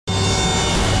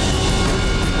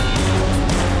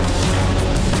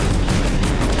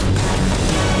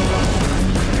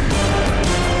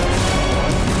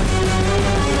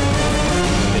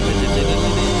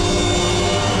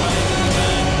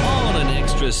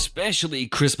especially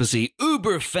Christmassy,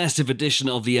 uber festive edition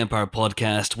of the Empire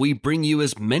Podcast, we bring you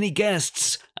as many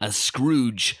guests as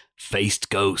Scrooge faced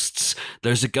ghosts.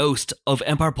 There's a ghost of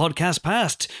Empire Podcast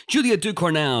past, Julia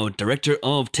Ducournau, director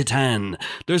of Titan.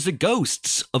 There's the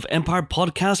ghosts of Empire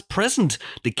Podcast present,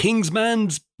 the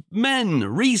Kingsman's men,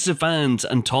 Rhys Ifans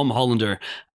and Tom Hollander.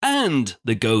 And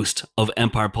the ghost of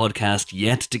Empire Podcast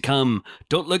yet to come,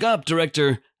 Don't Look Up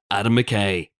director Adam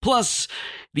McKay. Plus,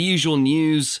 the usual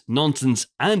news, nonsense,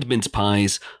 and mince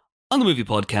pies on the movie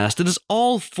podcast. It is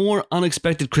all for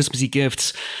unexpected Christmassy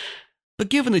gifts. But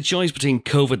given the choice between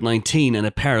COVID-19 and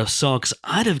a pair of socks,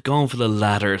 I'd have gone for the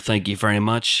latter, thank you very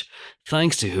much.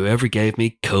 Thanks to whoever gave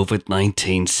me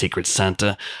COVID-19 Secret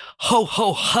Santa. Ho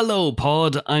ho hello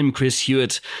pod, I'm Chris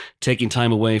Hewitt, taking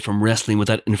time away from wrestling with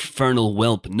that infernal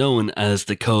whelp known as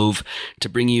the Cove to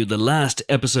bring you the last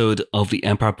episode of the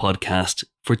Empire Podcast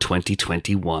for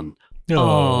 2021.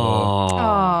 Aww.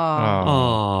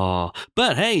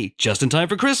 But hey, just in time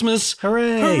for Christmas.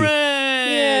 Hooray! Hooray!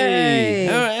 Yay!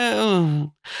 Hooray!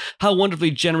 How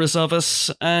wonderfully generous of us,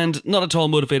 and not at all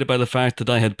motivated by the fact that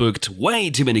I had booked way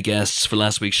too many guests for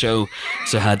last week's show,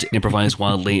 so I had to improvise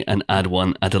wildly and add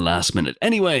one at the last minute.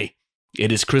 Anyway,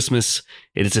 it is Christmas,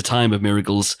 it is a time of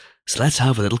miracles, so let's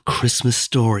have a little Christmas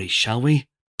story, shall we?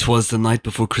 'Twas the night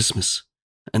before Christmas,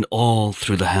 and all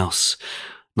through the house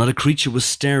not a creature was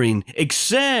stirring,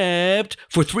 except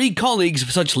for three colleagues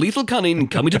of such lethal cunning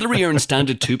coming to the rear and stand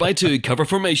at 2 by 2 cover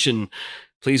formation.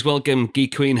 Please welcome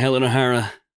Geek Queen Helen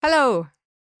O'Hara. Hello.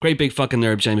 Great big fucking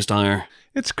nerd James Dyer.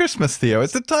 It's Christmas, Theo.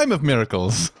 It's the time of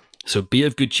miracles. So be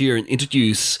of good cheer and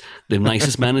introduce the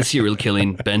nicest man in serial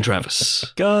killing, Ben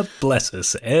Travis. God bless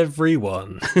us,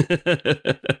 everyone.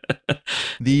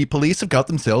 The police have got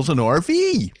themselves an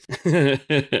RV.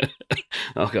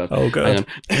 Oh, God. Oh, God.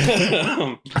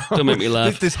 Don't make me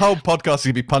laugh. This whole podcast is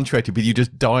going to be punctuated with you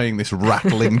just dying this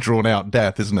rattling, drawn-out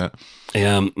death, isn't it?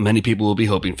 Many people will be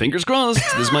hoping, fingers crossed,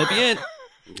 this might be it.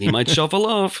 He might shuffle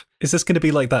off. Is this going to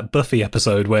be like that Buffy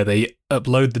episode where they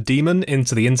upload the demon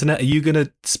into the internet? Are you going to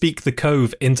speak the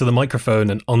Cove into the microphone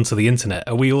and onto the internet?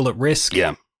 Are we all at risk?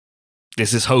 Yeah.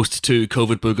 This is host to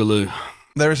COVID Boogaloo.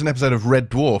 There is an episode of Red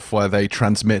Dwarf where they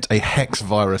transmit a hex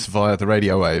virus via the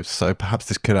radio waves, so perhaps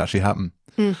this could actually happen.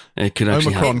 It could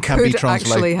actually Omicron happen. can be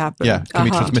translated. Yeah, can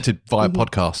be transmitted via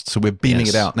podcast, so we're beaming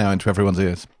it out now into everyone's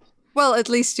ears. Well, at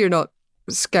least you're not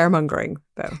scaremongering,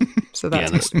 though. So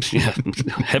that's good.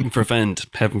 Heaven forfend.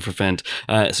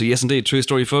 So yes, indeed, true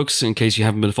story, folks. In case you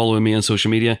haven't been following me on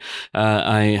social media,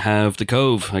 I have the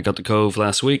Cove. I got the Cove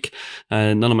last week.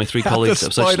 None of my three colleagues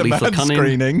have such lethal cunning.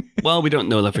 Screening. Well, we don't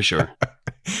know that for sure.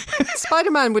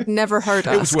 Spider-Man would never hurt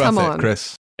us. It was worth Come it, on,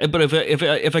 Chris. But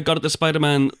if I got it to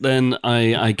Spider-Man, then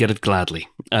I get it gladly.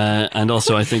 And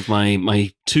also, I think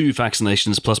my 2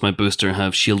 vaccinations plus my booster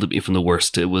have shielded me from the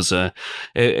worst. It was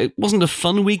it wasn't a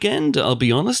fun weekend, I'll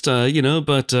be honest.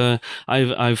 But it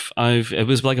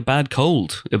was like a bad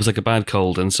cold. It was like a bad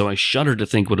cold, and so I shudder to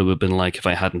think what it would have been like if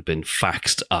I hadn't been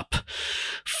faxed up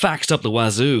the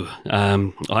wazoo.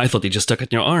 I thought they just stuck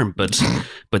it in your arm, but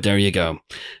there you go.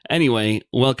 Anyway,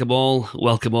 welcome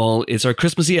all. It's our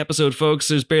Christmassy episode, folks.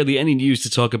 There's barely any news to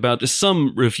talk about. There's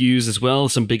some reviews as well,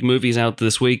 some big movies out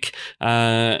this week,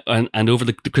 and over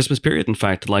the Christmas period, in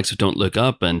fact, the likes of Don't Look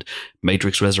Up and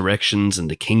Matrix Resurrections and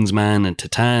The Kingsman and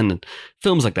Titan and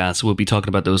films like that. So we'll be talking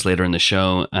about those later in the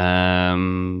show.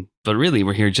 But really,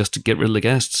 we're here just to get rid of the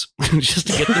guests, just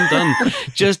to get them done,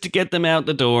 just to get them out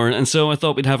the door. And so I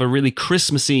thought we'd have a really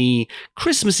Christmassy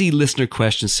listener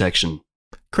question section.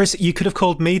 Chris, you could have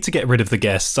called me to get rid of the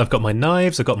guests. I've got my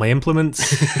knives, I've got my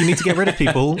implements. You need to get rid of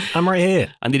people. I'm right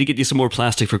here. I need to get you some more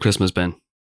plastic for Christmas, Ben.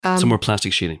 Some more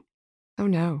plastic sheeting. Oh,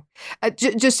 no.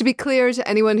 Just to be clear to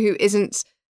anyone who isn't,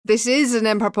 this is an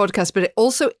Empire podcast, but it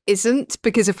also isn't,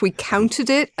 because if we counted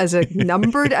it as a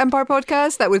numbered Empire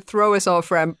podcast, that would throw us off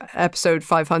for episode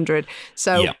 500.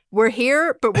 So we're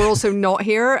here, but we're also not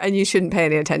here, and you shouldn't pay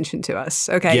any attention to us.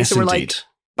 Okay, yes, so we're indeed. like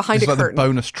behind it's a like curtain. The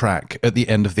bonus track at the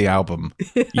end of the album.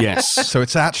 Yes. So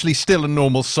it's actually still a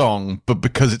normal song, but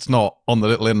because it's not on the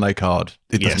little inlay card,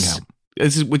 it doesn't count.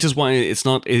 Which is why it's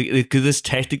not, because this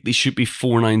technically should be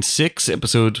 496,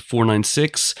 episode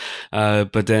 496.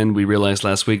 But then we realized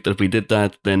last week that if we did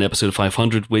that, then episode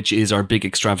 500, which is our big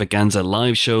extravaganza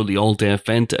live show, the all-day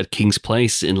event at King's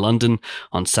Place in London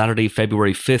on Saturday,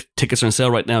 February 5th. Tickets are on sale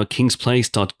right now at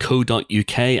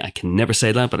kingsplace.co.uk. I can never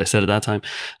say that, but I said it that time.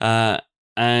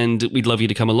 And we'd love you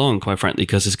to come along, quite frankly,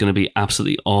 because it's going to be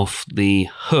absolutely off the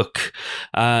hook.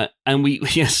 And we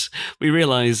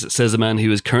realize, says a man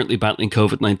who is currently battling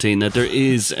COVID-19, that there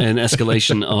is an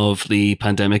escalation of the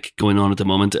pandemic going on at the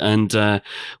moment. And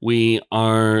we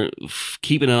are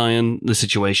keeping an eye on the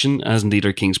situation, as indeed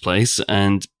are King's Place.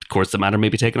 And of course, the matter may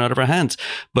be taken out of our hands.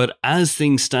 But as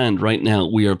things stand right now,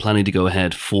 we are planning to go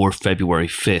ahead for February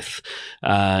 5th.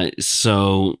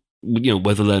 So,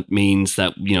 whether that means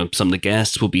that, some of the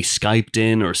guests will be Skyped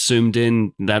in or Zoomed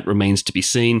in, that remains to be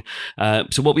seen.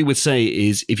 So what we would say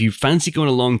is, if you fancy going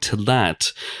along to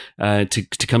that,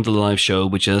 to come to the live show,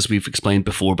 which, as we've explained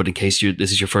before, but in case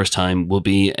this is your first time, will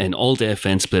be an all-day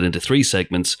event split into 3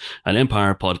 segments, an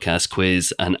Empire Podcast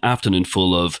quiz, an afternoon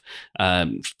full of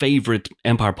favorite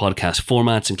Empire Podcast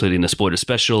formats, including a spoiler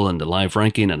special and a live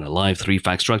ranking and a live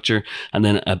 3-fact structure, and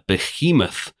then a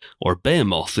behemoth, or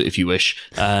behemoth, if you wish,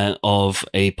 of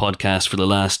a podcast for the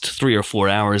last 3 or 4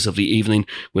 hours of the evening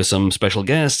with some special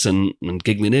guests and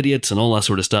giggling idiots and all that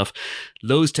sort of stuff.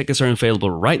 Those tickets are available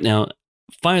right now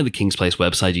via the King's Place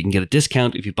website. You can get a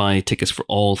discount if you buy tickets for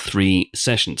all 3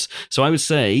 sessions. So I would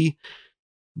say,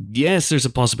 yes, there's a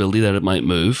possibility that it might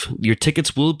move. Your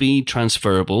tickets will be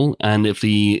transferable, and if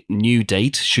the new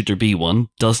date, should there be one,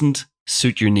 doesn't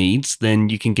suit your needs, then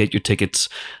you can get your tickets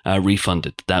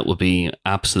refunded. That would be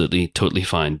absolutely totally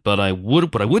fine. But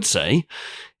what I would say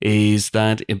is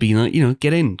that it'd be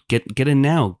get in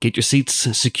now, get your seats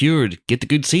secured, get the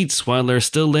good seats while they're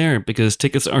still there, because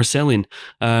tickets are selling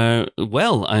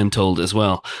well, I am told, as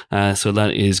well. So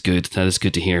that is good. That is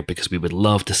good to hear, because we would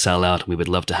love to sell out and we would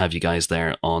love to have you guys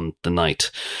there on the night.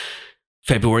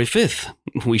 February 5th,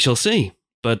 we shall see.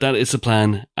 But that is the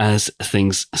plan as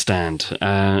things stand.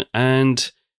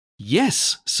 And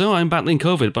yes, so I'm battling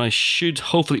COVID, but I should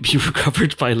hopefully be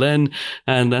recovered by then,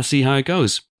 and let's see how it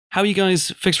goes. How are you guys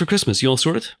fixed for Christmas? You all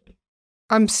sorted?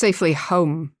 I'm safely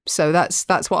home, so that's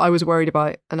what I was worried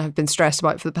about, and I've been stressed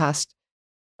about for the past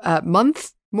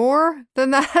month, more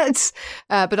than that.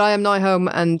 But I am now home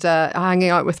and hanging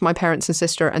out with my parents and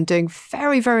sister and doing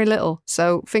very, very little.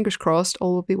 So fingers crossed,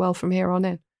 all will be well from here on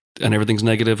in. And everything's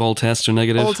negative? All tests are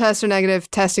negative? All tests are negative,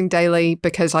 testing daily,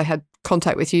 because I had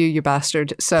contact with you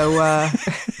bastard. So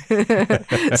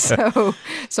so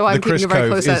I'm keeping a very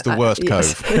close eye. The Chris Cove is the worst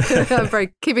cove. I'm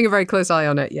keeping a very close eye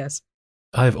on it, yes.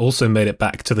 I've also made it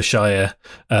back to the Shire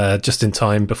just in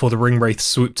time before the ring wraith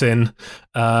swooped in.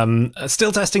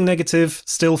 Still testing negative,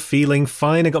 still feeling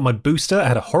fine. I got my booster. I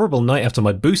had a horrible night after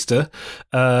my booster,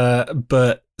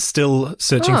 but still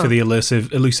searching for the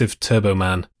elusive Turbo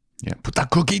Man. Yeah, put that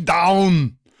cookie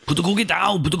down. Put the cookie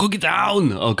down. Put the cookie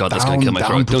down. Oh God, that's going to kill my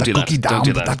throat. Don't do that. Don't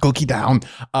do that. Put that cookie down.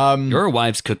 Your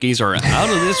wife's cookies are out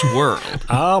of this world.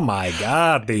 Oh my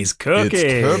God, these cookies.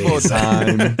 It's turbo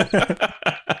time.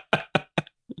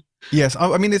 Yes,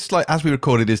 I mean, it's like, as we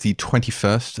record, it is the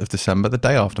 21st of December, the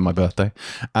day after my birthday.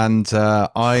 And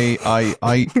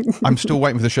I'm still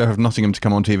waiting for the Sheriff of Nottingham to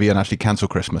come on TV and actually cancel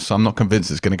Christmas. So I'm not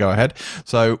convinced it's going to go ahead.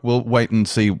 So we'll wait and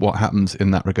see what happens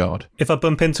in that regard. If I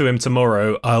bump into him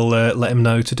tomorrow, I'll let him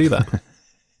know to do that.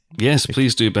 Yes,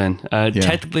 please do, Ben.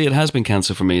 Technically, it has been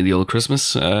cancelled for me, the old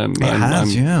Christmas. I'm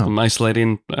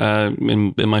isolating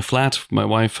in my flat. My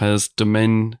wife has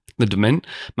dominion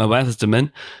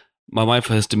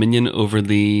over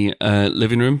the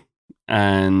living room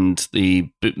and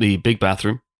the big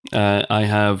bathroom. I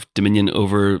have dominion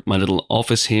over my little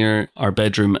office here, our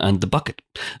bedroom, and the bucket.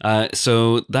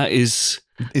 So that is...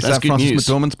 Is that Francis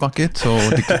McDormand's bucket, or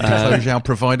did Zhao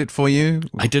provide it for you?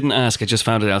 I didn't ask. I just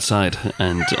found it outside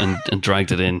and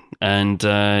dragged it in, and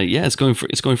it's going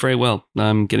very well.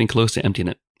 I'm getting close to emptying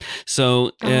it.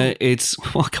 So it's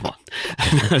come on.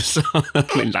 So, I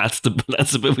mean, that's the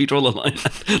bit we draw the line.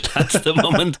 That's the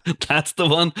moment. That's the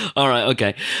one. All right,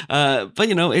 okay. But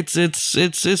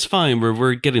it's fine.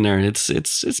 We're getting there.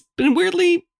 It's been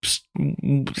weirdly.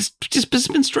 It's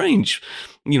been strange,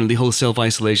 the whole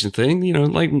self-isolation thing.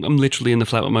 Like, I'm literally in the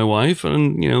flat with my wife,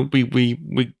 and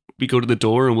we go to the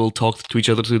door and we'll talk to each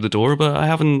other through the door, but I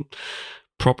haven't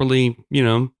properly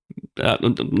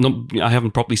I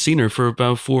haven't properly seen her for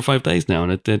about 4 or 5 days now,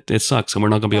 and it sucks, and we're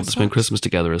not going to be able to spend Christmas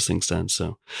together as things stand.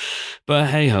 So,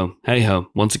 but hey ho,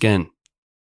 once again,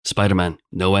 Spider-Man,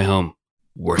 No Way Home,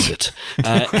 worth it.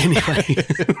 Anyway,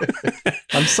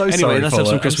 I'm so sorry. Let's have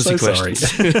some Christmassy questions.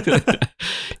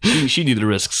 She knew the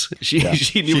risks. She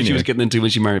knew what she was getting into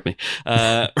when she married me.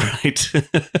 Right.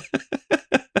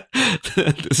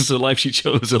 This is a life she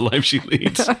chose, a life she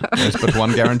leads. There's but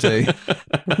one guarantee.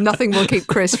 Nothing will keep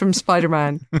Chris from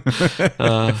Spider-Man.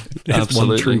 Absolutely.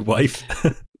 One true wife.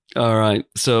 All right.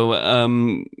 So,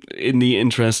 in the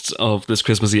interests of this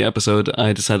Christmassy episode,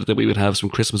 I decided that we would have some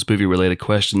Christmas movie related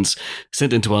questions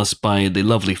sent in to us by the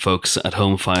lovely folks at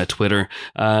home via Twitter.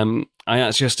 I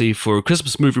asked yesterday for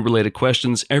Christmas movie related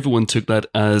questions. Everyone took that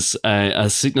as a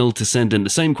signal to send in the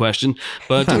same question,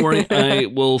 but don't worry, I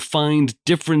will find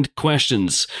different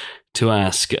questions to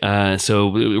ask.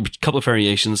 So a couple of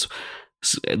variations.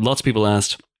 Lots of people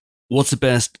asked, what's the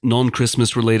best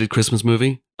non-Christmas related Christmas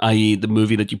movie? I.e. the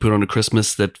movie that you put on at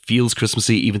Christmas that feels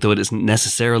Christmassy, even though it isn't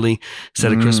necessarily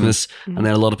set at Christmas. And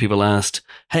then a lot of people asked,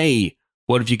 hey,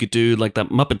 what if you could do like that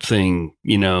Muppet thing,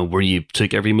 where you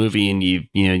take every movie and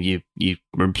you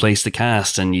replace the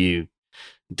cast and you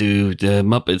do the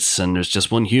Muppets and there's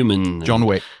just one human. John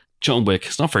Wick.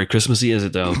 It's not very Christmassy, is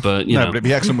it though? But no, but it'd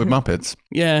be excellent with Muppets.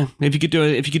 Yeah, if you could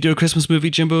do a Christmas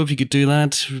movie, Jimbo, if you could do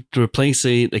that, to replace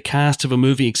the cast of a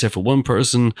movie except for one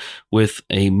person with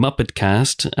a Muppet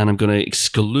cast, and I'm going to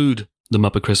exclude the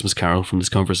Muppet Christmas Carol from this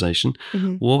conversation.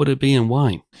 What would it be and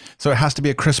why? So it has to be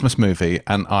a Christmas movie,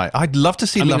 and I'd love to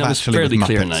see Love Actually with Muppets. I was fairly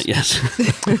clear in that,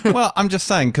 yes. Well, I'm just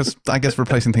saying, because I guess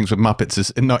replacing things with Muppets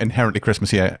is not inherently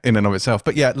Christmassy in and of itself.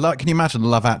 But yeah, can you imagine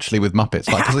Love Actually with Muppets?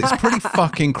 Because it's pretty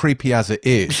fucking creepy as it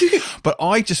is. But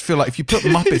I just feel like if you put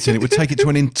Muppets in, it would take it to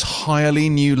an entirely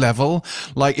new level.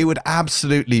 Like, it would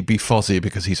absolutely be Fozzie,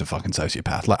 because he's a fucking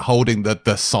sociopath, like holding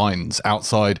the signs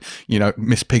outside,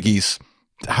 Miss Piggy's,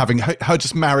 having her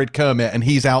just married Kermit, and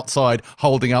he's outside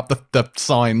holding up the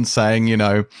sign saying,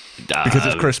 because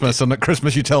it's Christmas, and at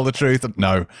Christmas you tell the truth.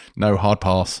 No, hard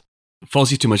pass.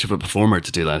 Fozzie's too much of a performer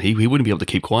to do that. He wouldn't be able to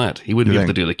keep quiet. He wouldn't be able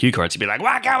to do the cue cards. He'd be like,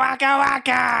 waka, waka,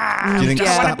 waka. Do you think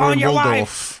Statler and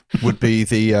Waldorf would be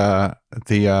the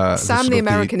Sam the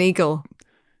American Eagle?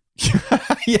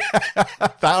 Yeah,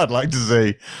 that I'd like to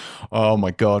see. Oh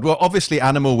my god! Well, obviously,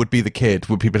 Animal would be the kid.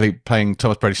 Would be playing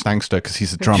Thomas Brady Sangster because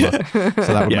he's a drummer, so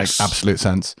that would make absolute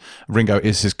sense. Ringo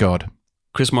is his god.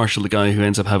 Chris Marshall, the guy who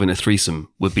ends up having a threesome,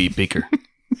 would be Beaker.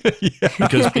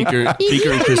 Because Beaker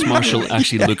and Chris Marshall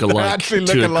actually look alike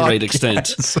to a great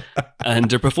extent, and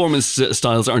their performance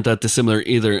styles aren't that dissimilar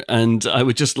either. And I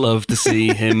would just love to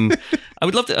see him. I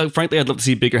would love to. Frankly, I'd love to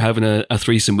see Beaker having a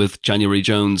threesome with January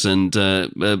Jones and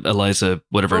Eliza,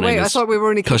 whatever her name is. I thought we were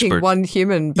only cooking one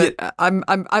human, but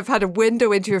I've had a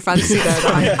window into your fantasy there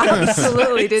that I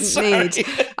absolutely didn't need.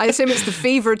 I assume it's the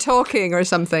fever talking or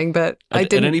something, but I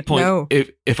didn't know. At any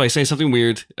point, if I say something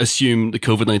weird, assume the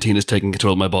COVID-19 is taking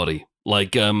control of my body,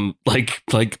 like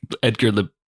Edgar the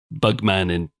Bug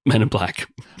Man in Men in Black.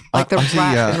 Like the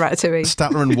rat in Ratatouille.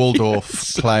 Statler and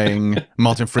Waldorf playing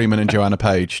Martin Freeman and Joanna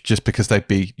Page, just because they'd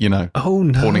be,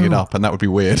 pawning it up, and that would be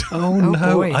weird. Oh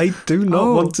no, boy. I do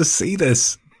not want to see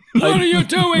this. What are you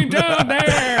doing down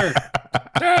there?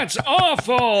 That's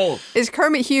awful. Is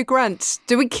Kermit Hugh Grant?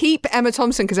 Do we keep Emma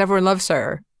Thompson because everyone loves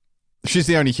her? She's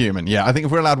the only human, yeah. I think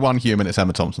if we're allowed one human, it's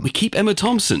Emma Thompson. We keep Emma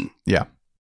Thompson? Yeah.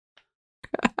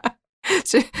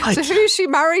 So who's she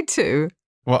married to?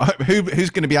 Well, who's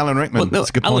going to be Alan Rickman? Well, no,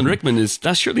 that's a good point. Alan Rickman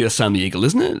that's surely a Sam the Eagle,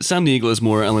 isn't it? Sam the Eagle is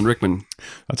more Alan Rickman.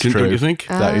 That's true. Don't you think?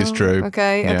 That is true.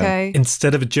 Okay.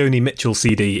 Instead of a Joni Mitchell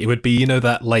CD, it would be,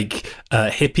 that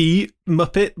hippie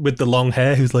Muppet with the long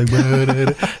hair who's like,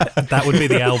 that would be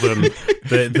the album.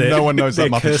 No one knows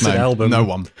that Muppet's name. Album. No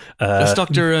one. That's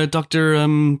Doctor. No, the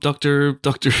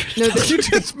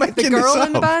girl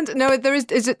in the band. No, there is.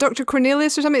 Is it Dr.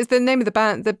 Cornelius or something? It's the name of the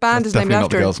band. The band is named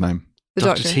after the girl's name.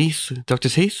 Dr. Teeth? Dr.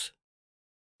 Teeth?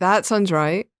 That sounds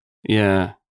right.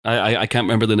 Yeah. I can't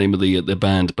remember the name of the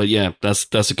band, but yeah,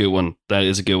 that's a good one. That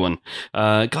is a good one.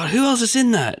 God, who else is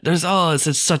in that?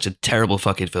 It's such a terrible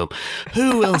fucking film.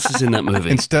 Who else is in that movie?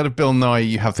 Instead of Bill Nye,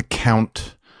 you have the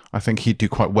Count. I think he'd do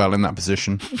quite well in that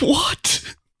position. What?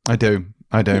 I do.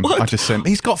 What? I just say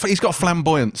he's got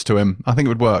flamboyance to him. I think it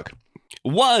would work.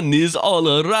 One is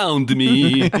all around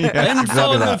me, and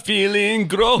so the feeling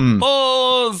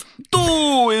grows.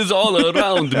 Two is all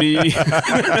around me.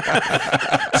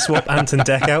 Swap Ant and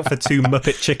Dec out for two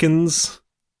Muppet chickens.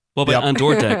 What about Ant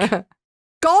or Dec?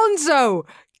 Gonzo!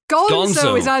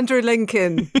 Gonzo is Andrew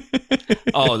Lincoln.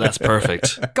 Oh, that's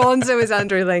perfect. Gonzo is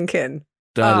Andrew Lincoln.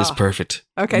 That is perfect.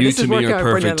 Okay, this is working out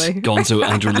brilliantly. Gonzo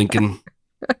Andrew Lincoln.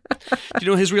 Do you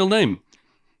know his real name?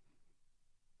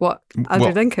 What?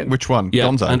 Andrew Lincoln? Which one? Yeah,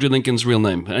 Gonzo. Andrew Lincoln's real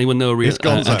name. Anyone know real? It's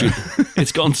Gonzo.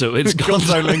 It's Gonzo. It's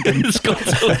Gonzo Lincoln. It's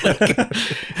Gonzo Lincoln.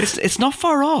 It's not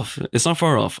far off. It's not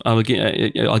far off. I'll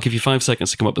give you 5 seconds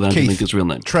to come up with Andrew Lincoln's real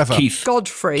name. Trevor. Keith.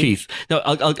 Godfrey. Keith. No,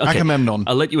 okay. Agamemnon.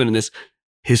 I'll let you in on this.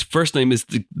 his first name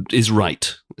is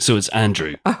right, so it's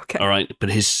Andrew. Okay. All right,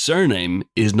 but his surname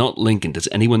is not Lincoln. Does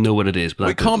anyone know what it is? Well,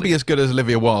 it can't be as good as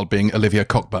Olivia Wilde being Olivia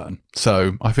Cockburn.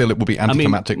 So I feel it will be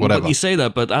anticlimactic, whatever. You say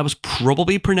that, but that was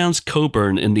probably pronounced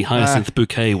Coburn in the Hyacinth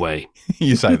Bouquet way.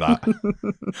 You say that.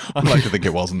 I'd like to think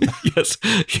it wasn't. Yes,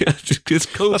 it's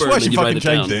Coburn. That's why she fucking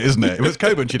changed it, it, isn't it? If it was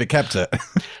Coburn, she'd have kept it.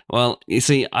 Well, you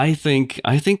see, I think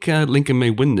Lincoln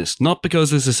may win this, not because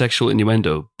there's a sexual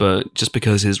innuendo, but just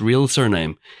because his real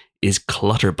surname is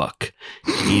Clutterbuck.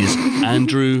 He's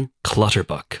Andrew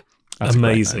Clutterbuck. That's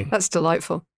amazing. That's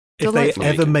delightful. If they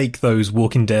ever make those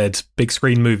Walking Dead big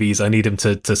screen movies, I need him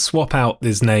to swap out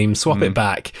his name, swap it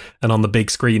back, and on the big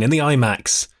screen in the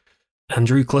IMAX,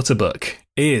 Andrew Clutterbuck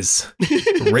is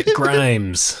Rick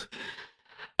Grimes.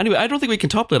 Anyway, I don't think we can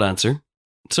top that answer.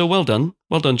 So well done,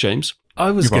 James. I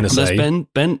was going to say,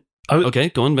 Ben. Okay,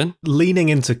 go on, Ben. Leaning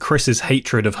into Chris's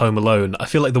hatred of Home Alone, I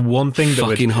feel like the one thing that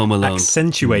would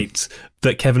accentuate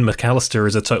that Kevin McAllister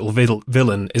is a total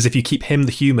villain is if you keep him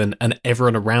the human and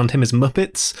everyone around him is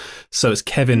Muppets. So it's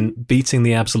Kevin beating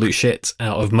the absolute shit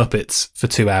out of Muppets for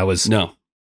 2 hours. No.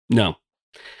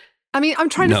 I mean, I'm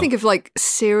trying to think of like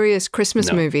serious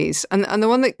Christmas movies, and the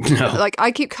one that like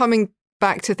I keep coming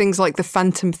back to things like The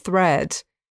Phantom Thread,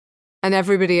 and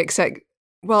everybody except.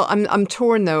 Well, I'm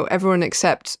torn though. Everyone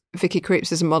except Vicky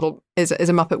Krieps as a model is a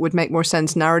Muppet would make more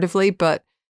sense narratively, but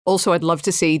also I'd love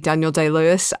to see Daniel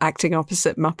Day-Lewis acting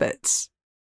opposite Muppets.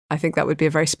 I think that would be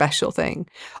a very special thing.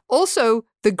 Also,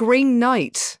 The Green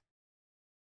Knight.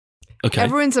 Okay,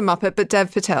 everyone's a Muppet, but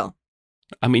Dev Patel.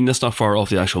 I mean, that's not far off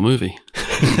the actual movie.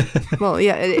 Well,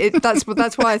 yeah, that's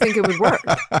why I think it would work.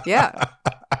 Yeah.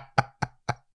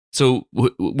 So,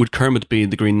 would Kermit be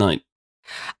the Green Knight?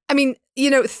 I mean,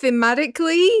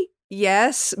 thematically,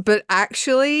 yes, but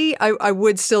actually, I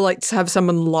would still like to have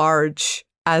someone large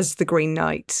as the Green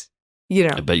Knight.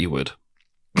 I bet you would.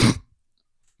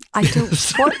 I don't.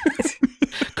 What?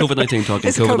 COVID-19 talking.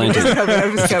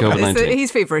 COVID-19.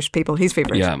 He's feverish, people. He's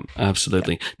feverish. Yeah,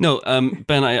 absolutely. No,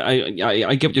 Ben,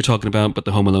 I get what you're talking about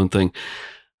the Home Alone thing.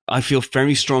 I feel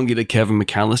very strongly that Kevin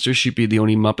McAllister should be the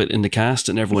only Muppet in the cast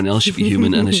and everyone else should be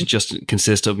human, and it should just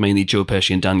consist of mainly Joe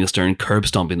Pesci and Daniel Stern curb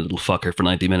stomping the little fucker for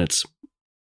 90 minutes.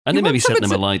 And then maybe setting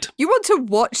him alight. You want to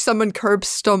watch someone curb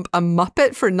stomp a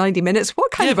Muppet for 90 minutes?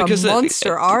 What kind of a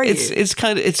monster are you?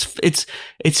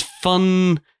 It's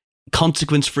fun,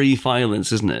 consequence-free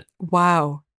violence, isn't it?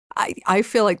 Wow. I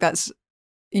feel like that's...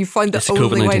 You find the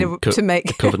only way to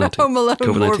make Home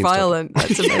Alone more violent.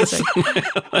 That's amazing.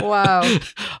 Wow.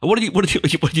 What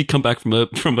did you come back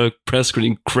from a press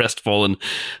screening crestfallen?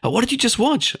 What did you just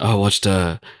watch? I watched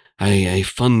a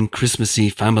fun Christmassy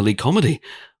family comedy.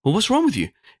 Well, what's wrong with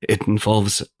you? It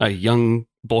involves a young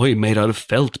boy made out of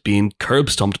felt being curb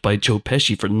stomped by Joe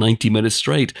Pesci for 90 minutes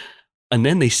straight. And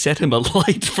then they set him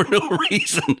alight for no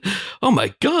reason. Oh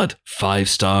my God. 5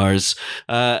 stars.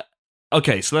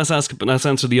 Okay, so let's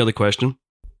answer the other question.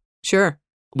 Sure.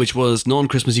 Which was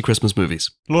non-Christmassy Christmas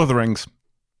movies. Lord of the Rings.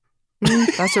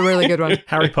 That's a really good one.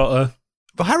 Harry Potter.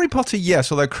 But Harry Potter, yes,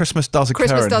 although Christmas does occur in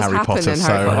Harry Potter,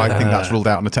 so I think that's ruled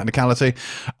out on a technicality.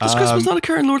 Does Christmas not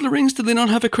occur in Lord of the Rings? Do they not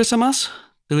have a Christmas?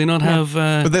 Do they not have...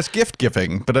 But there's gift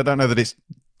giving, but I don't know that it's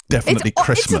definitely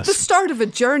Christmas. It's at the start of a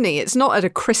journey. It's not at a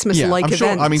Christmas-like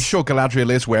event. I mean, sure, Galadriel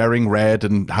is wearing red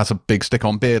and has a big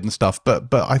stick-on beard and stuff,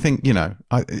 but I think,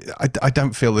 I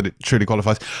don't feel that it truly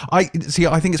qualifies. I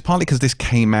think it's partly because this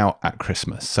came out at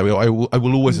Christmas, so I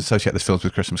will always associate this films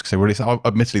with Christmas because they released.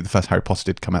 Admittedly, the first Harry Potter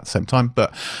did come out at the same time,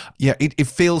 but yeah, it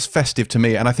feels festive to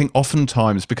me, and I think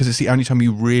oftentimes because it's the only time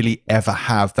you really ever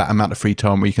have that amount of free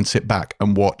time where you can sit back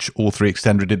and watch all 3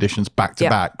 extended editions back to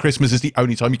back. Christmas is the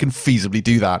only time you can feasibly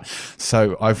do that.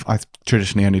 So I've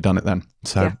traditionally only done it then.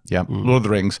 So Lord of the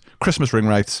Rings, Christmas ring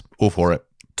wraiths, all for it.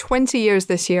 20 years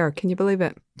this year. Can you believe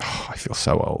it? Oh, I feel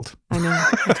so old. I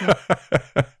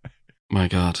know. My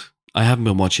God. I haven't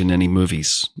been watching any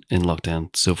movies in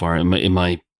lockdown so far in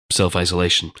my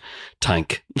self-isolation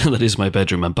tank. That is my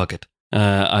bedroom and bucket.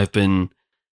 I've been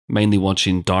mainly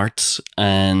watching Darts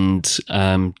and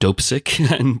Dope Sick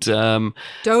and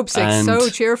Dope Sick, so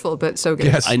cheerful but so good.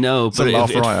 Yes, I know,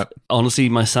 but honestly,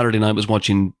 my Saturday night was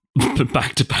watching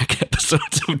back-to-back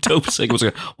episodes of Dope Sick. It was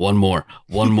like one more.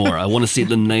 I want to see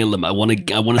them nail them. I want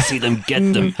to see them get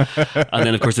them. And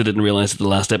then, of course, I didn't realize that the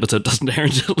last episode doesn't air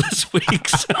until this week.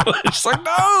 So I was just like,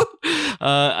 no.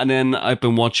 And then I've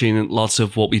been watching lots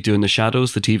of What We Do in the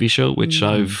Shadows, the TV show, which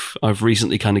I've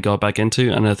recently kind of got back into,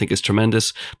 and I think it's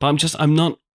tremendous. But I'm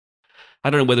not. I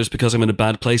don't know whether it's because I'm in a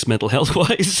bad place mental health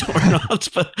wise or not,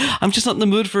 but I'm just not in the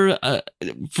mood for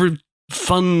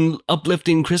fun,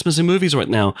 uplifting Christmassy movies right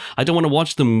now. I don't want to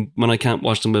watch them when I can't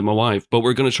watch them with my wife, but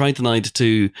we're going to try tonight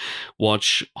to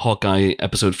watch Hawkeye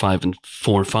episode 5 and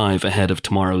 4 and 5 ahead of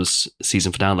tomorrow's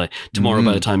season finale. Tomorrow,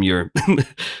 by the time you're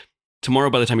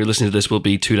listening to this, will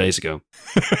be 2 days ago.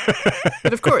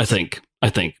 But of course, I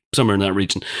think somewhere in that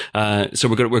region. So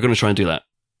we're going to try and do that.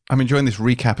 I'm enjoying this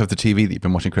recap of the TV that you've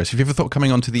been watching, Chris. Have you ever thought coming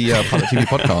onto the Pilot TV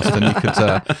podcast and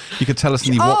you could tell us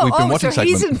in the what we've been watching so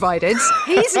segment? he's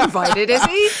invited, is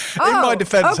he? In my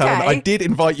defence, Helen, I did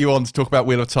invite you on to talk about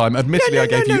Wheel of Time. Admittedly, I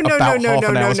gave you about half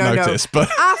an hour's notice, but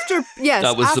after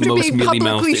that was after the most being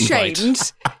publicly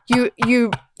shamed,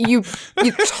 you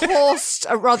tossed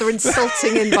a rather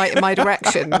insulting invite in my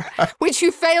direction, which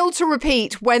you failed to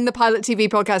repeat when the Pilot TV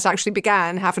podcast actually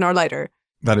began half an hour later.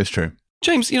 That is true.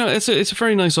 James, it's a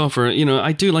very nice offer.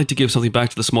 I do like to give something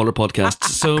back to the smaller podcasts,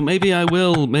 so maybe I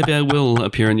will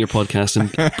appear in your podcast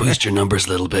and boost your numbers a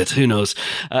little bit. Who knows?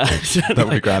 That would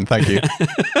be grand. Thank you.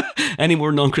 Any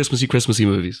more non-Christmassy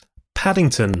movies?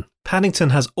 Paddington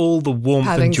has all the warmth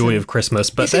and joy of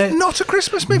Christmas, but is it not a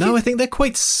Christmas movie? No, I think they're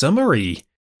quite summery.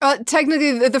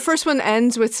 Technically, the first one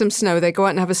ends with some snow. They go out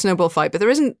and have a snowball fight, but there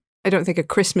isn't, I don't think, a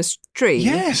Christmas tree.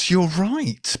 Yes, you're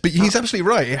right. But he's absolutely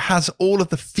right. It has all of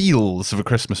the feels of a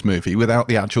Christmas movie without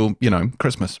the actual,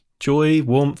 Christmas. Joy,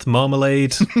 warmth,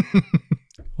 marmalade,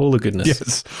 all the goodness.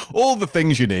 Yes, all the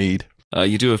things you need.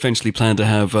 You do eventually plan to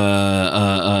have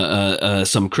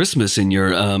some Christmas in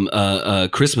your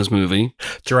Christmas movie.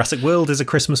 Jurassic World is a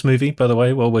Christmas movie, by the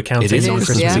way. Well, we're counting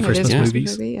non-Christmassy Christmas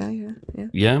movies.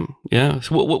 Yeah.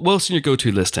 So what's in your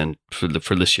go-to list then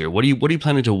for this year? What are you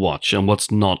planning to watch, and what's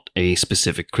not a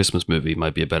specific Christmas movie?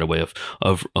 Might be a better way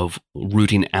of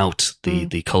rooting out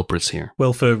the culprits here.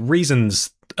 Well, for reasons,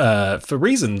 I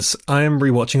am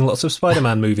rewatching lots of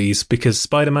Spider-Man movies because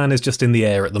Spider-Man is just in the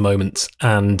air at the moment,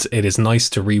 and it is nice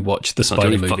to rewatch the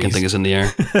Spider movies. Fucking thing is in the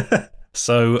air.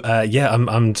 So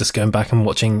I'm just going back and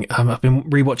watching. I've been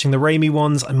rewatching the Raimi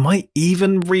ones. I might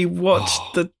even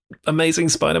rewatch the Amazing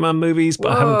Spider-Man movies,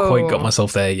 but I haven't quite got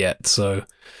myself there yet. So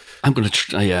I'm going to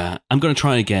try again.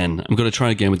 I'm going to try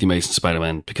again with the Amazing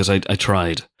Spider-Man because I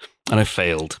tried and I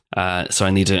failed. So I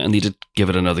need to give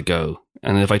it another go.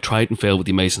 And if I try it and fail with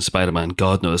the Amazing Spider-Man,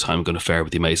 God knows how I'm going to fare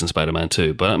with the Amazing Spider-Man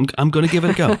 2. But I'm going to give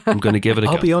it a go.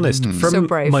 I'll be honest, from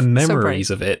my memories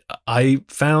of it, I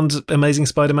found Amazing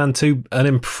Spider-Man 2 an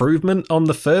improvement on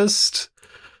the first.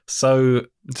 So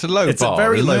it's a low bar. A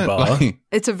very low bar.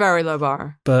 It's a very low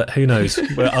bar. But who knows?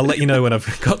 Well, I'll let you know when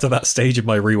I've got to that stage of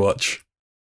my rewatch.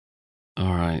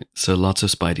 All right. So lots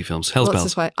of Spidey films. Hell's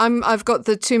Bells. I've got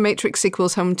the 2 Matrix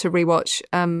sequels home to rewatch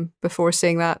before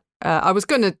seeing that. I was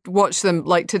going to watch them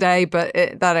like today, but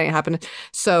that ain't happening.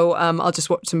 So I'll just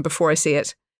watch them before I see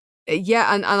it.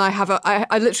 Yeah, and I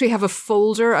literally have a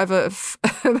folder. I have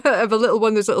a little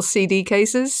one of those little CD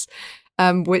cases,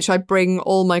 which I bring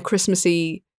all my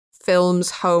Christmassy films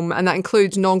home, and that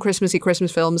includes non-Christmassy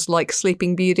Christmas films like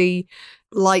Sleeping Beauty,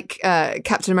 like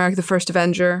Captain America: The First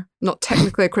Avenger. Not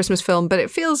technically a Christmas film, but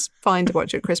it feels fine to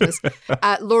watch at Christmas.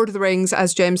 Lord of the Rings,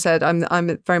 as James said,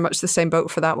 I'm very much the same boat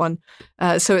for that one.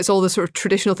 So it's all the sort of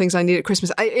traditional things I need at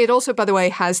Christmas. It also, by the way,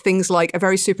 has things like A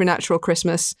Very Supernatural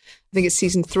Christmas. I think it's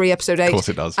season 3, episode 8. Of course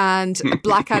it does. And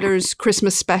Blackadder's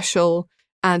Christmas special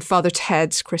and Father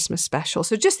Ted's Christmas special.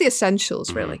 So just the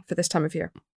essentials, really, for this time of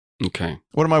year. Okay.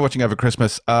 What am I watching over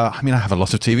Christmas? I have a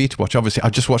lot of TV to watch. Obviously,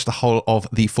 I've just watched the whole of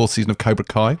the 4th season of Cobra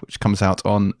Kai, which comes out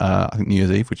on, I think, New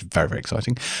Year's Eve, which is very, very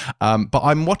exciting. But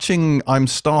I'm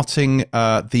starting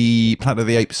the Planet of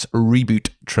the Apes reboot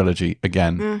trilogy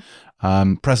again.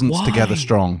 Presents Why? Together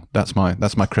Strong. That's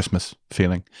my Christmas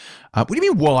feeling. What do you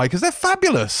mean why? Because they're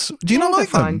fabulous. Do you not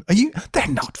like them? Fine. They're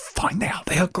not fine. They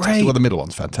are great. Well, the middle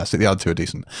one's fantastic. The other 2 are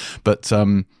decent. But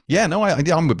I'm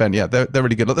with Ben. Yeah, they're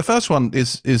really good. Like, the first one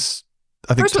is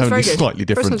I think totally slightly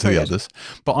different to the others.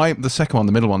 But the second one,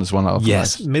 the middle one, is one I've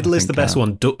Yes, middle is the best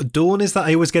one. Dawn is that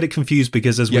I always get it confused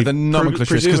because the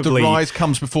nomenclature is because the rise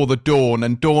comes before the dawn,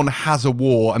 and dawn has a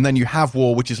war, and then you have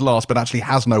war, which is last, but actually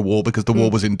has no war because the war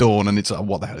was in dawn, and it's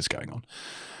what the hell is going on?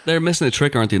 They're missing a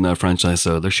trick, aren't they, in that franchise,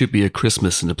 though? There should be a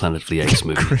Christmas in the Planet of the Apes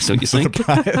movie, don't you think?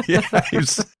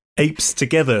 Apes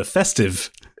together, festive.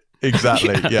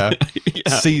 Exactly, yeah.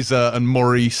 Caesar and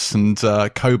Maurice and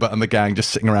Cobra and the gang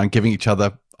just sitting around giving each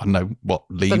other, I don't know, what,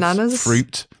 leaves, bananas,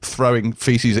 fruit, throwing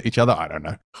feces at each other. I don't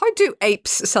know. How do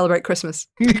apes celebrate Christmas?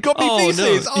 You got me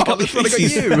feces. No, you got me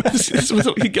feces.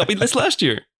 You got me this last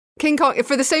year. King Kong,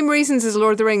 for the same reasons as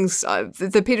Lord of the Rings,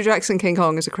 the Peter Jackson King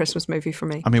Kong is a Christmas movie for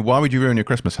me. I mean, why would you ruin your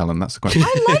Christmas, Helen? That's the question.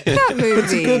 I like that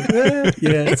movie.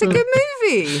 It's a good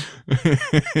movie.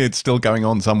 It's still going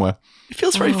on somewhere. It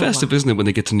feels very festive, isn't it, when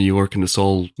they get to New York and it's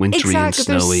all wintry and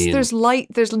snowy.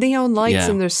 There's neon lights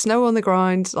and there's snow on the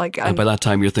ground. And by that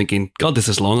time you're thinking, God, this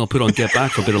is long. I'll put on Get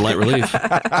Back for a bit of light relief.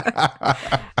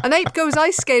 An ape goes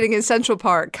ice skating in Central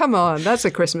Park. Come on, that's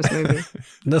a Christmas movie.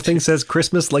 Nothing says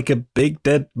Christmas like a big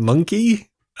dead monkey.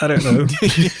 I don't know.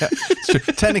 It's true.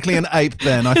 Technically an ape,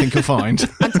 then, I think you'll find.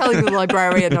 I'm telling the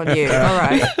librarian on you. All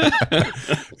right.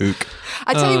 Ook.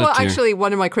 I tell you what, dear. actually,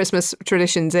 one of my Christmas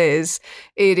traditions is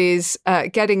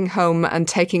getting home and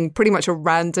taking pretty much a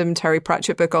random Terry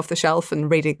Pratchett book off the shelf and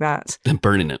reading that. Then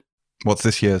burning it. What's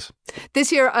this year's?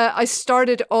 This year, I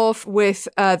started off with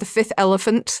The Fifth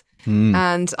Elephant,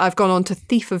 and I've gone on to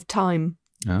Thief of Time.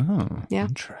 Oh, Yeah.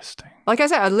 interesting. Like I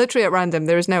said, literally at random.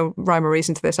 There is no rhyme or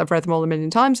reason to this. I've read them all a million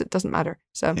times. It doesn't matter.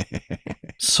 So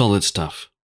Solid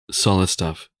stuff.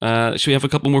 Should we have a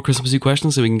couple more Christmassy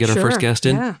questions so we can get our Sure, first guest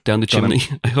in yeah. down the chimney?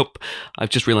 I've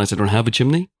just realized I don't have a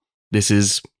chimney. This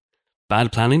is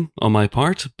bad planning on my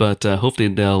part, but hopefully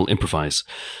they'll improvise.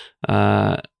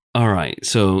 All right.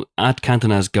 So at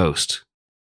Cantana's Ghost,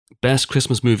 best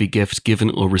Christmas movie gift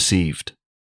given or received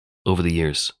over the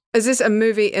years? is this a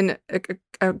movie in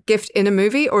a gift in a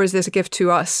movie, or is this a gift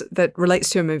to us that relates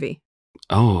to a movie?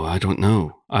 Oh, I don't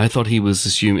know. I thought he was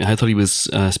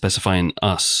specifying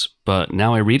us, but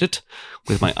now I read it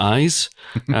with my eyes.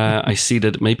 I see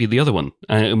that it may be the other one,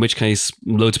 in which case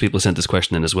loads of people sent this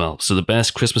question in as well. So the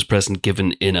best Christmas present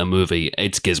given in a movie,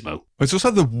 it's Gizmo. It's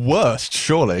also the worst,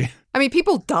 surely. I mean,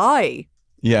 people die.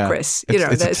 Yeah, Chris,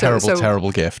 it's a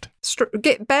terrible gift.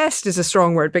 Best is a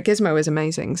strong word, but Gizmo is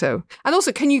amazing. So, and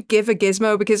also, can you give a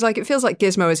Gizmo? Because it feels like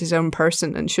Gizmo is his own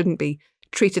person and shouldn't be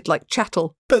treated like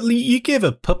chattel. But you give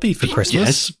a puppy for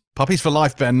Christmas. Yes. Puppies for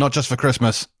life, Ben, not just for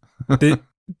Christmas.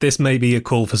 This may be a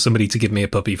call for somebody to give me a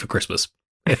puppy for Christmas.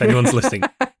 If anyone's listening,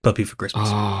 puppy for Christmas.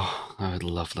 Oh, I would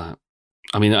love that.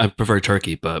 I mean, I prefer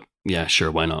turkey, but yeah, sure,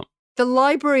 why not? The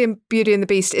library in Beauty and the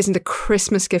Beast isn't a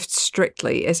Christmas gift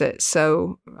strictly, is it?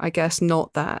 So I guess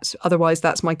not that. Otherwise,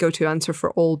 that's my go-to answer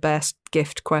for all best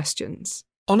gift questions.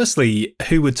 Honestly,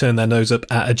 who would turn their nose up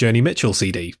at a Joni Mitchell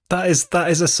CD? That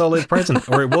is a solid present,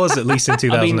 or it was at least in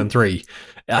 2003.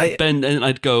 Ben, and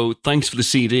I'd go, thanks for the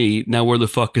CD. Now where the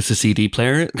fuck is the CD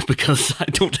player? Because I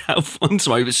don't have one,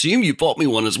 so I assume you bought me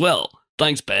one as well.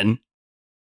 Thanks, Ben.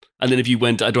 And then if you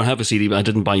went, I don't have a CD, but I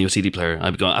didn't buy you a CD player,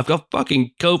 I'd go, I've got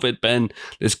fucking COVID, Ben.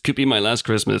 This could be my last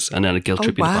Christmas. And then I'd guilt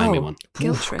trip you to buy me one.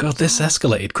 Guilt trip. God, this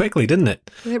escalated quickly, didn't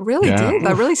it? It really did.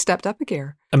 That really stepped up a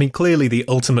gear. I mean, clearly the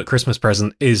ultimate Christmas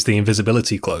present is the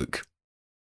invisibility cloak.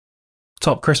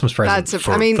 Top Christmas present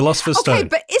for Philosopher's Stone.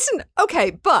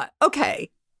 Okay,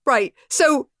 right.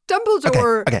 So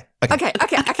Dumbledore. Okay.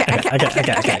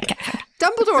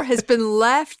 Dumbledore has been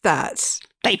left that.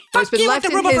 They fuck you with the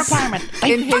rubber requirement.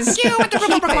 They fuck you with the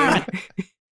rubber requirement.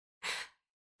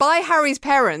 By Harry's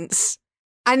parents,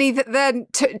 and he then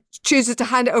chooses to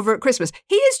hand it over at Christmas.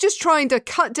 He is just trying to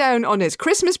cut down on his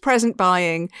Christmas present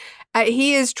buying.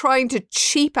 He is trying to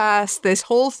cheap-ass this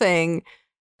whole thing.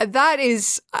 That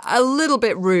is a little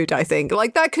bit rude, I think.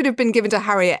 Like, that could have been given to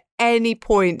Harry at any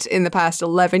point in the past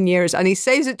 11 years, and he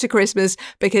saves it to Christmas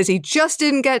because he just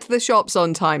didn't get to the shops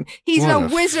on time. He's a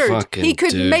wizard. He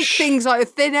could make things out of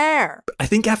thin air. I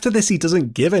think after this, he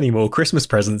doesn't give any more Christmas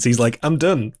presents. He's like, I'm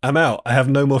done. I'm out. I have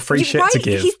no more free shit to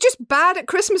give. He's just bad at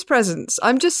Christmas presents.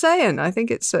 I'm just saying. I think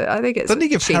it's. Doesn't he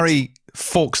give Harry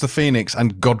Fawkes the Phoenix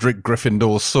and Godric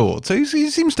Gryffindor's sword? So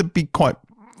he seems to be quite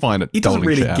fine at. He doesn't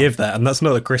really give that, and that's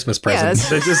not a Christmas present.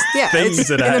 They're just things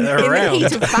that are around. In the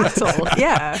heat of battle,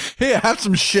 yeah. Here, have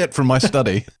some shit from my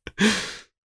study.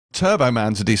 Turbo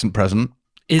Man's a decent present.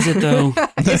 Is it though?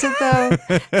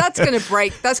 That's going to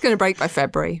break. That's going to break by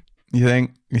February. You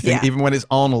think? Even when it's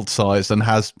Arnold sized and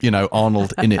has,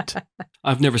 Arnold in it?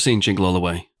 I've never seen Jingle All the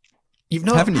Way. You've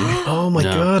not? Haven't you? Oh my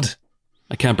God.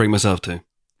 I can't bring myself to.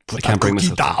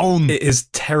 It is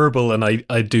terrible, and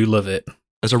I do love it.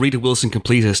 As a Rita Wilson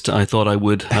completist, I thought I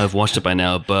would have watched it by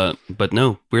now, but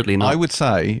no, weirdly not. I would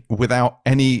say, without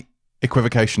any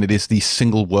equivocation, it is the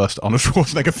single worst Arnold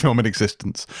Schwarzenegger film in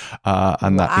existence,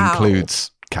 and that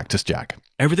includes Cactus Jack.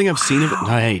 Everything I've seen of it...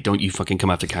 Hey, don't you fucking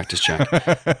come after Cactus Jack.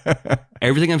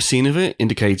 Everything I've seen of it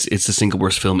indicates it's the single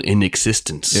worst film in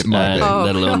existence. It might be.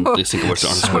 Let alone the single worst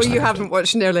Arnold Schwarzenegger. So you haven't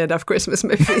watched nearly enough Christmas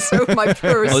movies, so my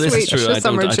poor this sweet is true.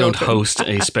 summer I don't children. host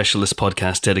a specialist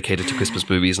podcast dedicated to Christmas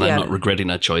movies, and I'm not regretting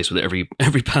that choice with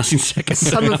every passing second.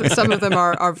 Some of them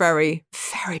are very,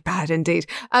 very bad indeed.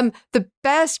 The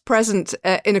best present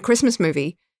in a Christmas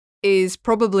movie is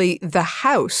probably the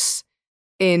house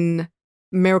in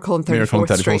Miracle on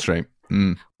 34th Street.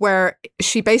 where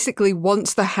she basically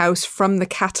wants the house from the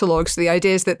catalogue. So the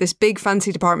idea is that this big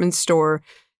fancy department store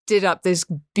did up this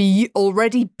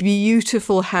already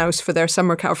beautiful house for their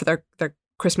summer for their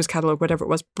Christmas catalogue, whatever it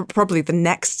was, probably the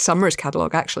next summer's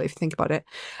catalogue, actually, if you think about it.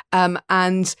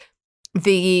 And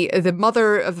the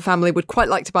mother of the family would quite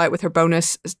like to buy it with her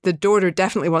bonus. The daughter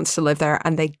definitely wants to live there,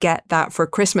 and they get that for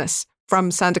Christmas from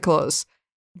Santa Claus.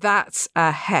 That's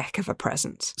a heck of a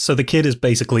present. So the kid is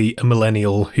basically a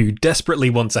millennial who desperately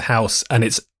wants a house, and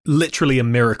it's literally a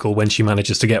miracle when she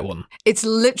manages to get one. It's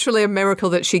literally a miracle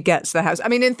that she gets the house. I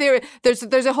mean, in theory, there's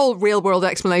a whole real world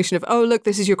explanation of, oh, look,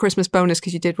 this is your Christmas bonus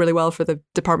because you did really well for the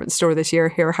department store this year.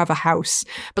 Here, have a house.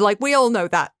 But like, we all know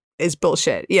that is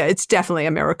bullshit. Yeah, it's definitely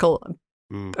a miracle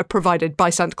provided by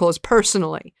Santa Claus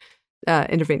personally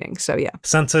intervening. So yeah.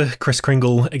 Santa, Kris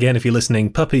Kringle, again, if you're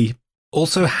listening, puppy,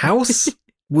 also house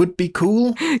would be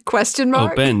cool. Question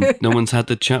mark. Oh, Ben, no one's had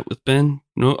the chat with Ben?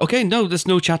 No? Okay, no, there's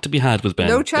no chat to be had with Ben.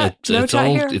 No chat,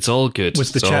 here. It's all good.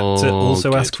 Was the chat to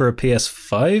also ask for a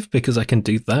PS5? Because I can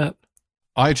do that.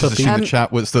 I just assumed the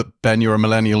chat was that, Ben, you're a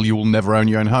millennial, you will never own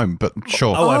your own home, but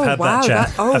sure. Oh, I've had that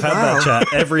chat. I've had that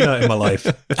chat every night in my life.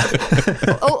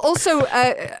 Also,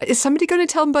 is somebody going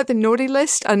to tell him about the naughty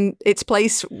list and its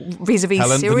place vis-a-vis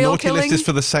Helen, serial the naughty killing? list is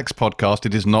for the sex podcast.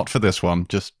 It is not for this one.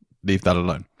 Just leave that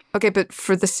alone. Okay, but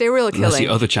for the serial killing... That's the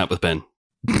other chat with Ben.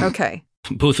 Okay.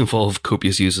 Both involve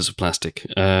copious uses of plastic.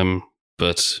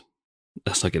 But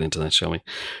let's not get into that, shall we?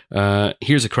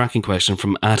 Here's a cracking question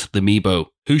from @themebo.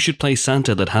 Who should play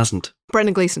Santa that hasn't?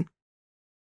 Brendan Gleeson.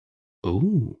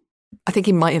 Ooh. I think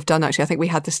he might have done, actually. I think we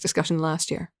had this discussion last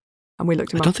year. And we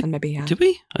looked him up and maybe he had. Did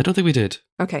we? I don't think we did.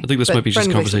 Okay. I think this might be just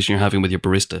a conversation you're having with your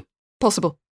barista.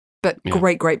 Possible. But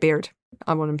great beard.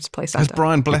 I want him to play Santa. Has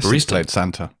Brian Blessed played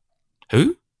Santa?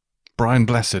 Who? Brian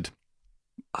Blessed.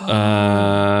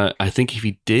 I think if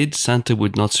he did, Santa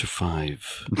would not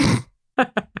survive.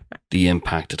 The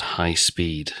impact at high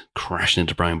speed, crashing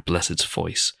into Brian Blessed's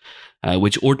voice,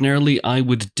 which ordinarily I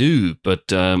would do,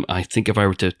 but I think if I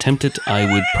were to attempt it,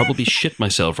 I would probably shit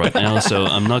myself right now, so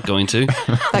I'm not going to.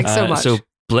 Thanks so much. So,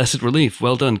 blessed relief.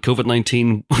 Well done.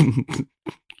 COVID-19...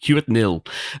 Hewitt nil.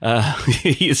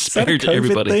 He is spared to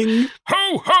everybody. Thing?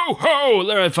 Ho, ho, ho!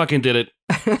 There, I fucking did it.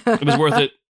 It was worth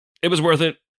it. It was worth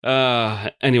it.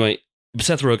 Anyway,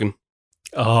 Seth Rogen.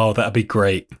 Oh, that'd be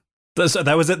great.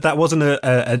 That was it. That wasn't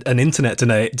an internet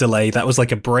delay. That was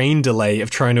like a brain delay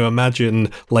of trying to imagine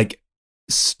like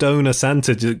stoner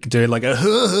Santa doing like a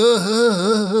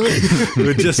it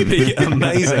would just be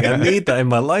amazing. I need that in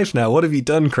my life now. What have you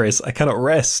done, Chris? I cannot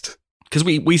rest. Because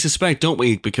we suspect, don't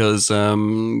we? Because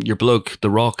your bloke, The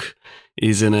Rock,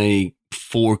 is in a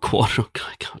 4-quarter.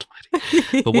 God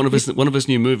almighty! But one of his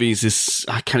new movies is,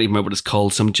 I can't even remember what it's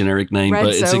called, some generic name. Red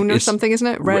but Zone or something, isn't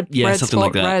it? Red something spot,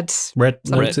 like that. Red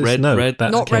Notice? not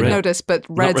Red Notice, but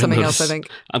Red something else, I think.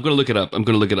 I'm going to look it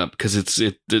up because it's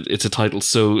a title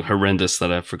so horrendous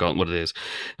that I've forgotten what it is.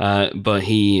 But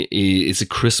he is a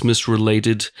Christmas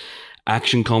related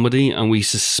action comedy, and we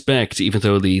suspect, even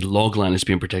though the logline is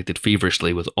being protected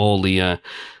feverishly with all the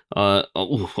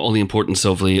importance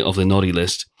of the naughty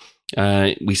list,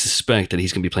 we suspect that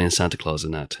he's going to be playing Santa Claus in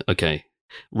that. Okay,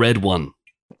 Red One,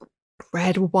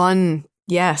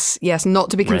 yes,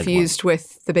 not to be confused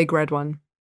with the big red one.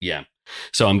 Yeah.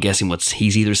 So I'm guessing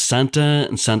he's either Santa,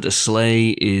 and Santa's sleigh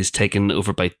is taken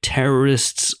over by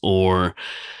terrorists, or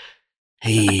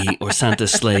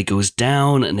Santa's sleigh goes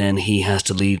down, and then he has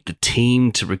to lead the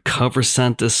team to recover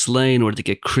Santa's sleigh in order to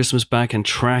get Christmas back on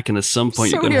track. And at some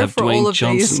point, you're going to have Dwayne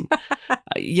Johnson.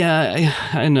 Yeah,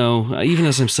 I know. Even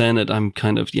as I'm saying it, I'm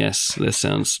kind of, yes, this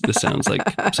sounds like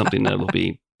something that will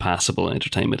be passable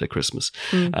entertainment at Christmas.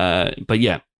 But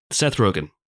yeah, Seth Rogen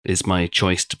is my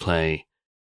choice to play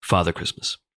Father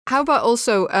Christmas. How about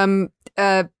also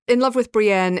In Love with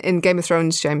Brienne in Game of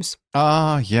Thrones, James?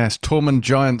 Ah, yes. Tormund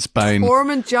Giantsbane.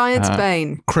 Tormund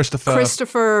Giantsbane.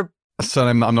 Christopher.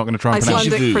 Surname I'm not going to try and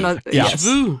pronounce.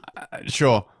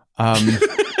 Sure.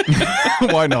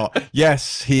 Why not?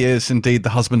 Yes, he is indeed the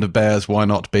husband of bears. Why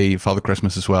not be Father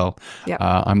Christmas as well? Yep.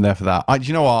 I'm there for that. Do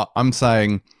you know what? I'm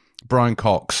saying Brian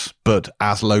Cox, but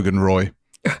as Logan Roy.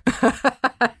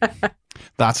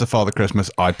 That's a Father Christmas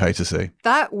I'd pay to see.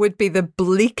 That would be the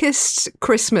bleakest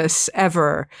Christmas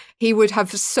ever. He would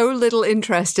have so little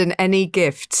interest in any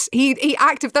gifts.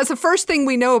 That's the first thing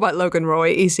we know about Logan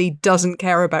Roy, is he doesn't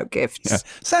care about gifts. Yeah.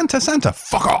 Santa,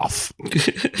 fuck off.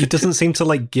 He doesn't seem to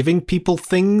like giving people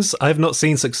things. I've not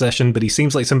seen Succession, but he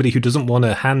seems like somebody who doesn't want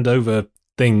to hand over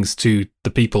things to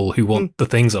the people who want the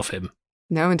things off him.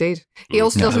 No, indeed. He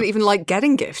also doesn't even like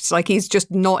getting gifts. Like, he's just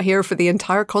not here for the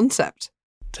entire concept.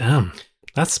 Damn.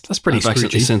 That's pretty Scroogey. I've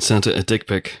accidentally sent Santa a dick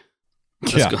pic.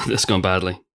 That's gone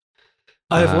badly.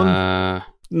 I have one.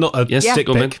 Not a stick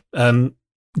on pick.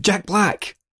 Jack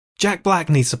Black. Jack Black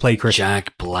needs to play Christmas.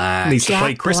 Jack Black needs to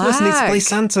play Christmas. Needs to play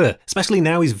Santa. Especially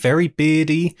now, he's very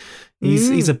beardy.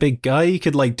 He's a big guy. He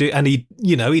could do, and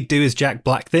he'd do his Jack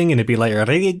Black thing, and it'd be like while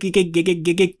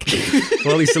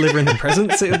he's delivering the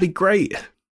presents. It would be great.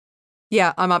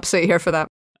 Yeah, I'm absolutely here for that.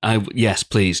 Yes,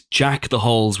 please. Jack the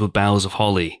Halls with boughs of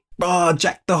holly. Oh,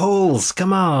 Jack the Halls,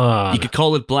 come on. You could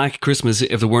call it Black Christmas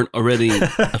if there weren't already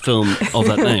a film of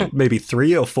that name. Maybe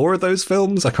 3 or 4 of those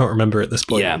films. I can't remember at this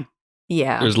point.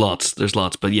 Yeah. There's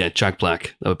lots. But yeah, Jack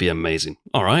Black, that would be amazing.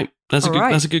 All right. That's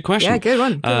a good question. Yeah, good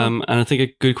one. And I think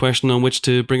a good question on which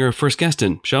to bring our first guest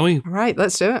in, shall we? All right,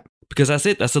 let's do it. Because that's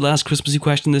it. That's the last Christmassy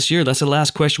question this year. That's the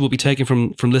last question we'll be taking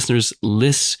from listeners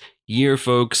this year,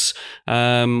 folks.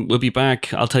 We'll be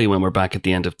back. I'll tell you when we're back at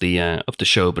the end of the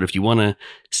show. But if you want to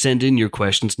send in your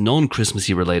questions,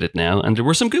 non-Christmassy related now, and there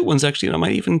were some good ones actually, I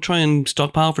might even try and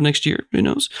stockpile for next year. Who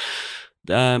knows?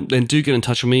 Then do get in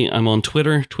touch with me. I'm on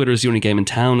Twitter. Twitter is the only game in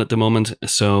town at the moment,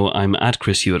 so I'm at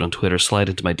Chris Hewitt on Twitter. Slide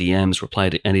into my DMs, reply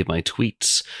to any of my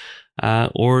tweets.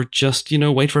 Or just,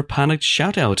 wait for a panicked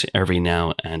shout out every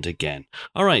now and again.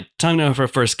 All right, time now for our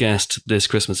first guest this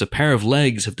Christmas. A pair of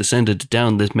legs have descended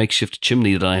down this makeshift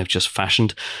chimney that I have just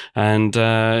fashioned. And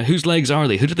whose legs are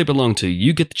they? Who do they belong to?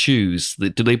 You get to choose.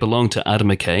 Do they belong to Adam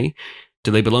McKay?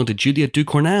 Do they belong to Juliette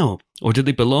Ducournau? Or do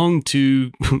they belong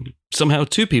to somehow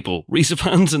 2 people, Rhys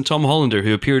Ifans and Tom Hollander,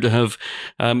 who appear to have,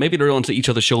 maybe they're onto each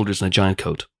other's shoulders in a giant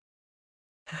coat?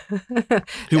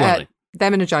 Who are they?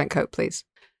 Them in a giant coat, please.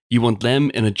 You want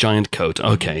them in a giant coat.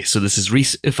 Okay, so this is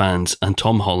Rhys Ifans and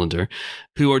Tom Hollander,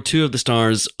 who are 2 of the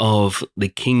stars of The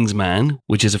King's Man,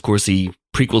 which is, of course, the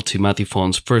prequel to Matthew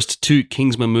Vaughan's first 2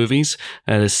 Kingsman movies.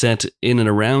 It is set in and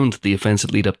around the events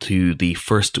that lead up to the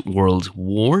First World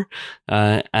War.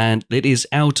 And it is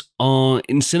out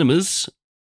in cinemas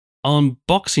on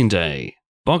Boxing Day.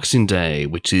 Boxing Day,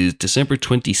 which is December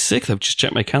 26th. I've just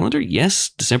checked my calendar.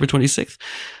 Yes, December 26th.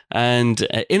 And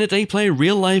in it, they play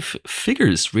real-life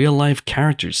figures, real-life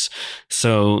characters.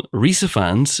 So, Rhys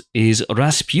Ifans is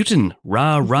Rasputin.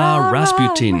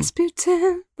 Rasputin.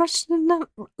 Rasputin, Russian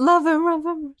lover,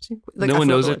 Russian. No one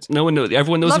knows it. No one knows.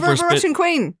 Everyone knows lover the first of a bit. Russian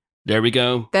queen. There we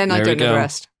go. Then I don't know the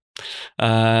rest.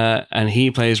 And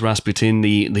he plays Rasputin,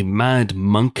 the mad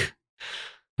monk.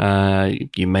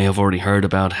 You may have already heard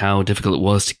about how difficult it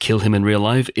was to kill him in real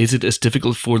life. Is it as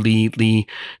difficult for the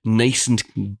nascent,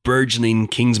 burgeoning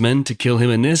Kingsmen to kill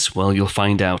him in this? Well, you'll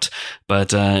find out. But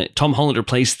Tom Hollander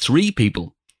plays 3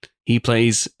 people. He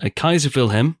plays Kaiser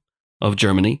Wilhelm of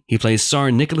Germany. He plays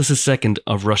Tsar Nicholas II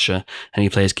of Russia. And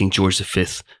he plays King George V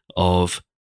of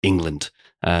England.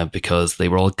 Because they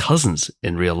were all cousins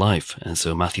in real life. And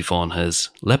so Matthew Vaughn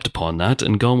has leapt upon that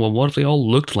and gone, well, what if they all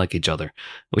looked like each other?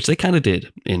 Which they kind of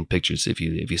did in pictures if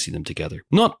you see them together.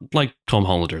 Not like Tom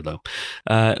Hollander, though.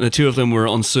 The 2 of them were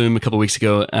on Zoom a couple of weeks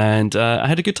ago, and I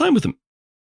had a good time with them.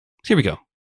 Here we go.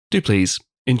 Do please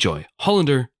enjoy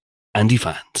Hollander and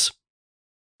Ifans.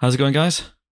 How's it going,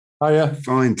 guys? Hiya.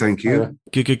 Fine, thank you.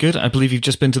 Hiya. Good. I believe you've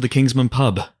just been to the Kingsman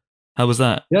pub. How was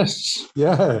that? Yes.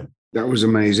 Yeah. That was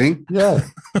amazing. Yeah.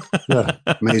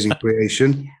 Amazing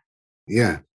creation.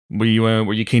 Yeah. Were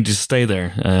you keen to stay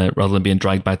there rather than being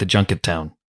dragged back to Junket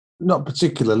Town? Not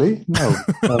particularly, no.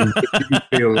 It didn't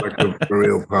feel like a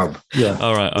real pub. Yeah.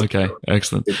 All right. Okay.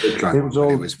 Excellent.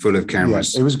 It was full of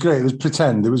cameras. Yeah, it was great. It was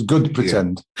pretend. It was good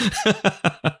pretend.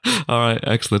 All right.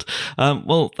 Excellent.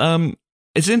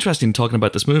 It's interesting talking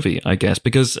about this movie, I guess,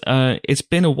 because it's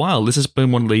been a while. This has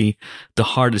been one of the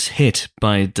hardest hit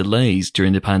by delays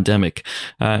during the pandemic.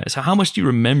 So how much do you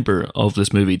remember of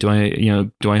this movie? Do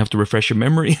I have to refresh your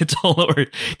memory at all, or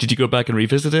did you go back and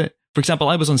revisit it? For example,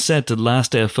 I was on set the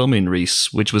last day of filming, Rhys,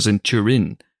 which was in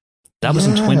Turin. That was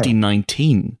in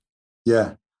 2019.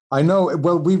 Yeah, I know.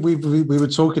 Well, we were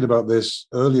talking about this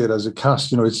earlier as a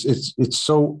cast. It's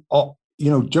so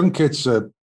junkets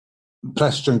are.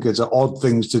 Press junkets are odd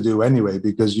things to do anyway,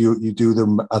 because you do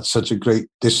them at such a great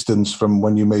distance from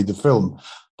when you made the film.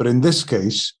 But in this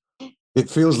case, it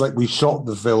feels like we shot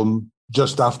the film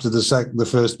just after the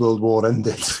First World War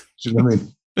ended. Do you know what I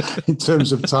mean? In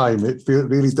terms of time, it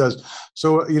really does.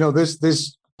 So,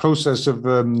 this process of,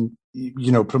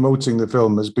 promoting the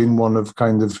film has been one of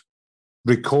kind of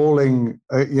recalling,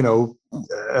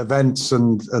 events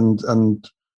and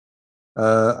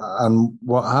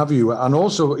what have you. And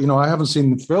also, I haven't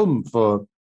seen the film I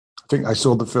think I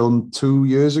saw the film 2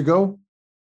 years ago.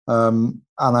 And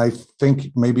I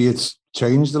think maybe it's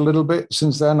changed a little bit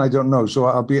since then. I don't know. So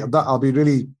I'll be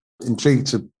really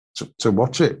intrigued to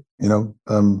watch it. That's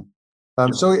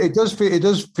So it does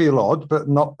feel odd, but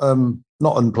not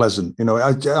unpleasant. You know,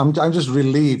 I'm just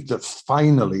relieved that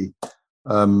finally,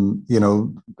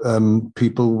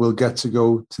 people will get to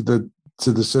go to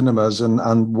the cinemas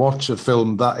and watch a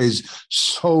film that is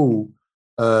so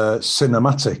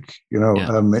cinematic. You know,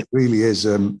 it really is.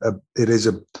 It is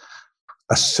a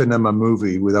cinema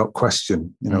movie without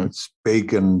question. You know, it's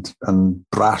big and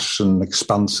brash and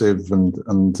expansive and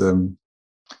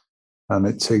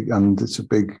it's a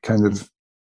big kind of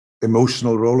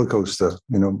emotional roller coaster.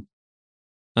 You know.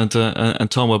 And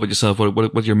Tom, what about yourself?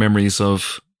 What are your memories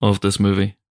of this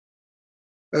movie?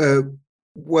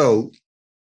 Well,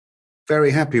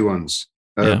 very happy ones.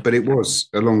 But it was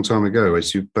a long time ago,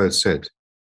 as you both said.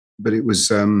 But it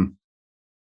was, I mean,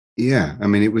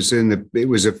 it was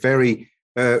a very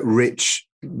rich,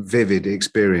 vivid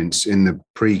experience in the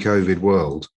pre-COVID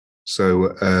world.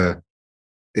 So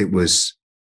it was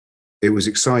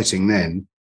exciting then.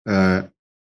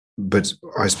 But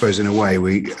I suppose in a way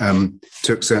we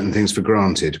took certain things for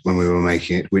granted when we were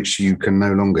making it, which you can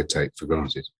no longer take for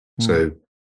granted. So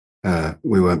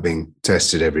we weren't being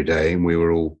tested every day, and we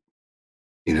were all,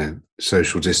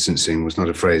 social distancing was not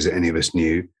a phrase that any of us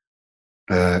knew.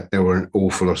 There were an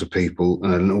awful lot of people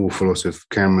and an awful lot of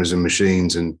cameras and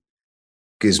machines and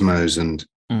gizmos and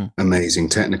amazing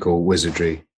technical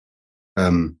wizardry.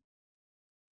 It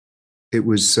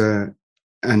was,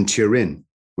 and Turin,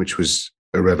 which was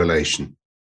a revelation,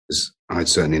 because I'd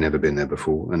certainly never been there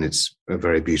before, and it's a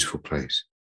very beautiful place.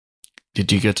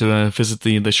 Did you get to visit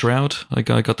the Shroud? I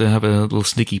got to have a little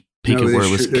sneaky peek at where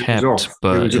it was kept,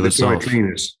 but it was off.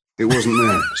 Cleaners. It wasn't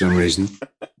there for some reason.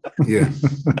 Yeah.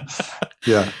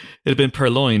 Yeah. It had been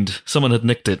purloined. Someone had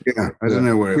nicked it. Yeah, I don't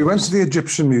know where we went to the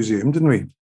Egyptian Museum, didn't we?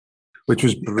 Which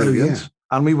was brilliant. Oh, yeah.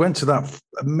 And we went to that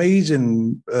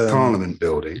amazing Parliament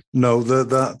building. No,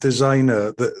 that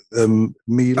designer,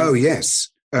 Miele. Oh yes,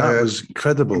 that was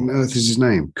incredible. What on earth is his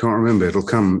name? Can't remember. It'll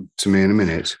come to me in a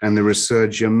minute. And the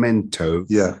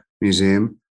Risorgimento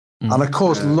Museum, and of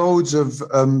course, loads of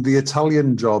the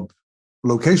Italian job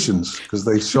locations, because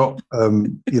they shot,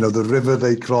 the river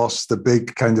they crossed, the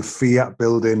big kind of Fiat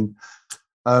building.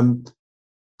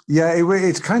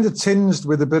 It's kind of tinged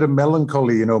with a bit of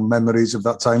melancholy, memories of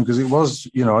that time, because it was,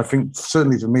 I think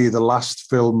certainly for me, the last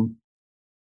film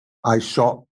I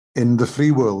shot in the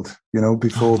free world,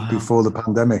 before the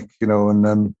pandemic,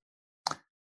 and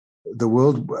the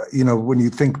world, when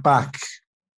you think back,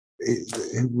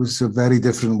 it was a very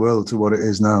different world to what it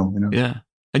is now, Yeah.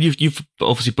 And you've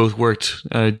obviously both worked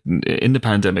in the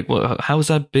pandemic. Well, how has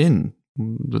that been?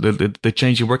 The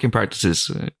change in working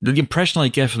practices. The impression I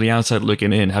get from the outside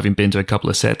looking in, having been to a couple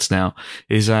of sets now,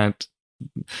 is that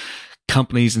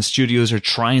companies and studios are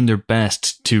trying their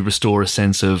best to restore a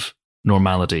sense of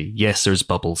normality. Yes, there's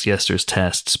bubbles. Yes, there's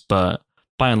tests. But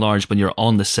by and large, when you're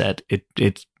on the set,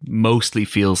 it mostly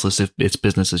feels as if it's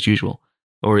business as usual.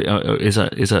 Or is a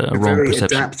wrong very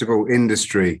perception? Adaptable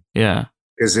industry. Yeah.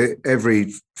 Because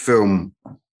every film,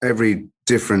 every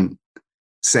different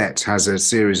set has a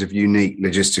series of unique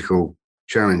logistical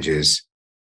challenges.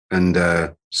 And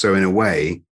so in a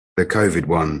way, the COVID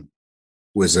one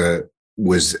was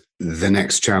the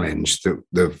next challenge that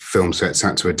the film sets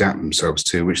had to adapt themselves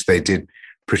to, which they did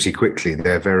pretty quickly.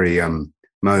 They're very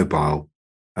mobile.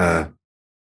 But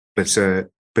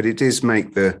it does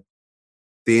make the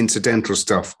incidental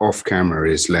stuff off camera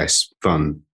is less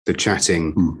fun. The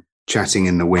chatting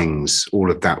in the wings, all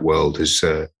of that world has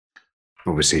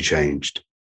obviously changed.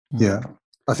 Yeah,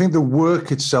 I think the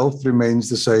work itself remains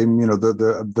the same.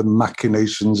 The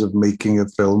machinations of making a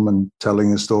film and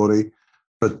telling a story,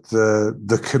 but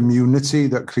the community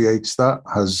that creates that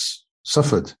has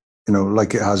suffered.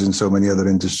 Like it has in so many other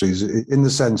industries. In the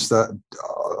sense that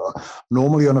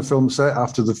normally on a film set,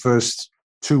 after the first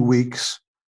 2 weeks,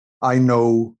 I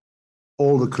know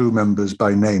all the crew members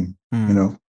by name.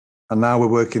 And now we're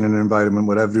working in an environment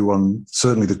where everyone,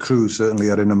 certainly the crew, certainly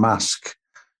are in a mask.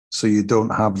 So you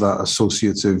don't have that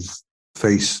associative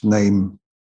face name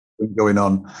going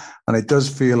on. And it does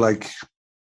feel like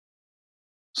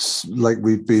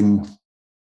we've been,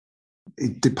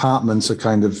 departments are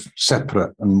kind of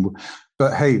separate.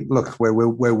 But hey, look,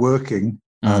 we're working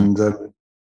and,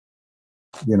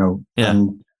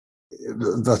 and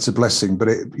that's a blessing. But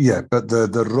but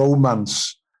the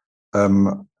romance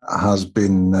has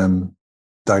been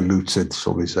diluted,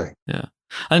 shall we say. Yeah.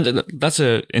 And that's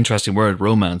an interesting word,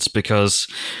 romance, because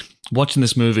watching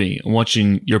this movie,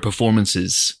 watching your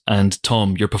performances, and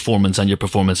Tom, your performance and your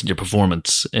performance and your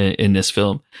performance in this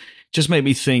film, just made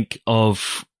me think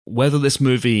of whether this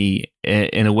movie,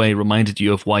 in a way, reminded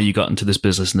you of why you got into this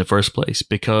business in the first place.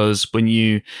 Because when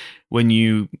you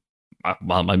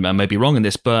well, I may be wrong in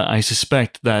this, but I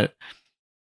suspect that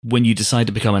when you decide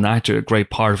to become an actor, a great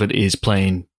part of it is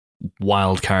playing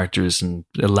wild characters and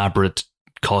elaborate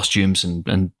costumes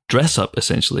and dress up,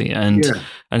 essentially. And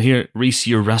here, Rhys,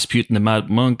 you're Rasputin the Mad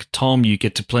Monk. Tom, you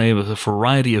get to play with a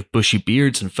variety of bushy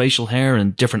beards and facial hair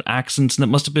and different accents, and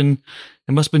it must have been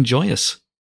joyous.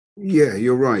 Yeah,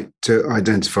 you're right to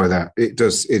identify that. It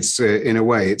does. It's in a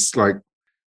way, it's like,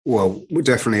 well,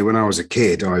 definitely when I was a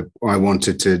kid, I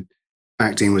wanted to.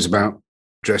 Acting was about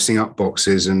dressing up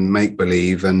boxes and make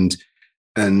believe and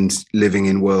living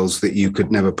in worlds that you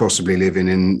could never possibly live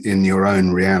in your own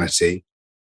reality.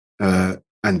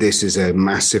 And this is a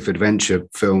massive adventure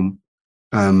film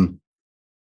in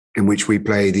which we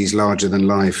play these larger than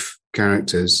life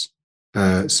characters.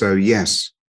 So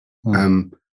yes,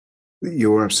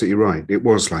 you're absolutely right. It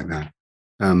was like that.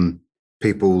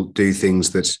 People do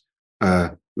things that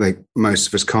most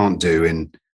of us can't do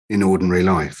in ordinary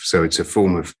life. So it's a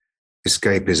form of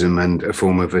escapism and a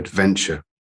form of adventure.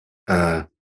 To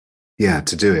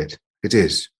do it. It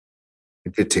is.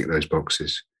 It did tick those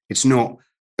boxes. It's not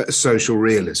social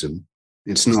realism.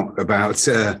 It's not about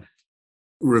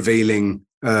revealing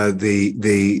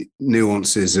the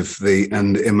nuances of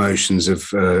and emotions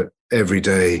of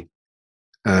everyday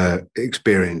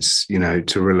experience,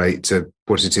 to relate to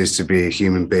what it is to be a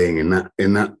human being in a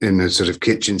sort of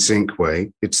kitchen sink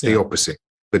way. It's the opposite,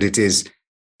 but it's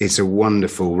a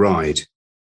wonderful ride,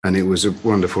 and it was a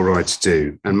wonderful ride to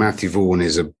do. And Matthew Vaughn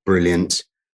is a brilliant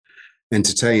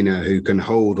entertainer who can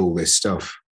hold all this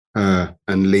stuff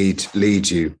and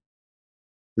lead you.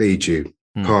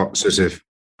 Part sort of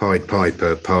Pied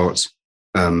Piper, part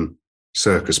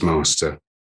circus master.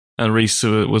 And Rhys,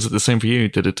 was it the same for you?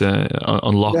 Did it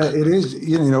unlock? Yeah, it is.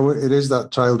 It is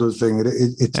that childhood thing.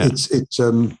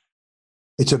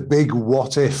 It's a big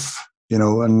what if,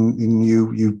 and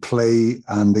you play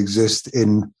and exist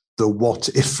in the what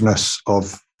ifness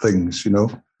of things,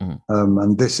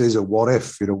 and this is a what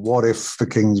if. What if the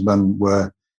Kingsmen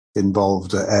were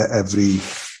involved at every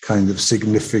kind of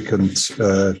significant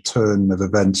turn of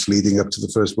events leading up to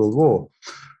the First World War.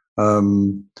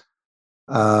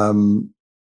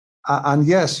 And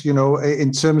yes,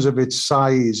 in terms of its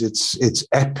size, its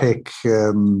epic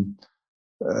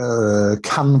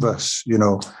canvas,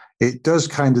 it does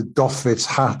kind of doff its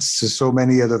hat to so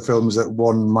many other films that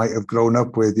one might have grown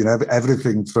up with,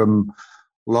 everything from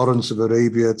Lawrence of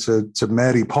Arabia to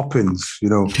Mary Poppins,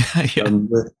 there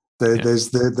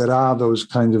are those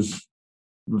kind of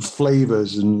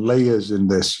flavors and layers in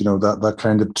this, that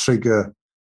kind of trigger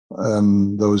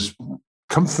those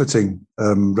comforting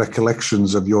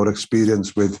recollections of your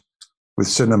experience with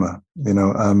cinema,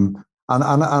 and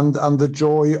the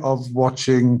joy of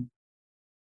watching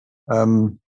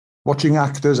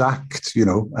actors act,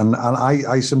 and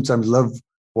I sometimes love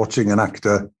watching an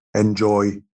actor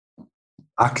enjoy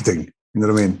acting, you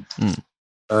know what I mean?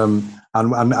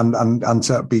 And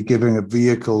to be giving a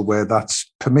vehicle where that's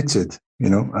permitted,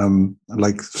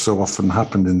 like so often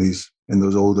happened in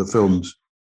those older films.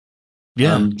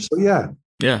 Yeah.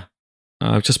 Yeah.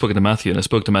 I've just spoken to Matthew, and I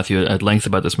spoke to Matthew at length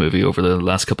about this movie over the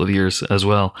last couple of years as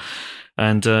well.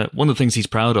 And one of the things he's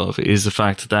proud of is the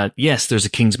fact that, yes, there's a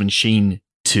Kingsman sheen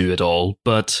to it all,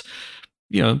 but,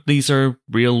 these are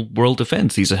real world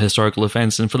events. These are historical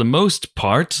events. And for the most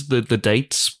part, the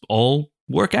dates all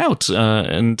work out.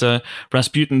 And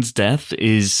Rasputin's death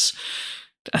is,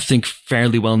 I think,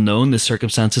 fairly well known, the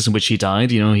circumstances in which he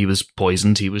died. He was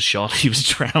poisoned, he was shot, he was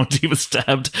drowned, he was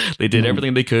stabbed. They did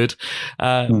everything they could.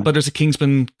 But there's a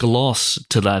Kingsman gloss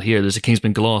to that here. There's a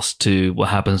Kingsman gloss to what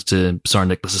happens to Tsar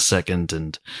Nicholas II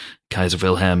and Kaiser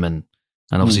Wilhelm and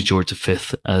obviously George V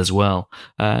as well.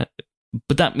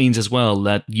 But that means as well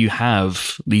that you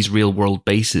have these real world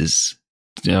bases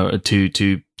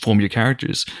to form your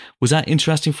characters. Was that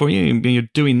interesting for you? You're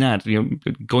doing that,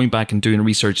 going back and doing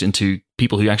research into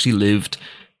people who actually lived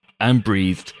and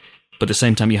breathed, but at the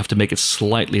same time you have to make it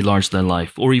slightly larger than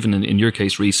life, or even in your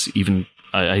case, Rhys, even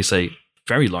I say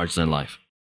very larger than life.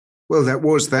 Well,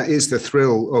 that is the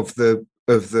thrill of the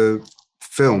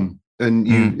film, and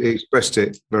you expressed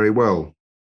it very well.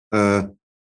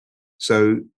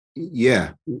 So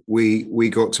yeah, we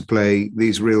got to play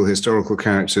these real historical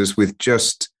characters with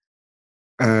just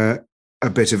a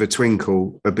bit of a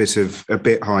twinkle, a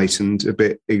bit heightened, a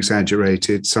bit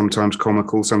exaggerated, sometimes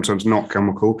comical, sometimes not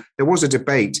comical. There was a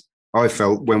debate, I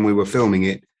felt, when we were filming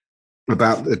it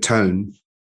about the tone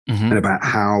and about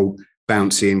how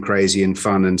bouncy and crazy and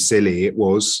fun and silly it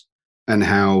was and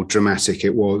how dramatic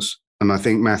it was. And I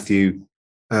think Matthew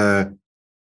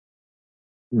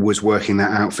was working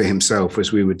that out for himself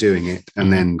as we were doing it,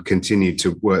 and then continued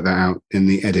to work that out in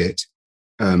the edit.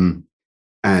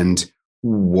 and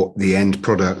what the end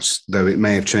product, though it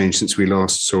may have changed since we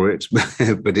last saw it, but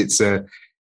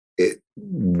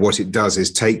what it does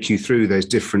is take you through those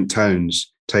different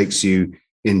tones, takes you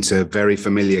into very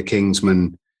familiar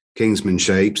Kingsman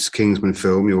shapes, Kingsman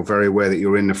film. You're very aware that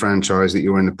you're in the franchise, that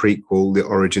you're in the prequel, the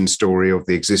origin story of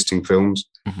the existing films.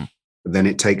 Mm-hmm. But then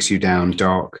it takes you down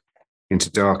into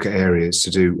darker areas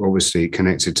to do, obviously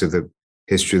connected to the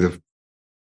history of the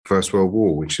First World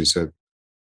War, which is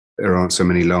there aren't so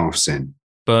many laughs in.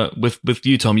 But with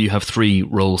you, Tom, you have 3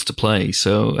 roles to play.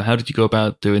 So how did you go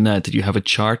about doing that? Did you have a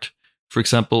chart, for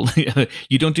example?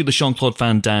 You don't do the Jean-Claude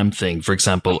Van Damme thing, for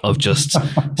example, of just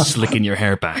slicking your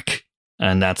hair back,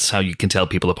 and that's how you can tell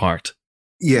people apart.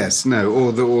 Yes, no,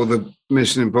 or the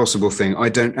Mission Impossible thing. I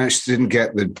didn't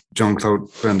get the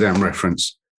Jean-Claude Van Damme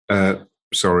reference.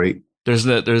 Sorry. There's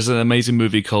an amazing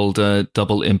movie called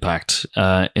Double Impact,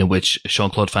 in which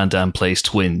Jean-Claude Van Damme plays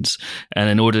twins, and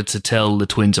in order to tell the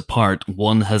twins apart,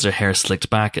 one has their hair slicked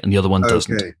back and the other one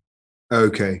doesn't.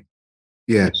 Okay.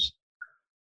 Yes.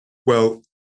 Well,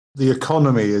 the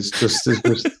economy is just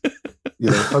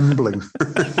humbling.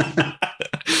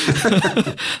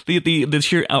 the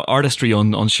sheer artistry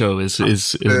on show is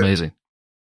amazing.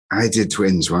 I did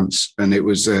twins once, and it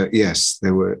was yes,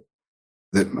 there were.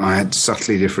 That I had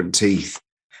subtly different teeth.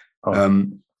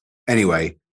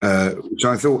 Anyway, so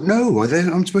I thought, no,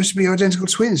 I'm supposed to be identical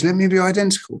twins. Let me be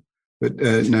identical. But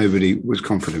nobody was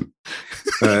confident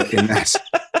in that.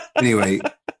 Anyway,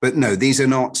 but no, these are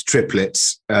not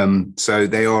triplets. So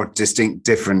they are distinct,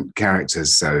 different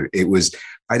characters. So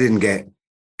I didn't get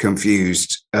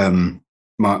confused. I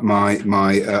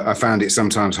found it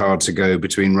sometimes hard to go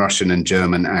between Russian and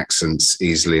German accents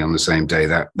easily on the same day.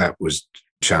 That was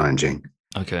challenging.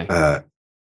 Okay.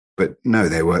 But no,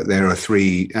 there are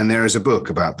 3, and there is a book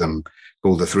about them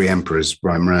called The Three Emperors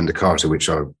by Miranda Carter, which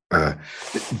I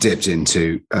dipped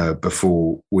into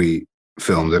before we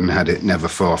filmed and had it never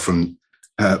far from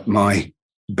my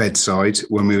bedside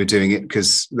when we were doing it,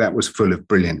 because that was full of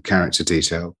brilliant character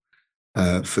detail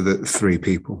for the 3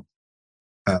 people.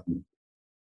 But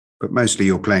mostly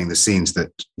you're playing the scenes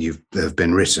that have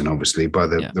been written, obviously, by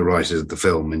the writers of the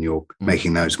film, and you're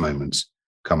making those moments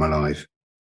come alive.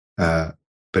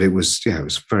 But it was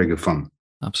very good fun.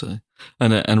 Absolutely.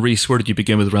 And Rhys, where did you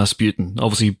begin with Rasputin?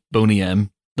 Obviously Boney M,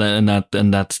 and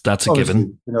that's a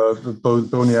given.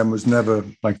 Boney M was never,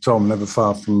 like Tom, never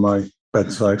far from my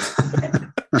bedside.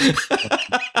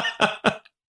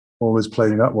 Always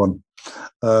playing that one.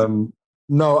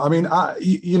 No, I mean,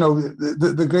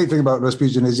 the great thing about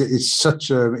Rasputin is it's such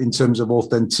in terms of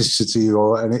authenticity,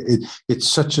 it's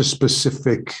such a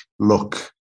specific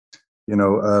look,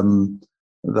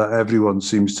 that everyone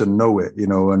seems to know it,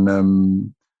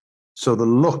 and so the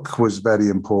look was very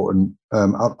important.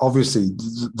 Obviously,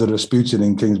 the Rasputin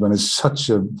in Kingsman is such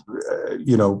a,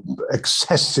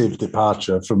 excessive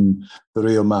departure from the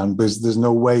real man, because there's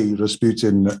no way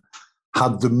Rasputin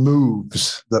had the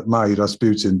moves that my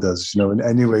Rasputin does, in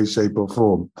any way, shape or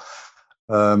form.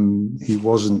 He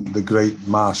wasn't the great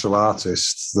martial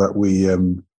artist that we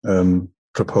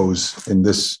propose in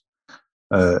this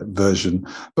version,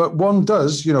 but one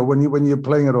does, when you're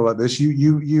playing it all like this,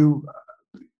 you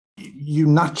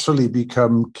naturally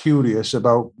become curious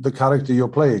about the character you're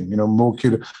playing, more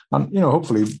curious, and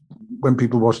hopefully when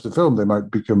people watch the film, they might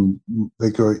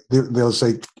they'll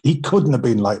say, he couldn't have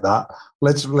been like that.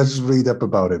 Let's read up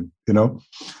about him,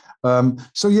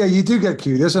 So yeah, you do get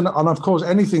curious, and of course,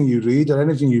 anything you read or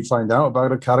anything you find out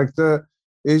about a character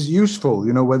is useful.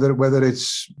 Whether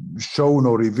it's shown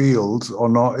or revealed or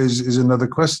not is another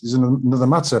question, is another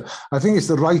matter. I think it's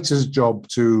the writer's job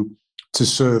to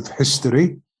serve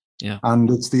history, and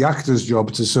it's the actor's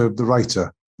job to serve the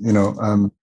writer.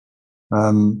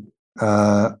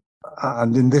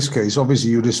 And in this case,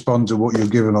 obviously, you respond to what you're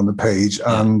given on the page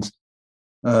and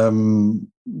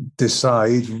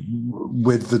decide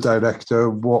with the director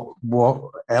what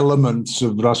elements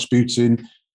of Rasputin,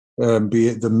 be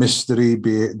it the mystery,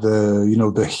 be it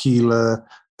the healer,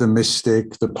 the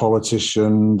mystic, the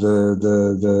politician,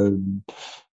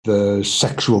 the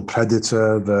sexual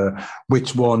predator,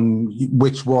 which one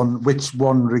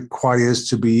requires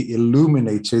to be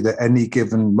illuminated at any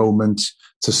given moment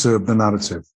to serve the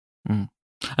narrative. Mm.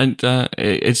 And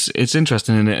it's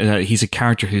interesting in that he's a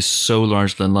character who's so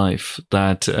larger than life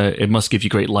that it must give you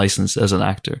great license as an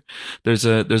actor. There's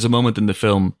a moment in the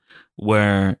film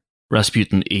where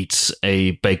Rasputin eats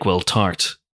a Bakewell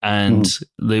tart, and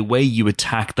the way you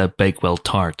attack that Bakewell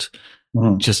tart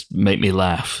just made me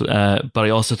laugh. But I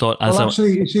also thought,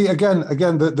 you see, again,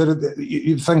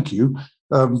 thank you.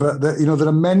 But there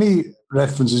are many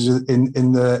references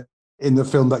in the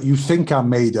film that you think are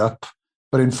made up,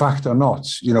 but in fact are not.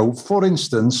 You know, for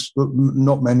instance,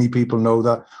 not many people know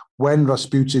that when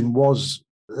Rasputin was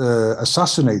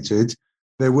assassinated,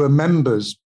 there were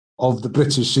members of the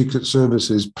British Secret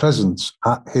Services present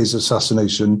at his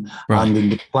assassination and in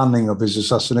the planning of his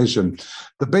assassination.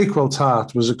 The Bakewell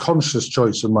tart was a conscious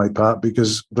choice on my part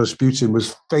because Rasputin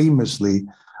was famously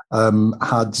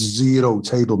had zero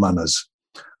table manners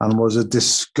and was a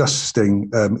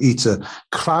disgusting eater.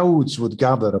 Crowds would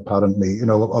gather, apparently, you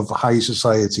know, of high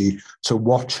society to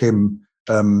watch him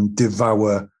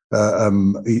devour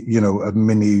you know, a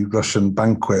mini Russian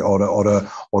banquet or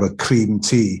a cream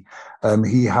tea.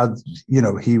 He had, you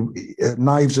know,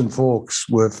 knives and forks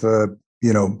were for,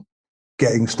 you know,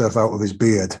 getting stuff out of his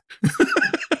beard.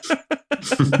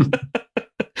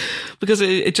 Because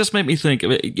it just made me think,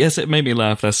 yes, it made me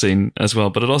laugh, that scene as well,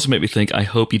 but it also made me think, I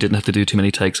hope you didn't have to do too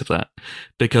many takes of that.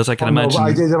 Because I can imagine... No,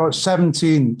 I did about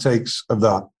 17 takes of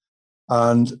that.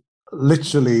 And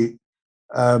literally...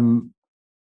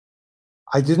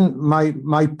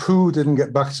 my poo didn't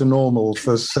get back to normal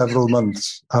for several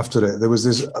months after it. There was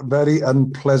this very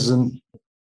unpleasant,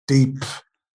 deep,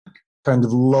 kind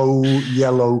of low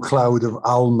yellow cloud of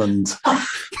almond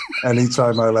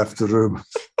anytime I left the room.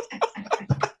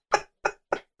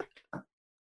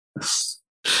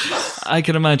 I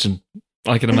can imagine.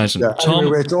 Yeah, Tom,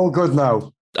 anyway, it's all good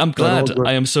now. I'm glad.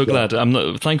 I am so glad. I'm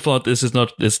not, thankful that this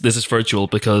is virtual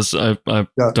because I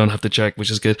don't have to check,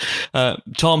 which is good.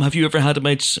 Tom, have you ever had to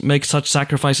make such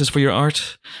sacrifices for your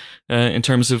art? In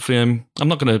terms of, I'm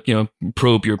not going to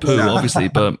probe your poo, obviously,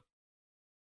 but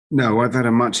no, I've had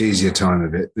a much easier time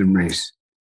of it than Rhys.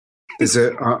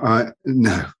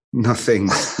 Nothing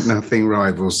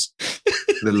rivals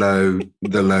the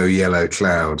low yellow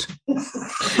cloud.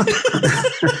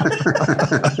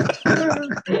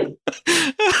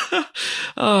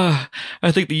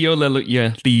 I think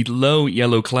the low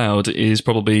yellow cloud is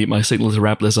probably my signal to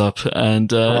wrap this up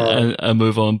and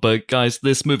move on. But guys,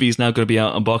 this movie is now going to be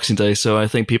out on Boxing Day, so I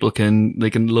think people can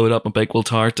load up on Bakewell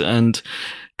Tart and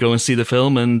go and see the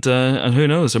film, and who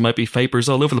knows, there might be vapors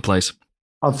all over the place.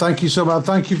 And thank you so much.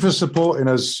 Thank you for supporting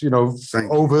us,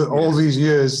 over all these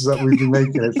years that we've been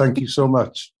making it. Thank you so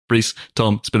much. Rhys,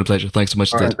 Tom, it's been a pleasure. Thanks so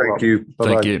much. Right, thank you.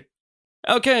 Bye-bye. Thank you.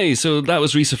 Okay, so that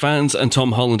was Rhys Ifans and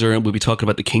Tom Hollander, and we'll be talking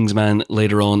about The Kingsman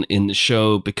later on in the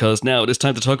show, because now it is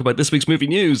time to talk about this week's movie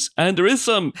news. And there is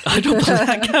some. I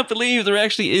can't believe there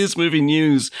actually is movie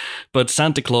news. But the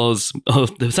Santa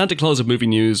Claus of movie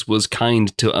news was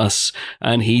kind to us,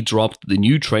 and he dropped the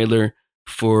new trailer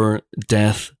for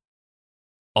Death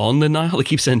on the Nile. I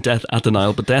keep saying Death at the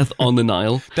Nile, but Death on the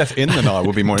Nile. Death in the Nile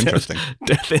would be more interesting.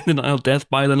 Death in the Nile, Death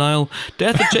by the Nile,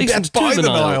 Death adjacent to the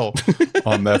Nile.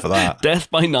 I'm there for that. Death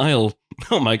by Nile.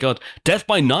 Oh my God. Death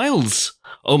by Niles.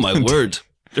 Oh my word.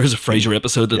 There's a Frasier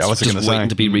episode that's just waiting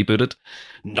to be rebooted.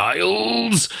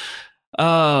 Niles.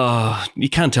 You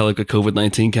can't tell I've got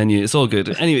COVID-19, can you? It's all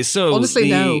good. Anyway, so... Honestly,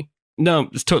 no. No,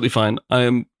 it's totally fine. I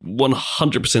am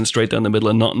 100% straight down the middle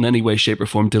and not in any way, shape or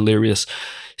form delirious.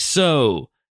 So...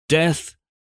 Death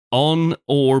on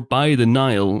or by the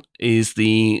Nile is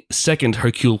the second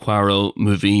Hercule Poirot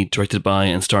movie directed by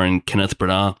and starring Kenneth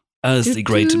Branagh as the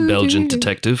great Belgian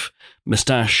detective,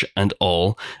 moustache and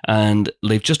all. And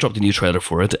they've just dropped a new trailer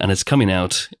for it, and it's coming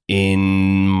out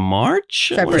in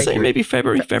March? February. I want to say maybe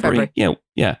February.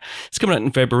 Yeah. It's coming out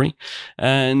in February.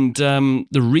 And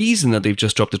the reason that they've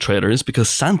just dropped the trailer is because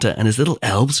Santa and his little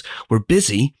elves were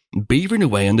busy beavering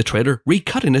away on the trailer,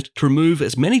 recutting it to remove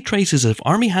as many traces of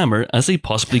Armie Hammer as they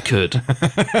possibly could.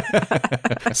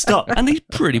 Stop. And they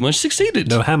pretty much succeeded.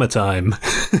 No hammer time.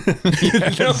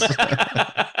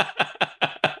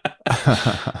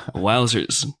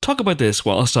 Wowzers. Talk about this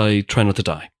whilst I try not to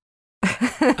die.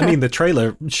 I mean, the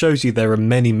trailer shows you there are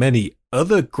many, many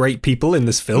other great people in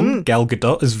this film. Gal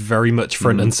Gadot is very much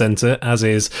front and centre, as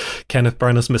is Kenneth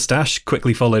Branagh's moustache,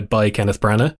 quickly followed by Kenneth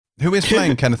Branagh. Who is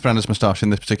playing Kenneth Branagh's moustache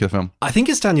in this particular film? I think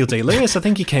it's Daniel Day-Lewis. I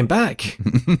think he came back.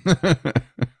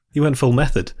 He went full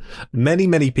method. Many,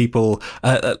 many people.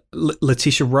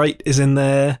 Letitia Wright is in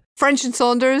there. French and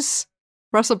Saunders,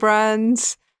 Russell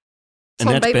Brand, Tom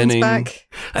Annette Bateman's Bening. back.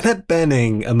 Annette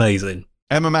Bening, amazing.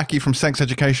 Emma Mackey from Sex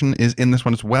Education is in this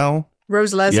one as well.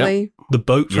 Rose Leslie, The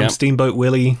Boat from Steamboat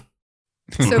Willie.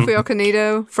 Sophie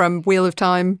Okonedo from Wheel of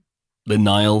Time. The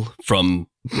Nile from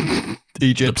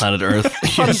Egypt. the planet Earth.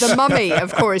 From The Mummy,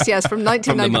 of course, yes, from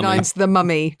 1999's The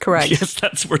Mummy, correct. Yes,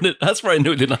 that's where I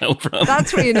know the Nile from.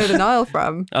 That's where you know the Nile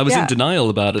from. I was in denial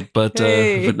about it, but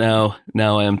now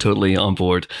I am totally on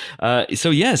board.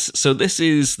 So this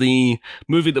is the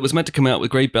movie that was meant to come out with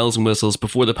great bells and whistles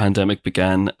before the pandemic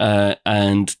began,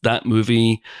 and that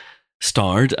movie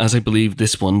starred, as I believe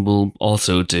this one will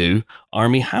also do,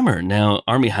 Armie Hammer. Now,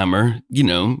 Armie Hammer,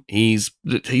 he's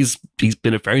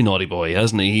been a very naughty boy,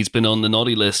 hasn't he? He's been on the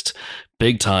naughty list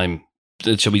big time.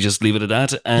 Shall we just leave it at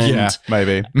that? And, yeah,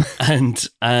 maybe.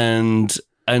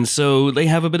 and so they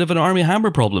have a bit of an Armie Hammer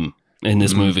problem in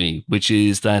this movie, which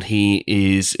is that he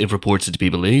is, if reported to be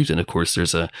believed, and of course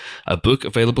there's a book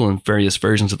available in various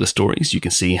versions of the stories, you can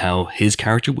see how his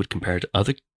character would compare to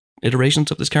other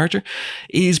iterations of this character,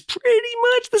 is pretty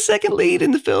much the second lead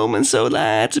in the film, and so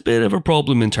that's a bit of a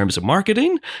problem in terms of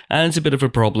marketing, and it's a bit of a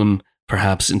problem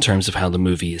perhaps in terms of how the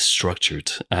movie is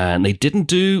structured. And they didn't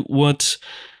do what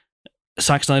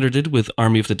Zack Snyder did with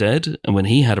Army of the Dead, and when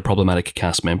he had a problematic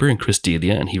cast member in Chris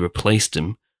D'Elia, and he replaced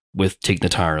him with Tig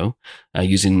Notaro,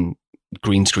 using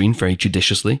green screen very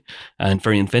judiciously and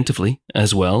very inventively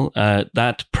as well.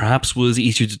 That perhaps was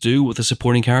easier to do with a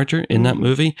supporting character in that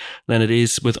movie than it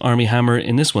is with Armie Hammer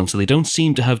in this one. So they don't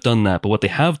seem to have done that. But what they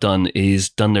have done is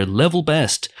done their level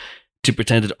best to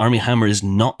pretend that Armie Hammer is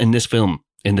not in this film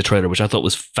in the trailer, which I thought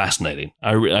was fascinating.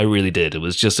 I really did. It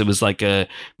was like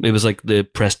the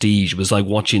Prestige. It was like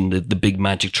watching the big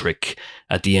magic trick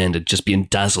at the end and just being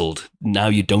dazzled. Now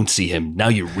you don't see him. Now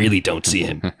you really don't see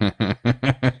him.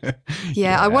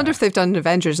 Yeah, I wonder if they've done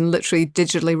Avengers and literally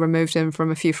digitally removed him from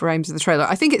a few frames of the trailer.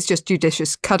 I think it's just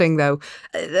judicious cutting, though.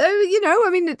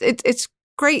 It's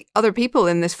great other people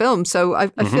in this film, so I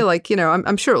feel like,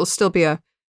 I'm sure it'll still be a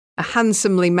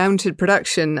handsomely mounted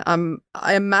production.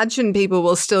 I imagine people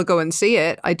will still go and see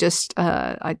it.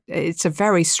 It's a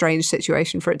very strange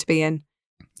situation for it to be in.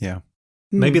 Yeah.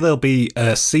 Maybe there'll be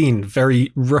a scene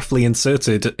very roughly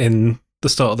inserted in the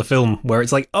start of the film where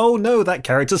it's like, oh no, that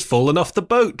character's fallen off the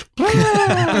boat. And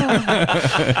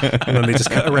then they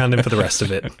just cut around him for the rest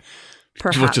of it.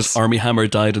 Perhaps. Just Armie Hammer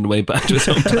died on the way back to his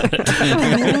home planet.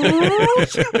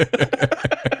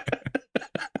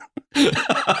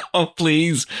 Oh,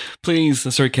 please,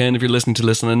 Sir Ken, if you're listening to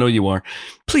listen, I know you are.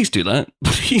 Please do that.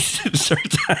 Please insert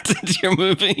that into your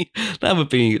movie. That would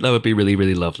be really,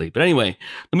 really lovely. But anyway,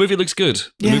 the movie looks good.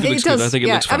 The movie looks good. I think it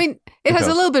looks fun. I mean, it has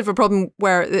a little bit of a problem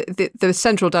where the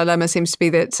central dilemma seems to be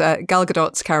that Gal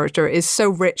Gadot's character is so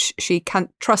rich she can't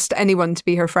trust anyone to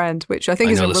be her friend, which I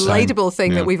think is a relatable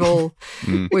thing that we've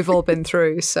all been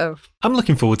through. So I'm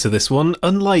looking forward to this one.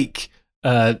 Unlike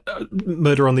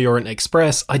Murder on the Orient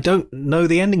Express, I don't know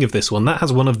the ending of this one. That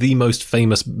has one of the most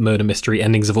famous murder mystery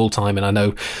endings of all time, and I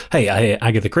know, hey,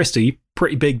 Agatha Christie,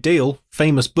 pretty big deal,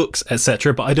 famous books,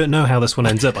 etc., but I don't know how this one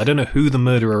ends up. I don't know who the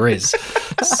murderer is.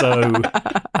 So,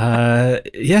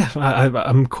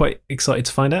 I'm quite excited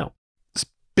to find out.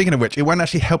 Speaking of which, it won't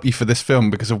actually help you for this film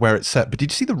because of where it's set, but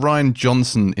did you see the Ryan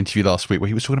Johnson interview last week where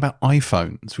he was talking about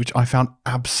iPhones, which I found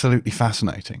absolutely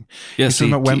fascinating? Yes,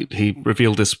 he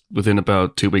revealed this within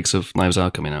about 2 weeks of Knives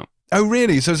Out coming out. Oh,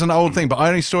 really? So it's an old thing, but I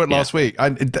only saw it last week. I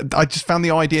just found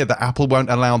the idea that Apple won't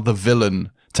allow the villain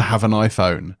to have an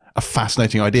iPhone a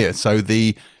fascinating idea. So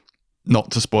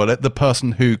not to spoil it, the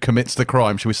person who commits the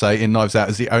crime, shall we say, in Knives Out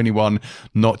is the only one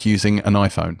not using an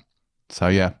iPhone. So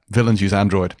yeah, villains use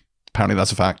Android. Apparently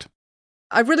that's a fact.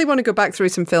 I really want to go back through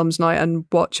some films now and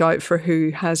watch out for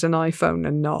who has an iPhone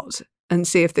and not, and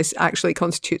see if this actually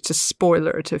constitutes a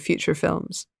spoiler to future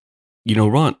films. You know,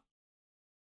 Ron,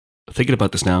 thinking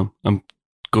about this now, I'm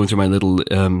going through my little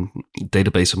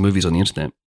database of movies on the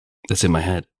internet that's in my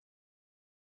head.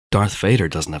 Darth Vader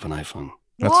doesn't have an iPhone.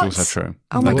 That's also true.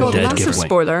 Oh my God, that's a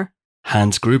spoiler.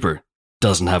 Hans Gruber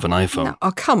doesn't have an iPhone. No,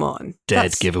 oh, come on.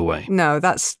 Dead giveaway. No,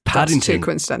 that's too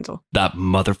coincidental. That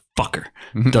motherfucker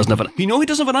doesn't have an... You know who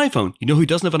doesn't have an iPhone? You know who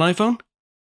doesn't have an iPhone?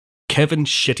 Kevin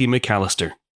Shitty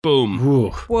McAllister. Boom. Ooh.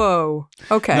 Whoa.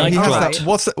 Okay. He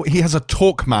has a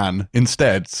Talkman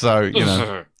instead, so,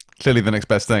 clearly the next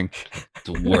best thing.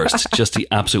 The worst. Just the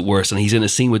absolute worst. And he's in a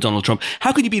scene with Donald Trump.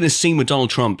 How could you be in a scene with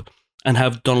Donald Trump and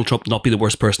have Donald Trump not be the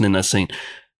worst person in that scene?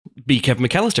 Be Kevin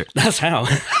McAllister. That's how.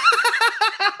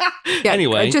 Yeah,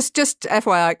 anyway. Just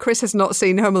FYI, Chris has not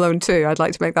seen Home Alone 2. I'd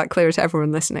like to make that clear to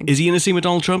everyone listening. Is he in a scene with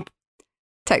Donald Trump?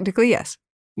 Technically, yes.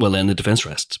 Well, then the defense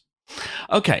rests.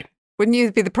 Okay. Wouldn't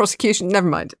you be the prosecution? Never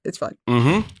mind. It's fine.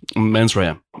 Mm-hmm. Mens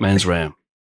rea.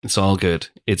 It's all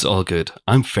good.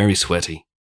 I'm very sweaty.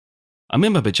 I'm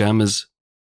in my pajamas.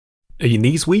 Are your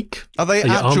knees weak? Are they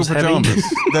actual pajamas?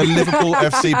 They're Liverpool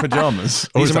FC pajamas.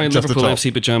 These are my Liverpool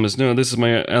FC pajamas. No, this is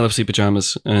my LFC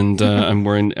pajamas, and I'm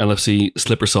wearing LFC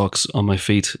slipper socks on my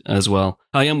feet as well.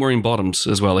 I am wearing bottoms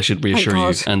as well. I should reassure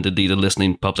you, and indeed a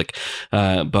listening public.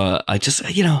 But I just,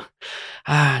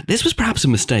 this was perhaps a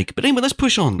mistake. But anyway, let's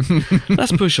push on.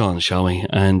 Let's push on, shall we?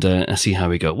 And see how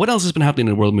we go. What else has been happening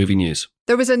in world movie news?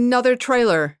 There was another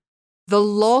trailer. The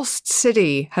Lost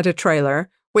City had a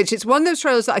trailer which it's one of those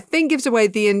trailers that I think gives away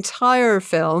the entire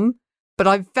film, but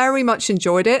I very much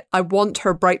enjoyed it. I want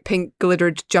her bright pink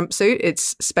glittered jumpsuit.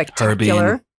 It's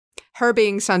spectacular. Her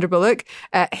being Sandra Bullock,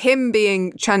 him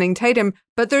being Channing Tatum,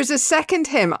 but there's a second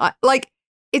him.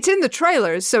 It's in the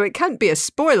trailers, so it can't be a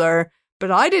spoiler,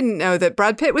 but I didn't know that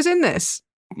Brad Pitt was in this.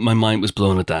 My mind was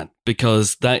blown at that,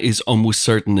 because that is almost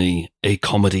certainly a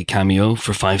comedy cameo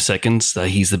for 5 seconds, that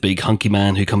he's the big hunky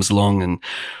man who comes along and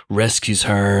rescues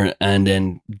her and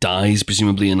then dies,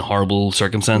 presumably in horrible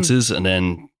circumstances, and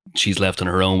then she's left on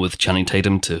her own with Channing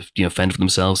Tatum to fend for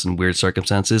themselves in weird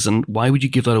circumstances. And why would you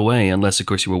give that away unless, of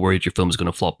course, you were worried your film was going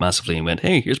to flop massively and went,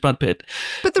 hey, here's Brad Pitt.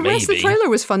 But the rest of the trailer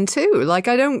was fun too. I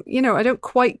don't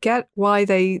quite get why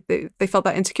they felt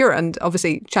that insecure. And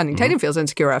obviously Channing Tatum feels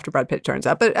insecure after Brad Pitt turns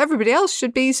out, but everybody else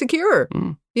should be secure.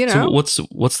 So what's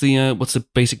the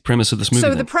basic premise of this movie? So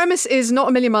then? the premise is not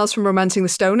a million miles from Romancing the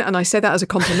Stone, and I say that as a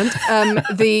compliment.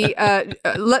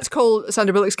 Let's call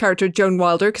Sandra Bullock's character Joan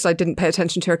Wilder, because I didn't pay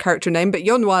attention to her character name, but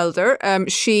Joan Wilder,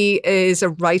 she is a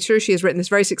writer. She has written this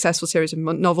very successful series of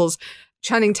novels.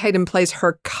 Channing Tatum plays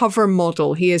her cover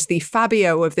model. He is the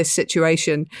Fabio of this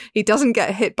situation. He doesn't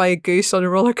get hit by a goose on a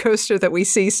roller coaster that we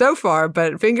see so far,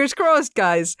 but fingers crossed,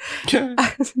 guys.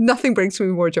 Nothing brings me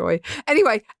more joy.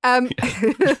 Anyway,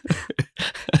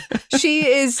 she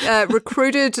is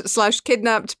recruited /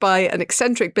 kidnapped by an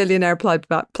eccentric billionaire played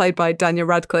by Daniel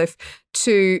Radcliffe,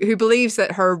 who believes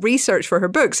that her research for her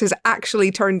books has actually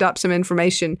turned up some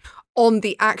information on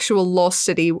the actual lost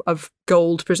city of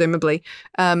gold, presumably.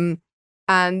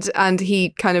 And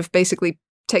he kind of basically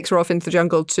takes her off into the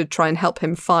jungle to try and help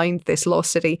him find this lost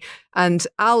city. And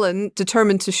Alan,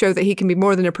 determined to show that he can be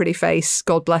more than a pretty face,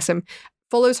 God bless him,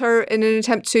 follows her in an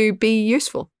attempt to be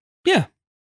useful. Yeah,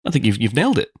 I think you've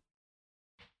nailed it.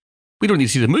 We don't need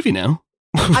to see the movie now.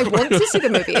 I want to see the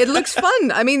movie. It looks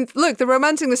fun. I mean, look, the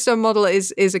Romancing the Stone model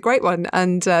is a great one.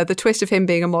 And the twist of him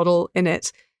being a model in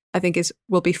it, I think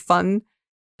will be fun.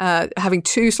 Having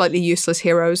two slightly useless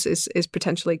heroes is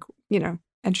potentially,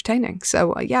 entertaining.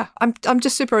 So yeah, I'm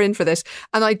just super in for this,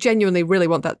 and I genuinely really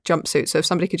want that jumpsuit. So if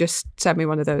somebody could just send me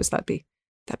one of those, that'd be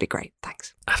great.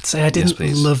 Thanks. I have to say I didn't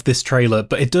love this trailer,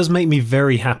 but it does make me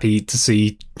very happy to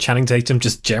see Channing Tatum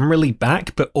just generally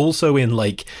back, but also in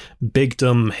big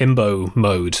dumb himbo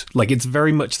mode. It's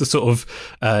very much the sort of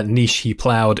niche he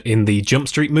ploughed in the Jump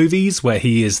Street movies, where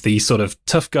he is the sort of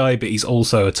tough guy, but he's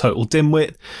also a total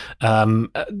dimwit.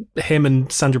 Him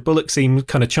and Sandra Bullock seem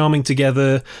kind of charming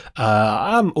together.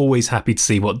 I'm always happy to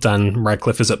see what Dan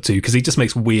Radcliffe is up to, because he just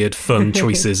makes weird, fun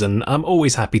choices, and I'm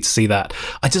always happy to see that.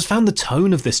 I just found the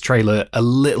tone of this trailer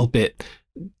a little bit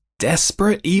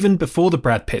desperate, even before the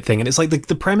Brad Pitt thing. And it's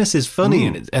the premise is funny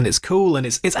and it's cool and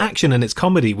it's action and it's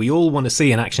comedy. We all want to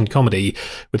see an action comedy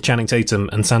with Channing Tatum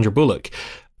and Sandra Bullock.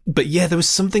 But yeah, there was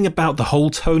something about the whole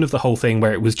tone of the whole thing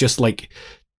where it was just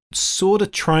sort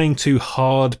of trying too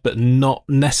hard, but not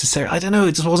necessarily. I don't know,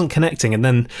 it just wasn't connecting. And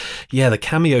then, yeah, the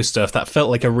cameo stuff, that felt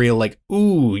like a real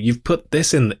ooh, you've put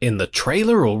this in the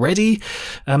trailer already.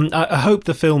 I hope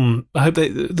the film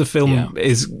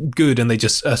is good, and they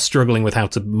just are struggling with how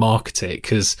to market it,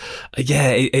 because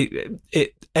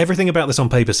it everything about this on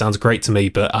paper sounds great to me,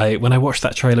 but when I watched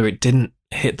that trailer, it didn't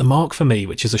hit the mark for me,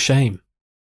 which is a shame.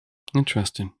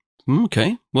 Interesting.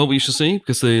 Okay, well, we shall see,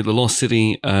 because the Lost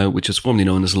City, which is formerly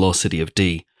known as the Lost City of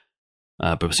D,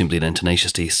 but presumably then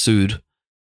Tenacious D sued,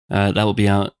 that will be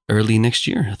out early next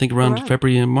year, I think around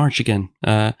February and March again.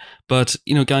 But,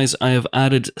 guys, I have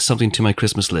added something to my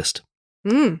Christmas list.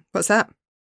 What's that?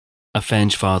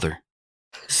 Avenge Father,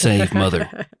 Save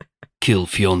Mother, Kill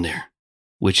Fjolnir,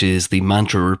 which is the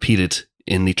mantra repeated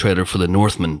in the trailer for The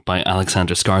Northman by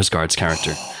Alexander Skarsgård's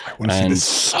character. I want to see this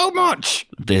so much.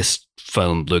 This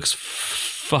film looks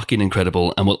fucking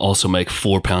incredible and will also make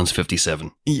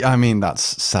 £4.57. Yeah, I mean, that's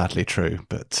sadly true,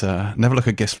 but never look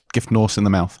a gift Norse in the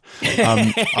mouth.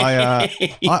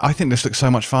 I think this looks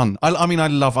so much fun.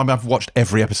 I've watched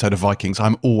every episode of Vikings.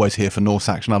 I'm always here for Norse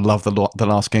action. I love the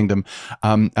Last Kingdom,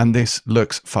 and this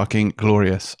looks fucking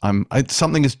glorious.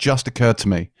 Something has just occurred to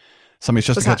me.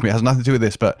 It has nothing to do with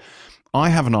this, but I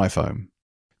have an iPhone.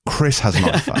 Chris has an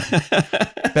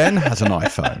iPhone. Ben has an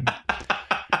iPhone.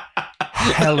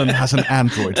 Helen has an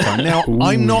Android phone. Now,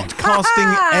 I'm not casting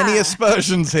any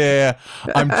aspersions here.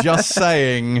 I'm just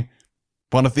saying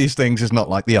one of these things is not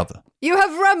like the other. You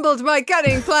have rumbled my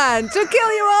cunning plan to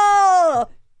kill you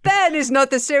all! Ben is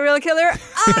not the serial killer.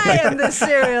 I am the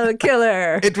serial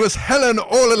killer. It was Helen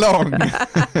all along.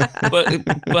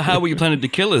 but how were you planning to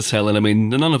kill us, Helen? I mean,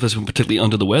 none of us were particularly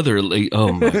under the weather.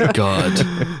 Oh, my God.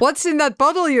 What's in that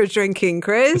bottle you're drinking,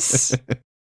 Chris?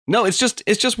 No, it's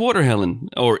just water, Helen.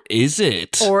 Or is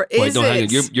it? Or is Wait, no, hang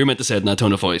on. it? You're meant to say it in that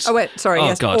tone of voice. Oh, wait, sorry. Oh,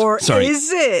 Yes. God. Or Sorry. is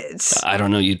it? I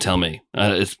don't know. You tell me.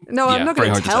 No, I'm not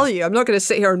going to tell you. I'm not going to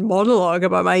sit here and monologue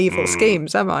about my evil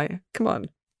schemes, am I? Come on.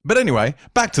 But anyway,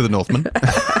 back to The Northman,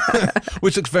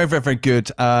 which looks very, very, very good.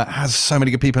 Has so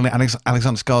many good people in it.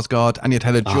 Alexander Skarsgård, Anya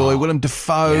Taylor-Joy, Willem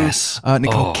Dafoe, yes.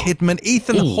 Nicole Kidman,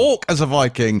 Ethan Hawke as a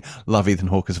Viking. Love Ethan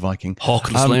Hawke as a Viking. Hawke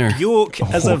the Slayer. Bjork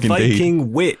as a Hawke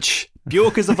Viking witch.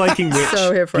 Bjork as a Viking witch.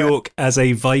 So here for it. Bjork as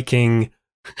a Viking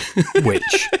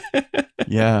witch.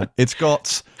 Yeah, it's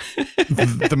got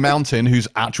the mountain, whose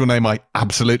actual name I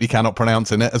absolutely cannot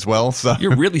pronounce in it as well. So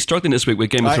You're really struggling this week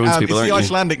with Game of Thrones people, it's aren't the you?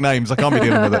 Icelandic names. I can't be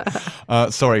dealing with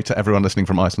it. Sorry to everyone listening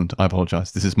from Iceland. I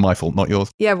apologise. This is my fault, not yours.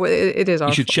 Yeah, well, it is our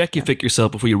You should fault. check your fic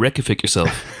yourself before you rectific yourself.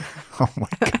 Oh my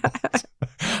god!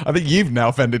 I think you've now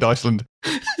offended Iceland.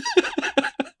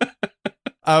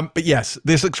 But yes,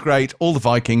 this looks great. All the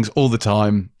Vikings, all the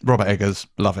time. Robert Eggers,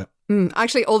 love it.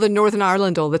 Actually, all the Northern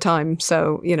Ireland all the time.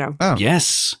 So, you know, Oh.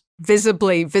 Yes.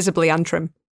 visibly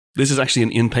Antrim. This is actually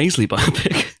an Ian Paisley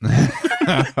biopic.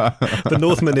 The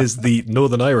Northman is the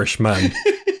Northern Irish man.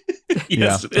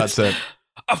 Yes, that's it.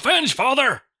 Avenge,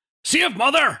 father! Save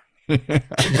mother!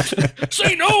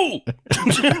 Say no!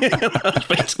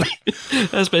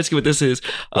 that's basically what this is.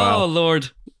 Wow. Oh, Lord.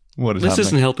 What is This happening?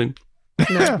 isn't helping.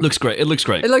 No. Looks great. It looks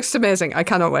great. It looks amazing. I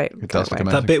cannot wait. It does look Cannot wait.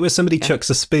 amazing. That bit where somebody chucks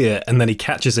a spear and then he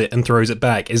catches it and throws it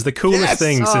back is the coolest Yes!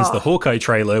 thing since Oh. the Hawkeye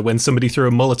trailer when somebody threw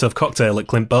a Molotov cocktail at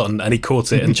Clint Barton and he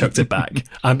caught it and chucked it back.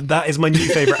 That is my new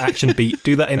favourite action beat.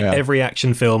 Do that in every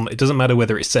action film. It doesn't matter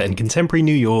whether it's set in contemporary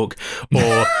New York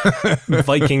or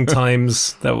Viking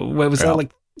times. Where was that?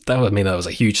 Like that? I mean, that was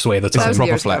a huge swathe of It's a time. Thousands of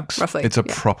proper years ago, flex. roughly, It's a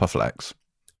yeah. proper flex.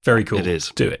 Very cool. It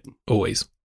is. Do it always.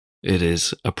 It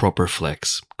is a proper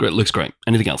flex. Great. Looks great.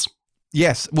 Anything else?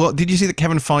 Yes. Well, did you see that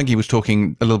Kevin Feige was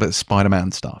talking a little bit of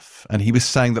Spider-Man stuff? And he was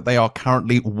saying that they are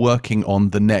currently working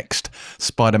on the next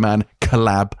Spider-Man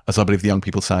collab, as I believe the young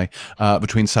people say,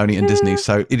 between Sony and Disney.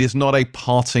 So it is not a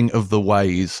parting of the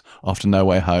ways after No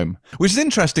Way Home, which is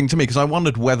interesting to me because I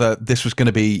wondered whether this was going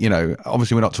to be, you know,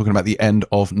 obviously we're not talking about the end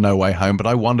of No Way Home, but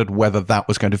I wondered whether that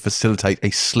was going to facilitate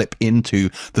a slip into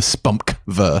the Spunk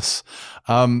verse.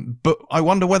 But I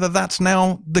wonder whether that's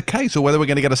now the case or whether we're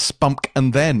going to get a Spunk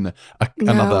and then an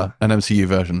MCU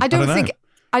version. I don't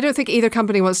know. think either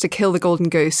company wants to kill the golden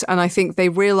goose, and I think they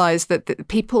realise that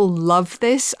people love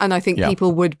this, and I think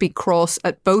people would be cross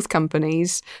at both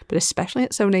companies, but especially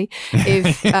at Sony.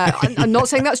 If I'm not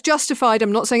saying that's justified,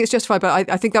 I'm not saying it's justified, but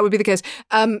I think that would be the case.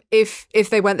 If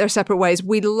they went their separate ways,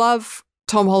 we love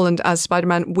Tom Holland as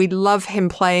Spider-Man. We love him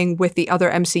playing with the other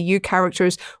MCU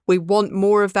characters. We want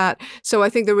more of that. So I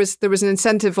think there was an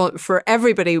incentive for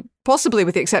everybody, possibly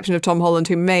with the exception of Tom Holland,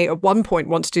 who may at one point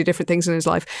want to do different things in his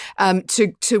life,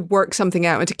 to work something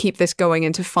out and to keep this going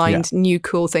and to find new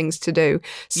cool things to do.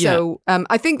 So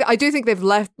I do think they've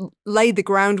laid the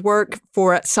groundwork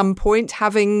for at some point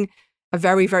having a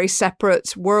very, very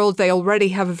separate world. They already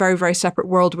have a very, very separate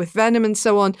world with Venom and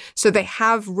so on. So they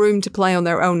have room to play on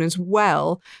their own as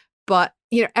well. But,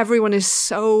 you know, everyone is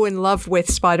so in love with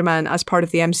Spider-Man as part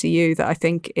of the MCU that I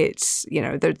think it's, you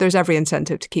know, there's every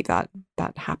incentive to keep that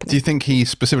happening. Do you think he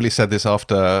specifically said this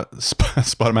after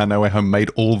Spider-Man No Way Home made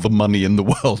all the money in the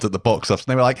world at the box office?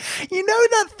 And they were like, you know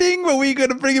that thing where we're going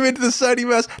to bring him into the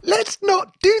Sonyverse? Let's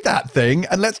not do that thing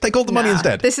and let's take all the money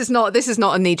instead. This is not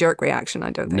a knee-jerk reaction, I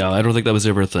don't think. No, I don't think that was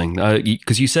ever a thing.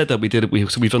 Because you said that we did it.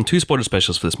 We've done 2 spoiler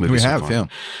specials for this movie. We so have, far.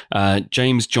 yeah.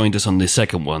 James joined us on the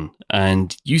second one,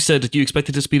 and you said that you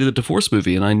expected this to be the divorce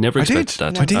movie, and I never expected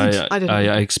that. I did. I didn't.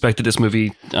 I expected this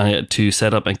movie to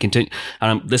set up and continue.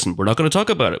 And listen, we're not going to talk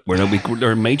about it.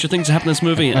 There are major things that happen in this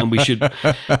movie, and we should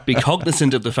be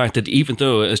cognizant of the fact that even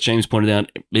though, as James pointed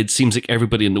out, it seems like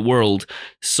everybody in the world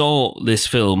saw this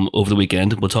film over the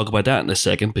weekend. We'll talk about that in a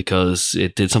second because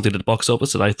it did something to the box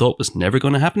office that I thought was never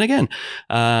going to happen again.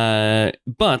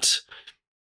 But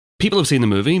people have seen the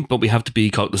movie, but we have to be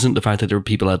cognizant of the fact that there are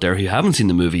people out there who haven't seen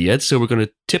the movie yet. So we're going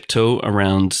to tiptoe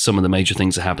around some of the major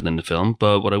things that happen in the film.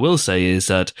 But what I will say is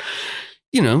that,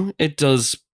 you know, it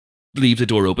does leave the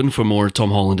door open for more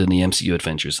Tom Holland in the MCU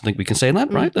adventures. I think we can say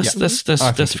that, right? That's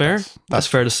fair. That's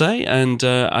fair to say, and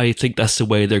I think that's the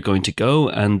way they're going to go.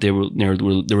 And there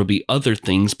will be other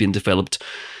things being developed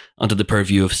under the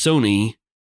purview of Sony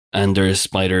and their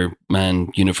Spider-Man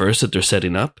universe that they're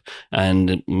setting up.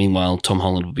 And meanwhile, Tom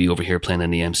Holland will be over here playing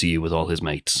in the MCU with all his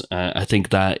mates. I think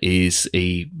that is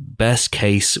a best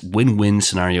case win-win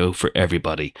scenario for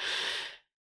everybody.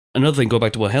 Another thing, go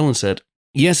back to what Helen said.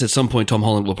 yes, at some point Tom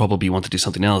Holland will probably want to do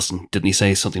something else. And didn't he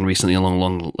say something recently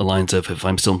along the lines of, if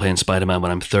I'm still playing Spider-Man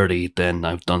when I'm 30, then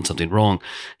I've done something wrong.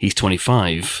 He's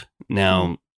 25.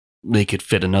 Now, they could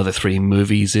fit another 3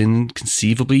 movies in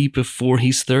conceivably before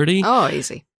he's 30. Oh,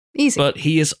 easy. But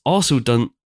he has also done...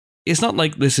 It's not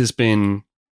like this has been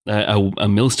a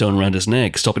millstone around his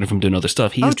neck stopping him from doing other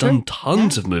stuff. He has done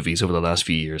tons of movies over the last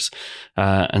few years.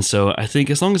 And so I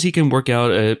think as long as he can work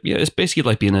out... it's basically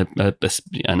like being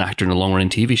an actor in a long-running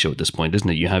TV show at this point, isn't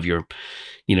it? You have your...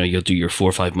 you'll do your 4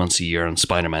 or 5 months a year on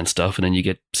Spider-Man stuff, and then you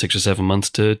get 6 or 7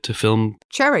 months to film...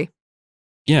 Cherry.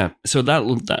 Yeah, so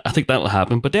I think that'll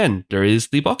happen. But then there is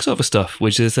the box office stuff,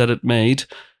 which is that it made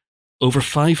over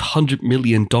 $500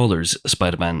 million,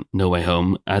 Spider-Man No Way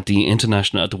Home, at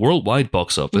the worldwide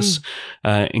box office,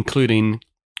 including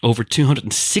over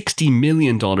 $260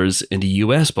 million in the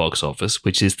US box office,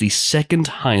 which is the second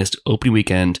highest opening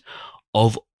weekend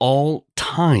of all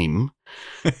time.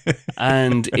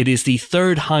 And it is the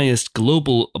third highest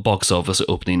global box office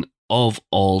opening of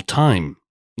all time.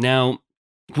 Now,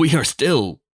 we are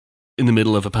still in the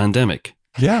middle of a pandemic.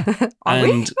 Yeah. Are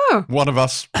we? Oh. One of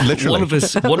us, literally.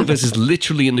 One of us is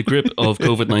literally in the grip of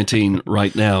COVID-19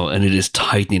 right now, and it is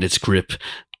tightening its grip.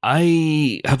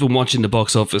 I have been watching the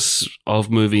box office of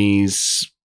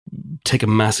movies take a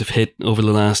massive hit over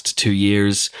the last 2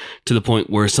 years, to the point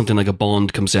where something like a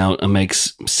Bond comes out and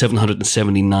makes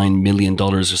 $779 million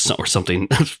or something,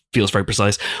 feels very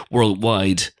precise,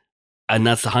 worldwide. And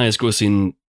that's the highest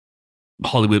grossing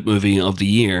Hollywood movie of the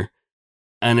year.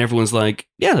 And everyone's like,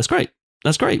 yeah, that's great.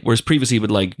 That's great. Whereas previously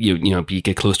would like, you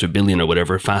get close to $1 billion or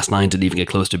whatever. Fast 9 didn't even get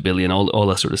close to $1 billion, all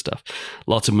that sort of stuff.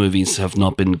 Lots of movies have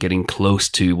not been getting close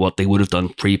to what they would have done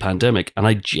pre-pandemic. And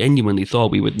I genuinely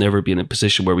thought we would never be in a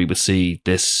position where we would see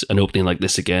an opening like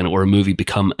this again, or a movie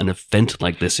become an event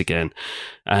like this again.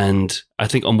 And I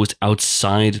think almost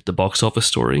outside the box office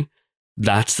story,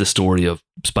 that's the story of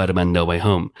Spider-Man No Way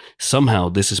Home. Somehow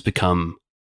this has become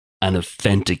an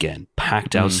event again,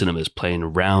 packed out cinemas, playing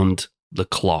around the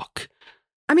clock.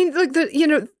 I mean, look,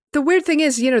 the weird thing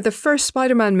is, the first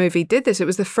Spider-Man movie did this. It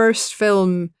was the first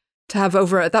film to have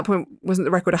over, at that point, wasn't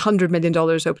the record $100 million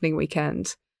opening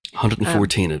weekend?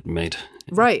 114 it made.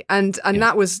 Right. And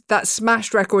that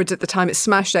smashed records at the time. It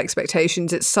smashed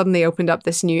expectations. It suddenly opened up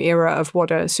this new era of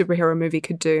what a superhero movie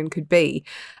could do and could be.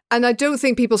 And I don't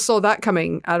think people saw that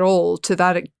coming at all to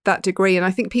that degree. And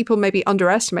I think people maybe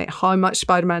underestimate how much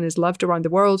Spider-Man is loved around the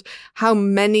world, how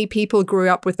many people grew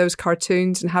up with those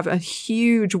cartoons and have a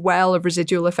huge well of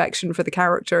residual affection for the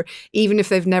character, even if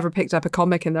they've never picked up a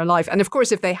comic in their life. And of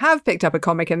course, if they have picked up a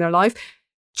comic in their life,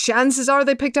 chances are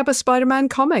they picked up a Spider-Man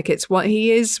comic.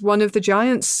 He is one of the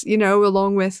giants,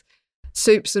 along with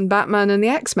Supes and Batman and the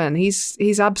X-Men.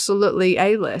 He's absolutely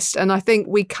A-list. And I think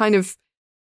we kind of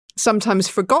sometimes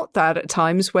forgot that at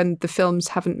times when the films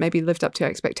haven't maybe lived up to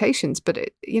expectations, but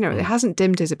it hasn't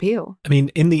dimmed his appeal. I mean,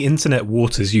 in the internet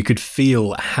waters, you could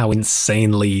feel how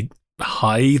insanely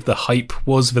high the hype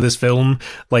was for this film.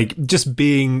 Like, just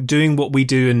doing what we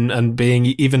do and being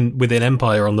even within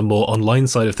Empire on the more online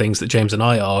side of things that James and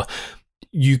I are,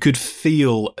 you could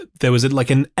feel there was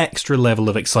an extra level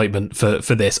of excitement for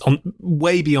this, on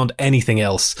way beyond anything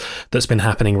else that's been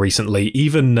happening recently.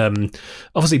 Even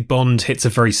obviously Bond hits a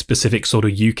very specific sort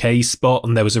of UK spot,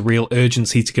 and there was a real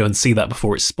urgency to go and see that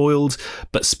before it's spoiled.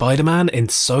 But Spider-Man, in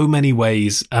so many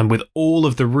ways, and with all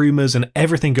of the rumours and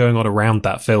everything going on around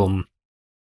that film,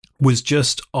 was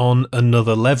just on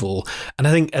another level. And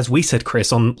I think, as we said,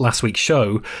 Chris, on last week's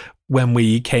show, when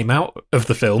we came out of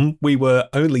the film, we were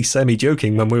only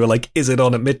semi-joking when we were like, is it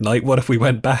on at midnight? What if we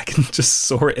went back and just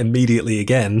saw it immediately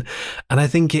again? And I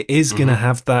think it is going to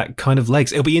have that kind of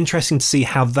legs. It'll be interesting to see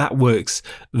how that works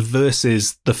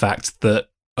versus the fact that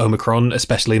Omicron,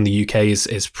 especially in the UK,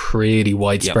 is pretty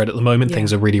widespread at the moment.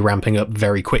 Things are really ramping up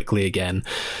very quickly again.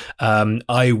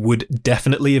 I would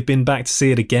definitely have been back to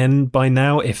see it again by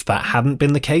now if that hadn't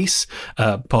been the case.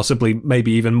 Possibly,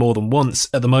 maybe even more than once.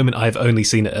 At the moment, I've only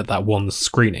seen it at that one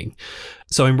screening.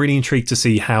 So I'm really intrigued to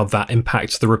see how that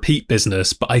impacts the repeat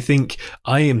business. But I think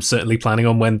I am certainly planning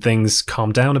on, when things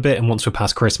calm down a bit and once we're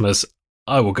past Christmas,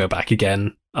 I will go back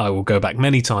again. I will go back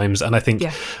many times, and I think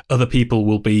other people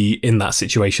will be in that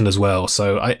situation as well.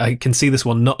 So I can see this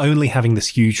one not only having this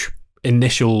huge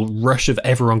initial rush of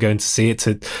everyone going to see it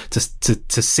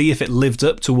to see if it lived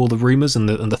up to all the rumours and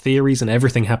the theories and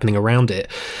everything happening around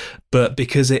it, but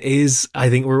because it is, I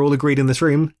think we're all agreed in this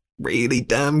room, really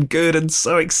damn good and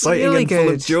so exciting really and full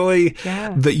of joy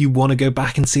that you want to go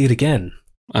back and see it again.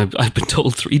 I've been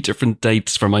told 3 different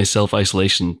dates for my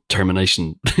self-isolation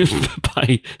termination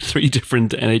by 3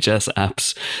 different NHS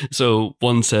apps. So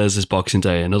one says it's Boxing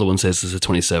Day, another one says it's the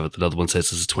 27th, another one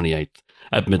says it's the 28th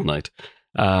at midnight.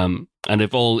 And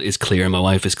if all is clear, my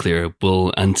wife is clear,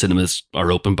 and cinemas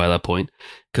are open by that point,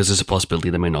 because there's a possibility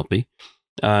they may not be,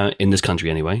 in this country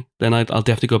anyway, then I'll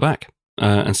definitely go back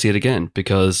and see it again,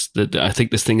 because I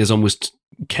think this thing is almost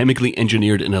chemically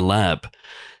engineered in a lab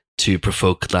to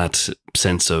provoke that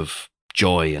sense of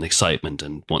joy and excitement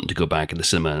and wanting to go back in the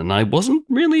cinema. And I wasn't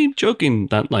really joking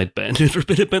that night, Ben. If there had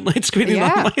been a midnight screening,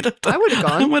 I would have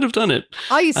gone. I would have done it.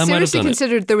 I seriously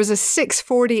considered there was a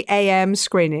 6:40 a.m.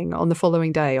 screening on the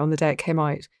following day, on the day it came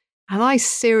out. And I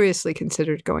seriously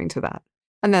considered going to that.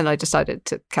 And then I decided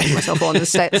to catch myself on the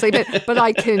sleep it. But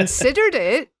I considered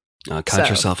it. Catch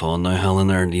yourself on now,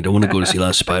 Hollander. You don't want to go to see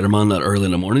Last Spider-Man that early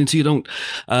in the morning, so you don't.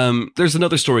 There's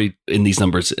another story in these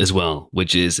numbers as well,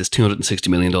 which is this $260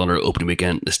 million opening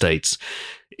weekend in the States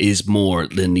is more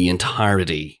than the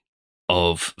entirety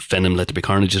of Venom Let There Be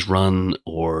Carnage's run,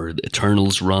 or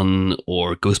Eternals run,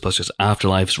 or Ghostbusters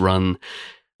Afterlife's run,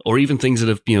 or even things that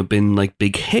have been like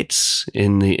big hits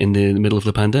in the middle of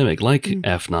the pandemic, like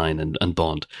F9 and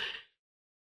Bond.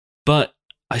 But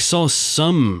I saw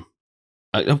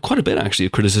quite a bit actually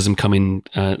of criticism coming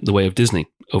the way of Disney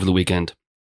over the weekend,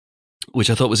 which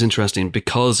I thought was interesting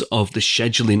because of the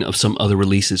scheduling of some other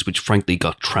releases, which frankly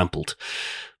got trampled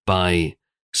by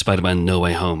Spider-Man No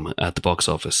Way Home at the box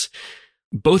office.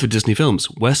 Both are Disney films.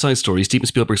 West Side Story, Steven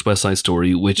Spielberg's West Side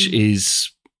Story, which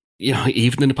is,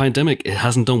 even in the pandemic, it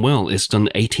hasn't done well. It's done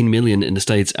 18 million in the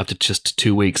States after just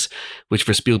 2 weeks, which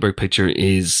for a Spielberg picture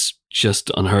is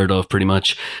just unheard of pretty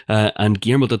much. And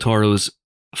Guillermo del Toro's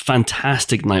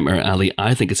fantastic Nightmare Alley.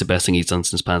 I think it's the best thing he's done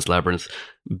since Pan's Labyrinth.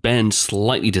 Ben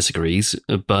slightly disagrees,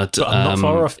 but I'm not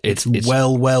far off. It's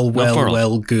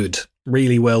well good.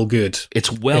 Really well good.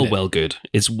 It's well good.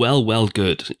 It's well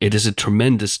good. It is a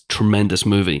tremendous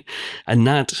movie. And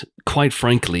that, quite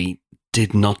frankly,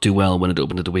 did not do well when it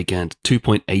opened at the weekend.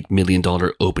 $2.8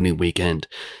 million opening weekend.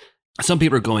 Some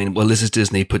people are going, well, this is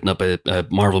Disney putting up a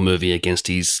Marvel movie against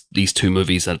these 2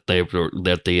 movies that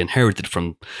they inherited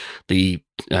from the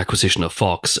acquisition of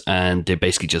Fox, and they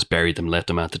basically just buried them, left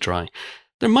them out to dry.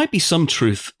 There might be some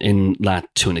truth in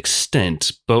that to an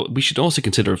extent, but we should also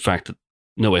consider the fact that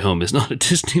No Way Home is not a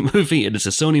Disney movie, it is a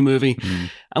Sony movie.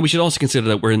 And we should also consider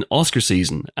that we're in Oscar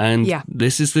season. And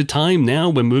this is the time now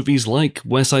when movies like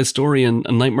West Side Story and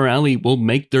Nightmare Alley will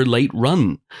make their late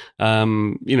run.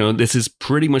 This is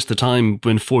pretty much the time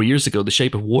when 4 years ago, The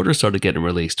Shape of Water started getting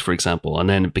released, for example, and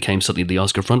then it became suddenly the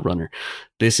Oscar frontrunner.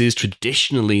 This is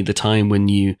traditionally the time when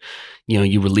you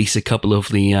release a couple of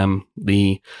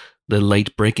the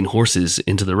late breaking horses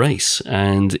into the race,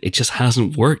 and it just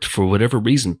hasn't worked for whatever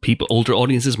reason. Older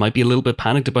audiences might be a little bit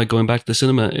panicked about going back to the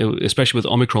cinema, especially with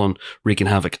Omicron wreaking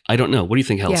havoc. I don't know. What do you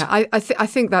think, Hels? Yeah, I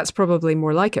think that's probably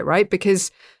more like it, right?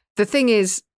 Because the thing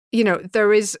is,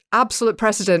 there is absolute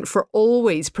precedent for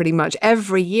always pretty much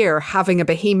every year having a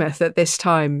behemoth at this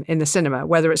time in the cinema,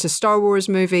 whether it's a Star Wars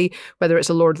movie, whether it's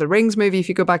a Lord of the Rings movie, if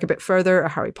you go back a bit further, a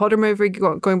Harry Potter movie,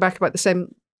 going back about the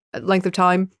same length of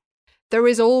time. There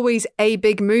is always a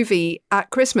big movie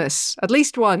at Christmas, at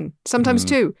least one, sometimes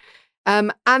 2.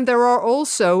 And there are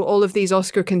also all of these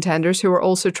Oscar contenders who are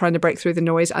also trying to break through the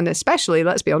noise and especially,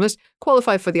 let's be honest,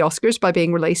 qualify for the Oscars by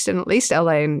being released in at least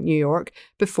LA and New York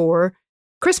before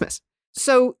Christmas.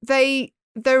 So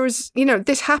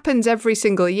this happens every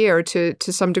single year to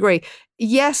some degree.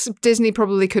 Yes, Disney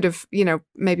probably could have,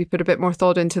 maybe put a bit more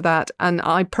thought into that. And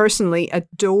I personally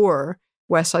adore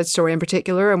West Side Story in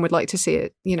particular, and would like to see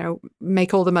it,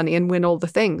 make all the money and win all the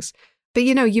things. But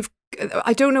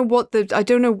I don't know what the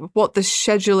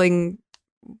scheduling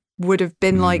would have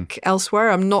been like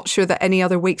elsewhere. I'm not sure that any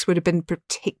other weeks would have been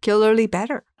particularly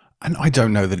better. And I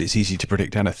don't know that it's easy to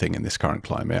predict anything in this current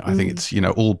climate. I think it's,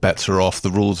 all bets are off. The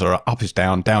rules are up is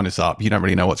down, down is up. You don't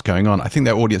really know what's going on. I think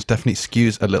their audience definitely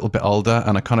skews a little bit older.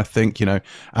 And I kind of think,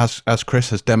 as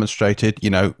Chris has demonstrated,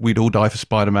 we'd all die for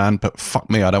Spider-Man, but fuck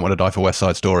me, I don't want to die for West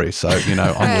Side Story. So,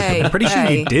 I'm pretty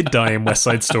sure you did die in West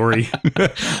Side Story.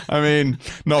 I mean,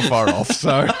 not far off.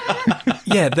 So,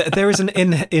 yeah, there is an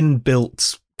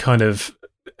inbuilt kind of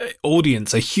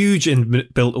audience, a huge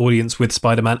inbuilt audience with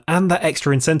Spider-Man, and that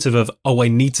extra incentive of, I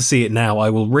need to see it now, I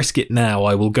will risk it now,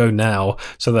 I will go now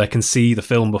so that I can see the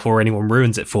film before anyone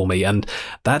ruins it for me. And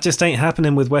that just ain't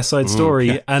happening with West Side Story.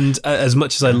 Yeah. And as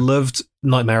much as I loved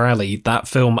Nightmare Alley, that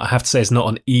film, I have to say, is not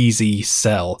an easy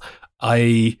sell.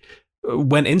 I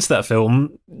went into that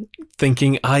film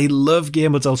thinking, I love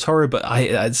Guillermo del Toro,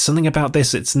 but something about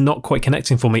this, it's not quite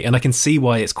connecting for me. And I can see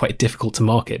why it's quite difficult to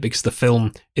market, because the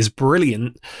film is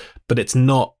brilliant, but it's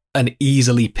not an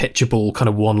easily pitchable kind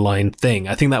of one-line thing.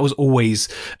 I think that was always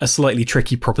a slightly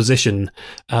tricky proposition.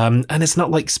 And it's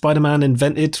not like Spider-Man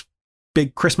invented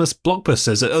big Christmas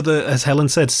blockbusters. As Helen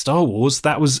said, Star Wars,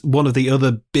 that was one of the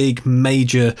other big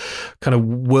major kind of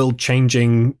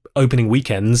world-changing opening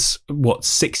weekends,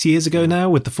 6 years ago now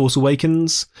with The Force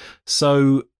Awakens.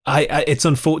 So it's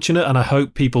unfortunate, and I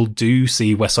hope people do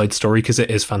see West Side Story because it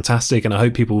is fantastic, and I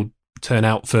hope people turn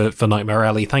out for Nightmare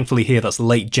Alley. Thankfully here that's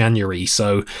late January,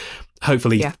 so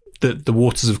hopefully the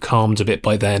waters have calmed a bit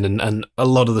by then, and a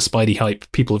lot of the Spidey hype,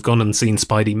 people have gone and seen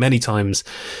Spidey many times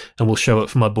and will show up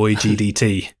for my boy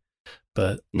GDT.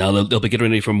 But now they'll be getting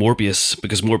ready for Morbius,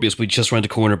 because Morbius will be just around the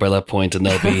corner by that point, and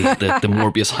they'll be the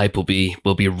Morbius hype will be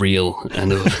real,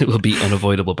 and it will be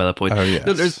unavoidable by that point. Oh, yes.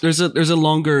 No,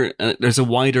 there's a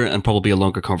wider and probably a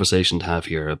longer conversation to have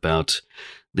here about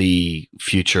the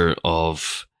future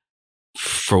of,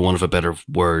 for want of a better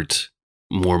word,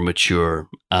 more mature,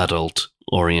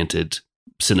 adult-oriented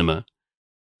cinema.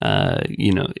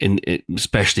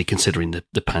 Especially considering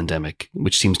the pandemic,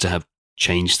 which seems to have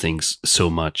changed things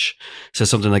so much. So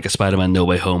something like a Spider-Man No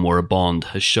Way Home or a Bond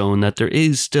has shown that there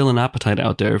is still an appetite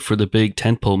out there for the big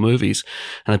tentpole movies,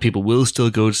 and that people will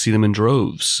still go to see them in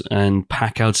droves and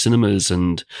pack out cinemas.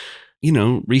 And,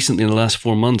 recently in the last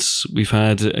 4 months, we've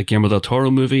had a Guillermo del Toro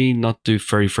movie not do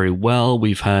very, very well.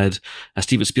 We've had a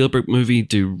Steven Spielberg movie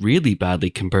do really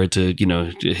badly compared to,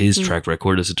 his track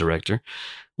record as a director.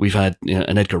 We've had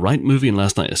an Edgar Wright movie in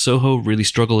Last Night at Soho really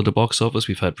struggle at the box office.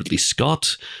 We've had Ridley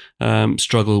Scott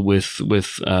struggle with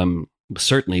Last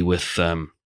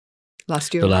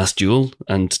Duel. The Last Duel,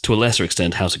 and to a lesser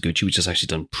extent House of Gucci, which has actually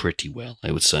done pretty well,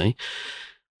 I would say.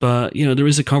 But there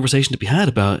is a conversation to be had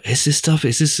about, is this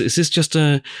just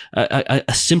a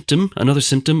symptom, another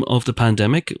symptom of the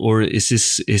pandemic, or is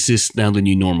this now the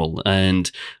new normal?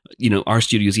 And are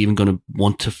studios even going to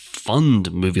want to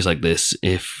fund movies like this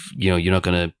if you're not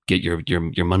going to get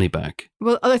your money back?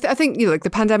 Well, I think the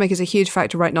pandemic is a huge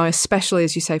factor right now, especially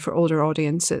as you say for older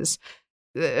audiences.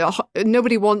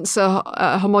 Nobody wants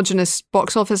a homogenous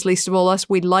box office, least of all us.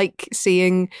 We like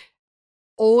seeing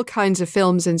all kinds of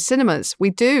films in cinemas. We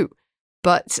do.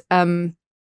 But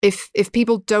if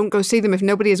people don't go see them, if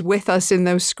nobody is with us in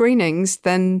those screenings,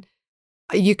 then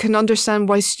you can understand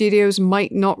why studios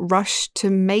might not rush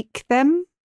to make them.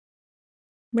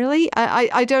 Really?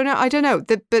 I don't know.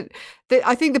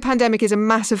 I think the pandemic is a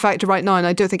massive factor right now, and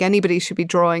I don't think anybody should be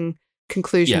drawing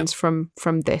conclusions from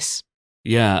this.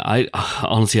 Yeah, I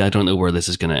honestly don't know where this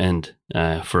is going to end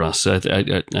for us. I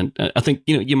think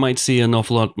you might see an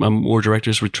awful lot more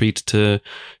directors retreat to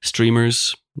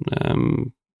streamers,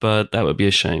 but that would be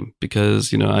a shame,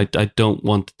 because I don't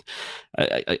want.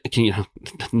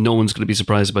 No one's going to be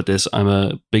surprised about this. I'm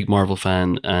a big Marvel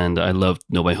fan, and I loved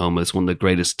No Way Home. It's one of the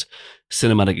greatest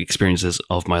cinematic experiences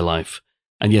of my life.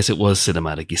 And yes, it was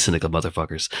cinematic, you cynical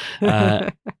motherfuckers.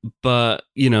 But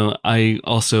I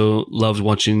also loved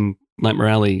watching Nightmare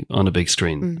Alley on a big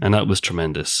screen, and that was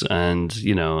tremendous. And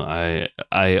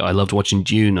I loved watching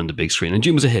Dune on the big screen, and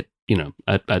Dune was a hit,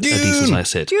 a decent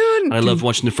sized hit. And I loved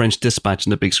watching The French Dispatch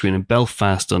on the big screen and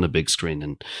Belfast on the big screen,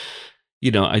 and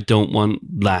I don't want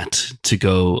that to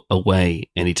go away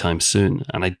anytime soon,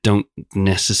 and I don't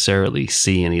necessarily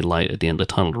see any light at the end of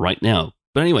the tunnel right now.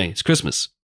 But anyway, it's Christmas,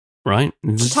 right?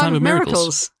 It's time of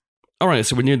miracles. All right,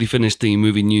 so we're nearly finished the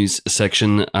movie news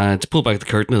section. To pull back the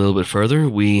curtain a little bit further,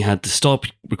 we had to stop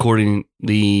recording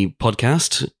the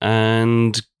podcast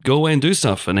and go away and do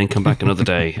stuff, and then come back another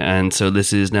day. And so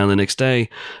this is now the next day.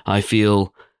 I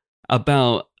feel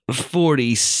about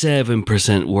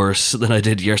 47% worse than I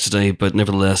did yesterday, but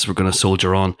nevertheless, we're going to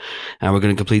soldier on. And we're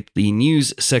going to complete the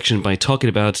news section by talking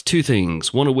about two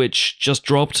things, one of which just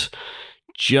dropped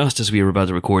just as we were about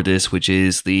to record this, which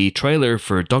is the trailer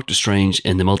for Doctor Strange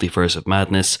in the Multiverse of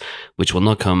Madness, which will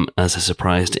not come as a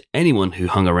surprise to anyone who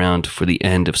hung around for the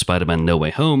end of Spider-Man No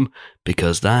Way Home,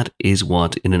 because that is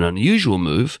what, in an unusual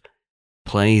move,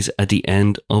 plays at the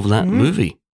end of that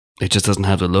movie. It just doesn't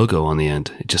have the logo on the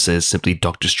end. It just says simply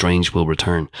Doctor Strange will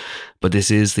return. But this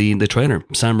is the trailer.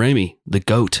 Sam Raimi, the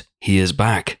GOAT, he is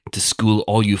back to school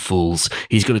all you fools.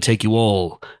 He's going to take you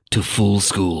all to fool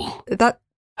school.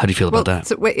 How do you feel about that?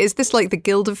 So wait, is this like the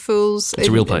Guild of Fools? It's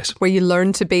a real place. Where you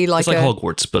learn to be like it's like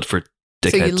Hogwarts, but for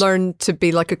dickheads. So you learn to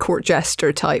be like a court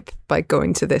jester type by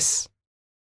going to this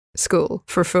school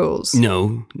for fools?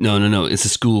 No. It's a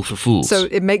school for fools. So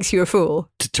it makes you a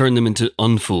fool? To turn them into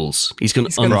unfools. He's going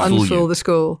to unfool the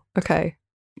school. Okay.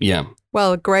 Yeah.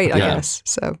 Well, great, I guess.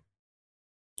 So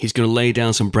He's going to lay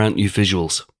down some brand new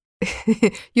visuals.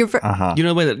 You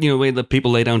know the way that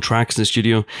people lay down tracks in the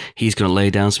studio? He's going to lay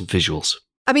down some visuals.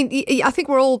 I mean, I think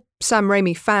we're all Sam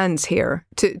Raimi fans here,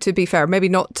 to be fair. Maybe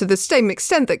not to the same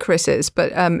extent that Chris is,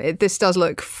 but this does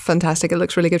look fantastic. It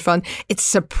looks really good fun. It's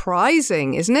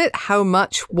surprising, isn't it, how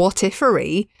much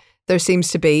what-ifery there seems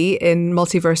to be in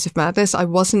Multiverse of Madness. I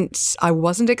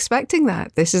wasn't expecting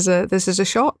that. This is a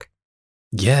shock.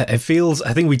 Yeah, it feels.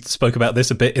 I think we spoke about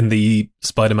this a bit in the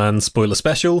Spider-Man spoiler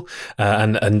special,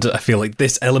 and I feel like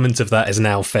this element of that is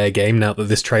now fair game now that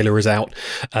this trailer is out.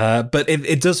 But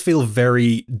it does feel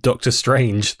very Doctor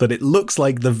Strange, that it looks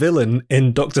like the villain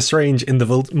in Doctor Strange in the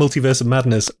Multiverse of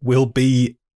Madness will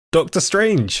be Doctor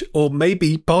Strange, or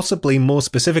maybe possibly more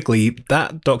specifically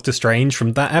that Doctor Strange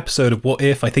from that episode of What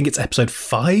If. I think it's episode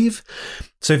 5.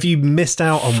 So if you missed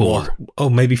out on 4.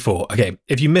 Maybe 4. Okay,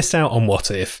 if you missed out on What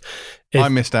If. I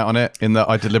missed out on it in that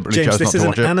I deliberately chose not to watch it. James,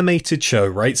 this is an animated show,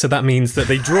 right? So that means that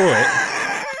they draw it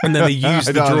and then they use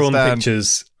the drawn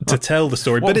pictures to tell the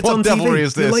story. But it's on TV.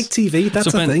 Is this? You like TV?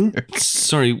 That's a thing.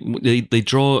 Sorry, they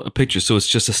draw a picture, so it's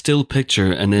just a still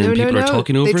picture, and then people are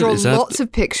talking over it? They draw lots of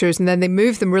pictures, and then they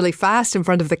move them really fast in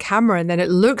front of the camera, and then it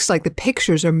looks like the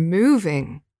pictures are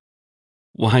moving.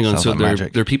 Well, hang on. So there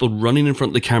are people running in front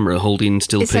of the camera holding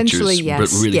still pictures, yes,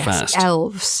 but really fast.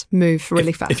 Elves move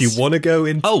really fast. If you want to go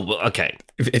in, okay.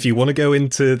 If you want to go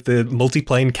into the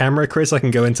multiplane camera, Chris, I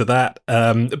can go into that.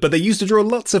 But they used to draw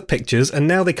lots of pictures, and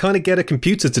now they kind of get a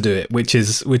computer to do it, which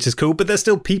is cool. But there's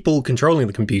still people controlling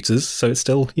the computers, so it's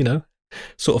still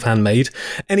sort of handmade.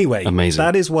 Anyway, amazing.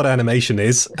 That is what animation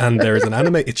is, and there is an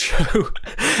animated show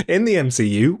in the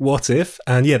MCU, What If,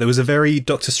 and there was a very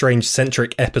Doctor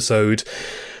Strange-centric episode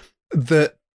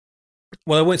that,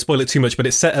 well, I won't spoil it too much, but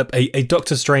it set up a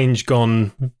Doctor Strange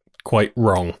gone quite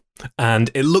wrong.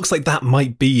 And it looks like that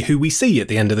might be who we see at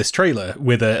the end of this trailer,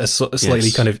 with a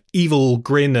slightly kind of evil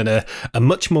grin and a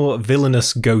much more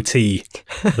villainous goatee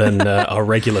than our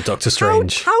regular Doctor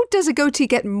Strange. How does a goatee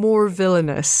get more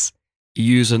villainous?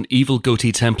 Use an evil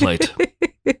goatee template.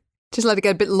 Just let it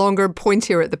get a bit longer,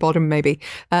 pointier at the bottom, maybe.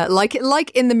 Like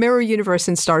in the Mirror Universe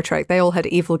in Star Trek, they all had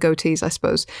evil goatees, I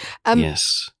suppose.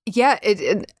 Yes. Yeah,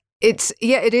 it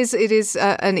is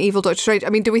an evil Doctor Strange. I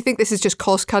mean, do we think this is just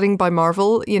cost cutting by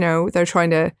Marvel? They're trying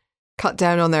to cut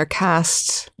down on their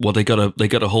cast. Well, they got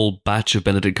a whole batch of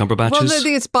Benedict Cumberbatches. Well, I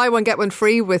think it's buy one get one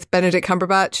free with Benedict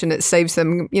Cumberbatch, and it saves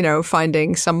them,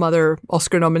 finding some other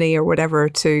Oscar nominee or whatever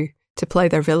to play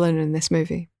their villain in this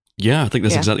movie. Yeah, I think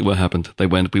that's exactly what happened. They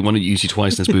went, we want to use you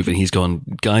twice in this movie, and he's gone,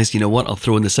 guys, you know what? I'll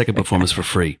throw in the second performance for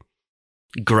free.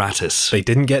 Gratis. They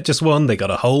didn't get just one, they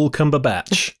got a whole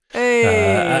Cumberbatch.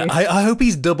 Hey. I hope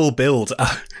he's double billed.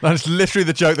 That's literally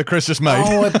the joke that Chris just made.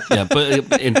 Yeah,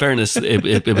 but in fairness,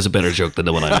 it was a better joke than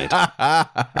the one I made.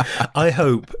 I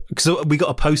hope, because we got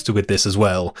a poster with this as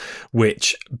well,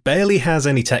 which barely has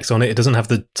any text on it. It doesn't have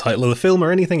the title of the film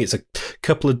or anything. It's a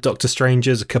couple of Doctor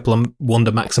Strangers, a couple of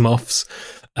Wanda Maximoffs.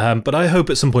 But I hope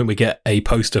at some point we get a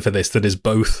poster for this that is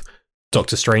both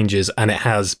Doctor Strange's, and it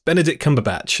has Benedict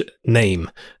Cumberbatch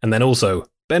name, and then also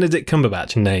Benedict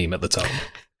Cumberbatch name at the top.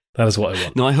 That is what I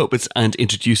want. No, I hope it's and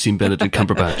introducing Benedict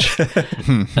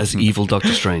Cumberbatch as evil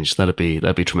Doctor Strange. That'd be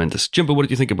tremendous. Jimbo, what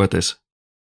did you think about this?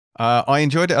 I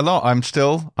enjoyed it a lot. I'm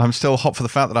still hot for the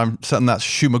fact that I'm certain that's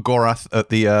Shuma Gorath at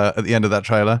the end of that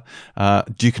trailer,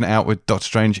 duking it out with Doctor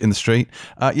Strange in the street.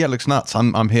 It looks nuts.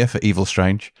 I'm here for evil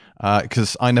Strange.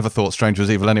 Because I never thought Strange was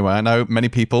evil anyway. I know many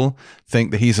people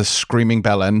think that he's a screaming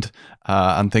bellend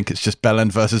and think it's just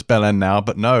bellend versus bellend now,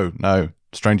 but no,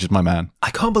 Strange is my man. I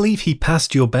can't believe he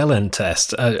passed your bellend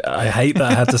test. I hate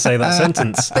that I had to say that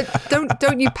sentence. But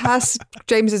don't you pass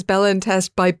James's bellend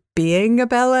test by being a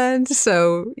bellend?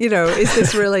 So, is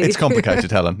this really... It's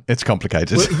complicated, Helen. It's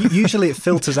complicated. Well, usually it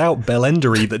filters out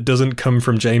bellendery that doesn't come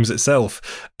from James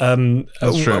itself.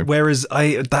 That's true. Whereas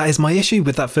that is my issue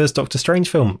with that first Doctor Strange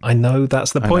film. I know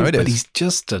that's the point, but he's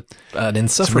just an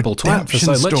insufferable twat for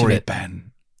so much of it. Ben.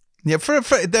 Yeah,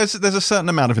 there's a certain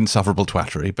amount of insufferable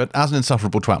twattery, but as an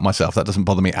insufferable twat myself, that doesn't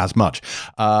bother me as much.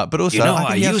 But also,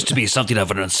 I used to be something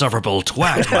of an insufferable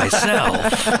twat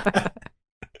myself.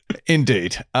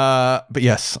 Indeed, but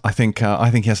yes, I think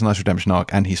he has a nice redemption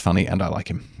arc, and he's funny, and I like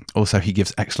him. Also, he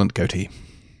gives excellent goatee.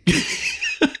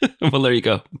 Well, there you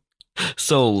go.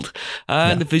 Sold.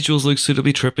 And the visuals look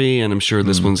suitably trippy, and I'm sure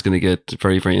this one's going to get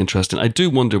very, very interesting. I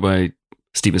do wonder why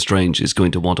Stephen Strange is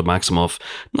going to want a Maximoff,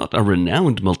 not a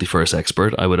renowned multiverse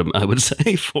expert, I would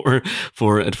say,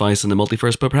 for advice on the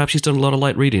multiverse, but perhaps she's done a lot of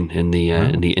light reading in the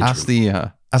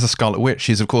interim. As a Scarlet Witch,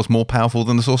 she's of course more powerful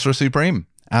than the Sorcerer Supreme,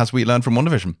 as we learned from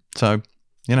WandaVision. So,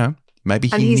 maybe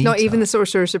and he's not even the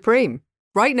Sorcerer Supreme.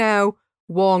 Right now,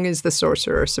 Wong is the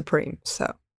Sorcerer Supreme.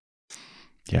 So,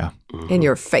 Yeah. in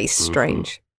your face,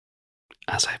 Strange.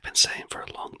 As I've been saying for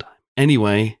a long time.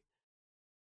 Anyway,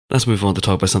 let's move on to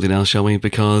talk about something else, shall we?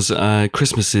 Because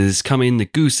Christmas is coming, the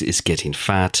goose is getting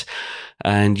fat,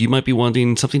 and you might be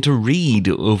wanting something to read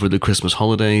over the Christmas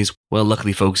holidays. Well,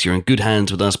 luckily, folks, you're in good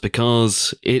hands with us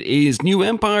because it is New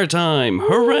Empire time.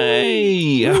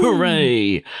 Hooray!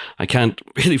 Hooray! I can't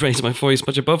really raise my voice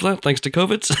much above that, thanks to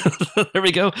COVID. So there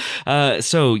we go.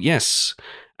 So, yes,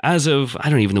 as of, I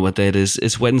don't even know what day it is.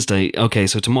 It's Wednesday. Okay,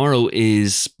 so tomorrow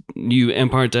is New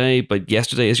Empire Day, but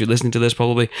yesterday, as you're listening to this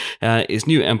probably, is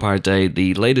New Empire Day.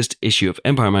 The latest issue of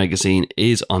Empire magazine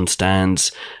is on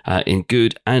stands in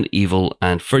good and evil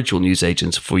and virtual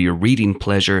newsagents for your reading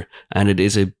pleasure, and it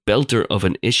is a belter of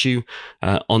an issue.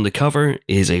 On the cover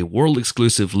is a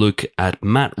world-exclusive look at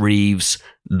Matt Reeves'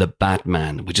 The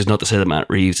Batman, which is not to say that Matt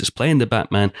Reeves is playing the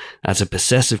Batman. That's a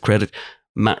possessive credit.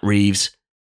 Matt Reeves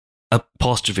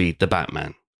apostrophe the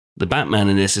Batman. The Batman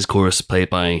in this is, of course, played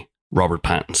by Robert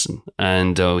Pattinson,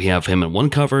 and we have him on one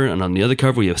cover, and on the other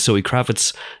cover we have Zoe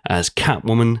Kravitz as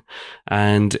Catwoman,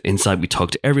 and inside we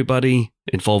talk to everybody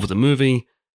involved with the movie,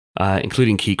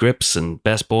 including Key Grips and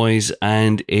Best Boys,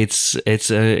 and it's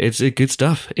a good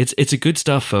stuff. It's a good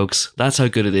stuff, folks. That's how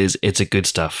good it is. It's a good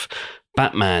stuff.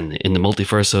 Batman in the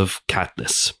multiverse of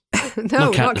Katniss.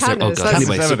 No, not Katniss. Oh, God.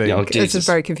 Anyway, this is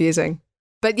very confusing.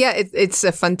 But yeah, it's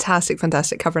a fantastic,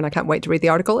 fantastic cover, and I can't wait to read the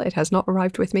article. It has not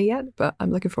arrived with me yet, but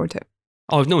I'm looking forward to it.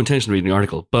 Oh, I've no intention of reading the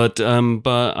article, but I'm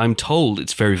told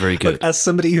it's very, very good. Look, as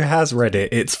somebody who has read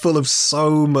it, it's full of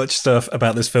so much stuff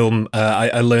about this film.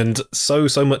 I learned so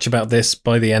much about this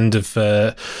by the end of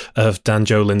Dan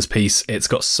Jolin's piece. It's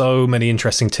got so many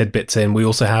interesting tidbits in. We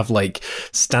also have like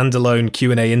standalone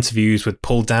Q&A interviews with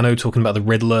Paul Dano talking about the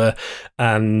Riddler,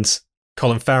 and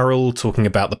Colin Farrell talking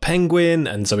about the Penguin,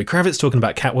 and Zoe Kravitz talking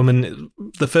about Catwoman.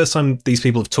 The first time these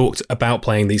people have talked about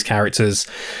playing these characters,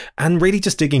 and really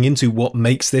just digging into what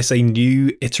makes this a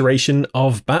new iteration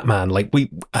of Batman.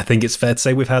 I think it's fair to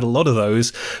say we've had a lot of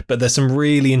those, but there's some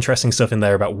really interesting stuff in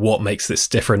there about what makes this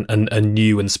different and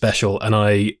new and special. And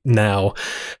I now,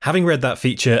 having read that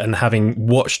feature and having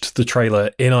watched the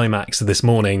trailer in IMAX this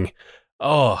morning,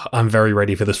 I'm very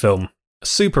ready for this film.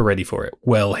 Super ready for it.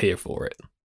 Well here for it.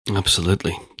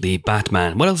 Absolutely. The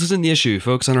Batman. What else is in the issue,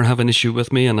 folks? I don't have an issue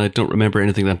with me, and I don't remember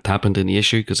anything that happened in the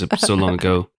issue because it was so long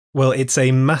ago. Well, it's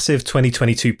a massive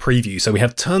 2022 preview, so we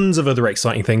have tons of other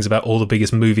exciting things about all the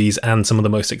biggest movies and some of the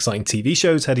most exciting TV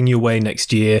shows heading your way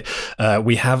next year.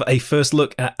 We have a first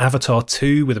look at Avatar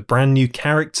 2 with a brand new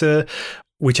character.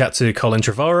 We chat to Colin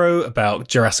Trevorrow about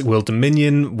Jurassic World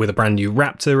Dominion with a brand new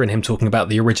raptor and him talking about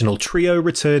the original trio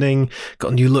returning.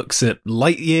 Got new looks at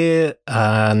Lightyear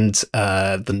and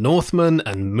The Northman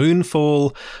and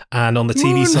Moonfall. And on the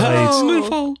TV side...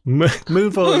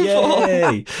 Moonfall,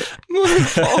 yay!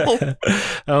 Moonfall!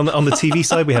 on the TV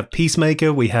side, we have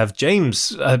Peacemaker. We have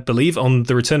James, I believe, on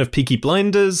the return of Peaky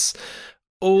Blinders.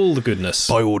 All the goodness.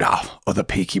 By order of the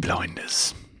Peaky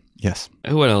Blinders. Yes.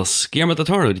 What else? Guillermo del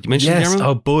Toro. Did you mention Guillermo? Yes.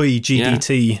 Oh boy,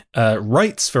 GDT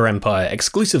writes for Empire,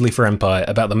 exclusively for Empire,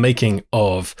 about the making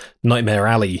of Nightmare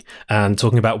Alley and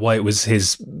talking about why it was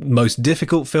his most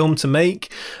difficult film to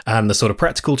make and the sort of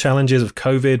practical challenges of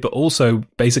COVID, but also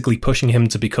basically pushing him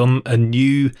to become a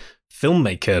new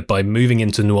filmmaker by moving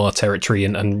into noir territory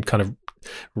and kind of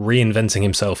reinventing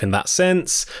himself in that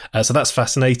sense. So that's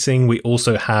fascinating. We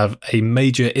also have a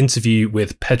major interview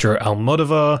with Pedro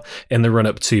Almodovar in the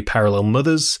run-up to Parallel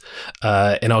Mothers.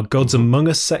 In our Gods Among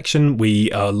Us section,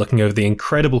 we are looking over the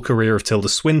incredible career of Tilda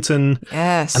Swinton.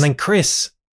 Yes. And then Chris,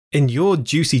 in your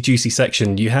juicy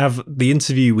section, you have the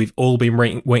interview we've all been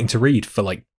waiting to read for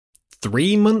like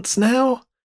 3 months now.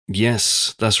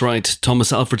 Yes, that's right.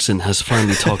 Thomas Alfredson has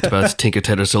finally talked about Tinker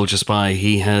Tailor Soldier Spy.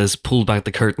 He has pulled back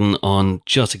the curtain on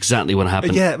just exactly what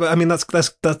happened. Yeah, but I mean that's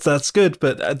good.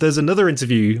 But there's another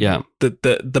interview. Yeah,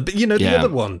 the other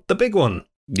one, the big one.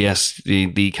 Yes,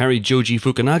 the Kari Joji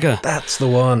Fukunaga. That's the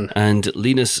one. And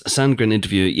Linus Sandgren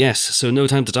interview. Yes, so No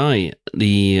Time to Die,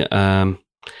 the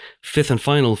fifth and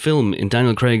final film in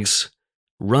Daniel Craig's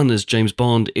run as James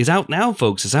Bond, is out now,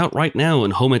 folks. It's out right now in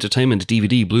home entertainment,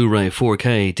 DVD, Blu-ray,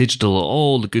 4K, digital,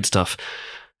 all the good stuff.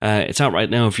 It's out right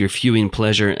now for your viewing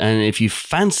pleasure. And if you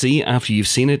fancy, after you've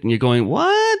seen it and you're going,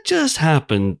 what just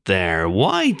happened there?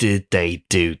 Why did they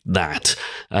do that?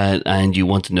 And you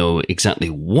want to know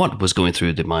exactly what was going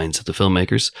through the minds of the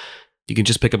filmmakers, you can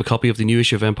just pick up a copy of the new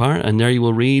issue of Empire, and there you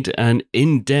will read an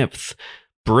in-depth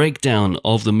breakdown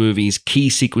of the movie's key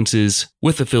sequences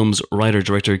with the film's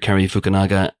writer-director Kari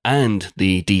Fukunaga and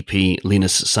the DP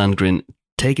Linus Sandgren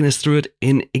taking us through it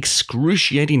in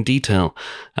excruciating detail.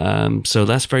 So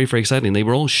that's very, very exciting. They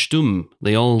were all stumm.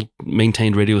 They all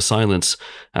maintained radio silence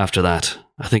after that.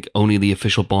 I think only the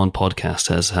official Bond podcast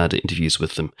has had interviews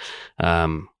with them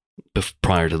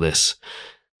prior to this.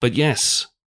 But yes,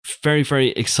 very, very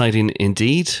exciting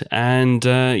indeed. And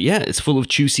it's full of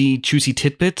juicy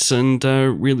tidbits and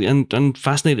really and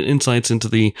fascinating insights into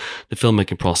the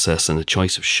filmmaking process and the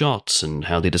choice of shots and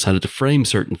how they decided to frame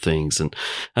certain things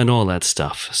and all that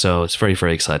stuff. So it's very,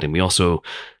 very exciting. We also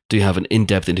do have an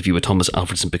in-depth interview with Thomas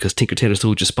Alfredson because Tinker Tailor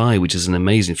Soldier Spy, which is an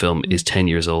amazing film, is 10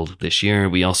 years old this year.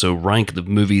 We also rank the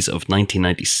movies of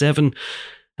 1997.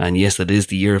 And yes, that is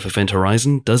the year of Event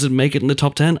Horizon. Does it make it in the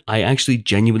top 10? I actually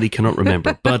genuinely cannot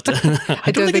remember. But I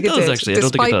don't think it does, actually. I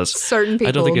don't think it does. Certain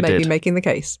people may be making the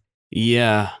case.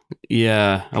 Yeah.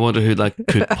 I wonder who that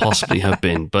could possibly have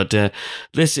been. But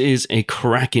this is a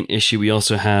cracking issue. We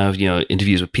also have,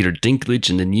 interviews with Peter Dinklage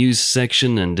in the news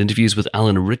section and interviews with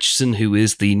Alan Ritchson, who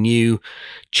is the new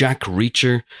Jack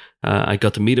Reacher. I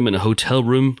got to meet him in a hotel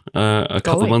room a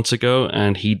couple of months ago,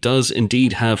 and he does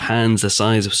indeed have hands the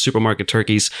size of supermarket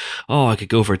turkeys. Oh, I could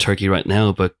go for a turkey right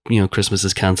now, but, Christmas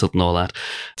is cancelled and all that.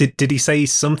 Did he say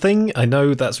something? I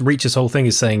know that's Reacher's whole thing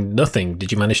is saying nothing.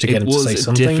 Did you manage to get him to say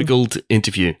something? It was a difficult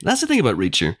interview. That's the thing about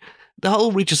Reacher. The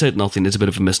whole Reacher said nothing is a bit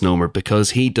of a misnomer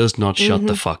because he does not shut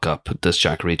the fuck up, this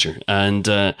Jack Reacher. And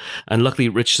luckily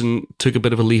Richardson took a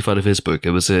bit of a leaf out of his book.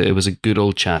 It was a good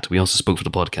old chat. We also spoke for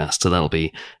the podcast, so that'll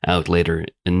be out later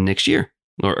in next year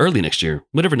or early next year,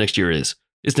 whatever next year is.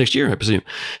 It's next year, I presume.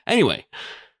 Anyway,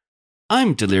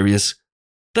 I'm delirious.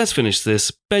 Let's finish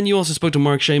this. Ben, you also spoke to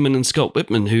Mark Shaman and Scott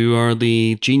Whitman, who are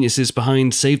the geniuses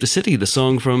behind Save the City, the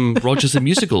song from Rogers the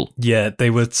Musical. Yeah, they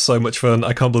were so much fun.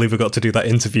 I can't believe we got to do that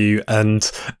interview, and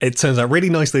it turns out really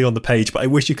nicely on the page, but I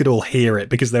wish you could all hear it,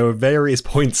 because there were various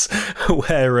points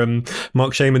where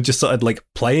Mark Shaman just started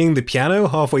playing the piano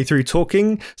halfway through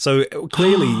talking, so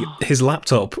clearly his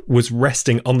laptop was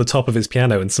resting on the top of his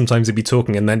piano, and sometimes he'd be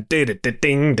talking, and then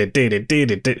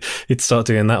he'd start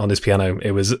doing that on his piano.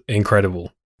 It was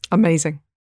incredible. Amazing.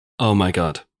 Oh my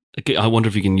god! I wonder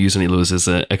if you can use any of those as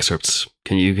excerpts.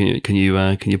 Can you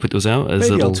put those out as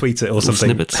maybe I'll tweet it or something.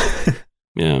 Snippets?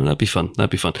 Yeah, that'd be fun.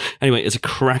 Anyway, it's a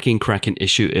cracking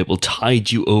issue. It will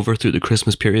tide you over through the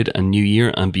Christmas period and New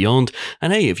Year and beyond.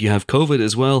 And hey, if you have COVID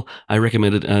as well, I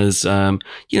recommend it as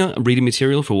reading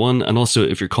material for one, and also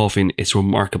if you're coughing, it's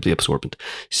remarkably absorbent.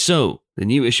 So the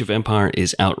new issue of Empire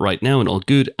is out right now in all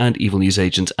good and evil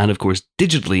newsagents, and of course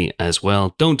digitally as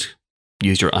well. Don't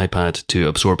use your iPad to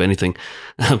absorb anything.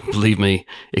 Believe me,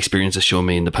 experience has shown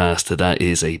me in the past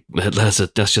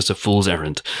that's just a fool's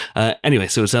errand. Anyway,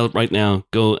 so it's out right now.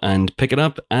 Go and pick it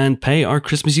up and pay our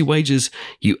Christmassy wages,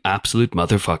 you absolute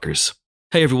motherfuckers.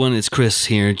 Hey everyone, it's Chris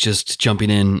here, just jumping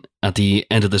in at the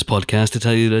end of this podcast to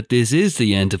tell you that this is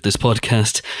the end of this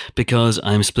podcast because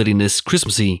I'm splitting this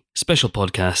Christmassy special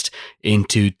podcast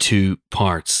into 2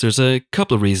 parts. There's a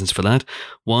couple of reasons for that.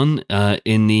 One,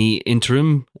 in the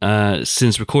interim,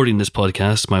 since recording this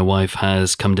podcast, my wife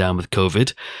has come down with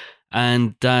COVID,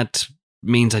 and that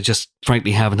means I just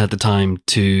frankly haven't had the time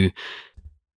to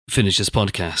finish this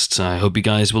podcast. I hope you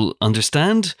guys will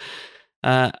understand.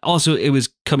 Also, it was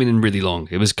coming in really long.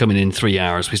 It was coming in 3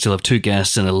 hours. We still have 2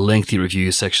 guests and a lengthy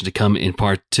review section to come in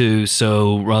part 2.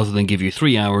 So rather than give you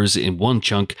 3 hours in one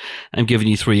chunk, I'm giving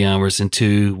you 3 hours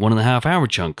into 1.5 hour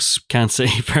chunks. Can't say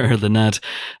fairer than that.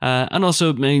 And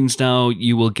also it means now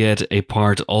you will get a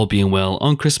part, all being well,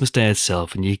 on Christmas Day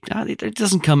itself. And it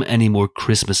doesn't come any more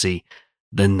Christmassy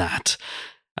than that.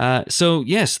 So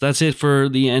yes, that's it for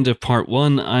the end of part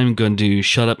 1. I'm going to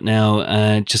shut up now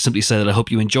and just simply say that I hope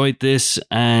you enjoyed this,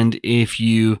 and if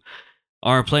you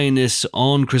are playing this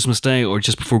on Christmas Day or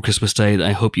just before Christmas Day,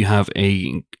 I hope you have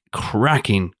a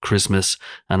cracking Christmas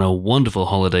and a wonderful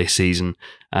holiday season,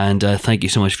 and thank you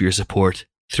so much for your support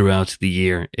throughout the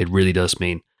year. It really does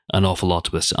mean an awful lot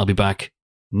to us. I'll be back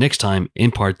next time in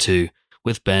part 2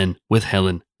 with Ben, with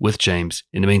Helen, with James.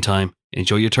 In the meantime,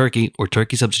 enjoy your turkey or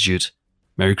turkey substitute.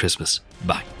 Merry Christmas.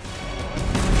 Bye.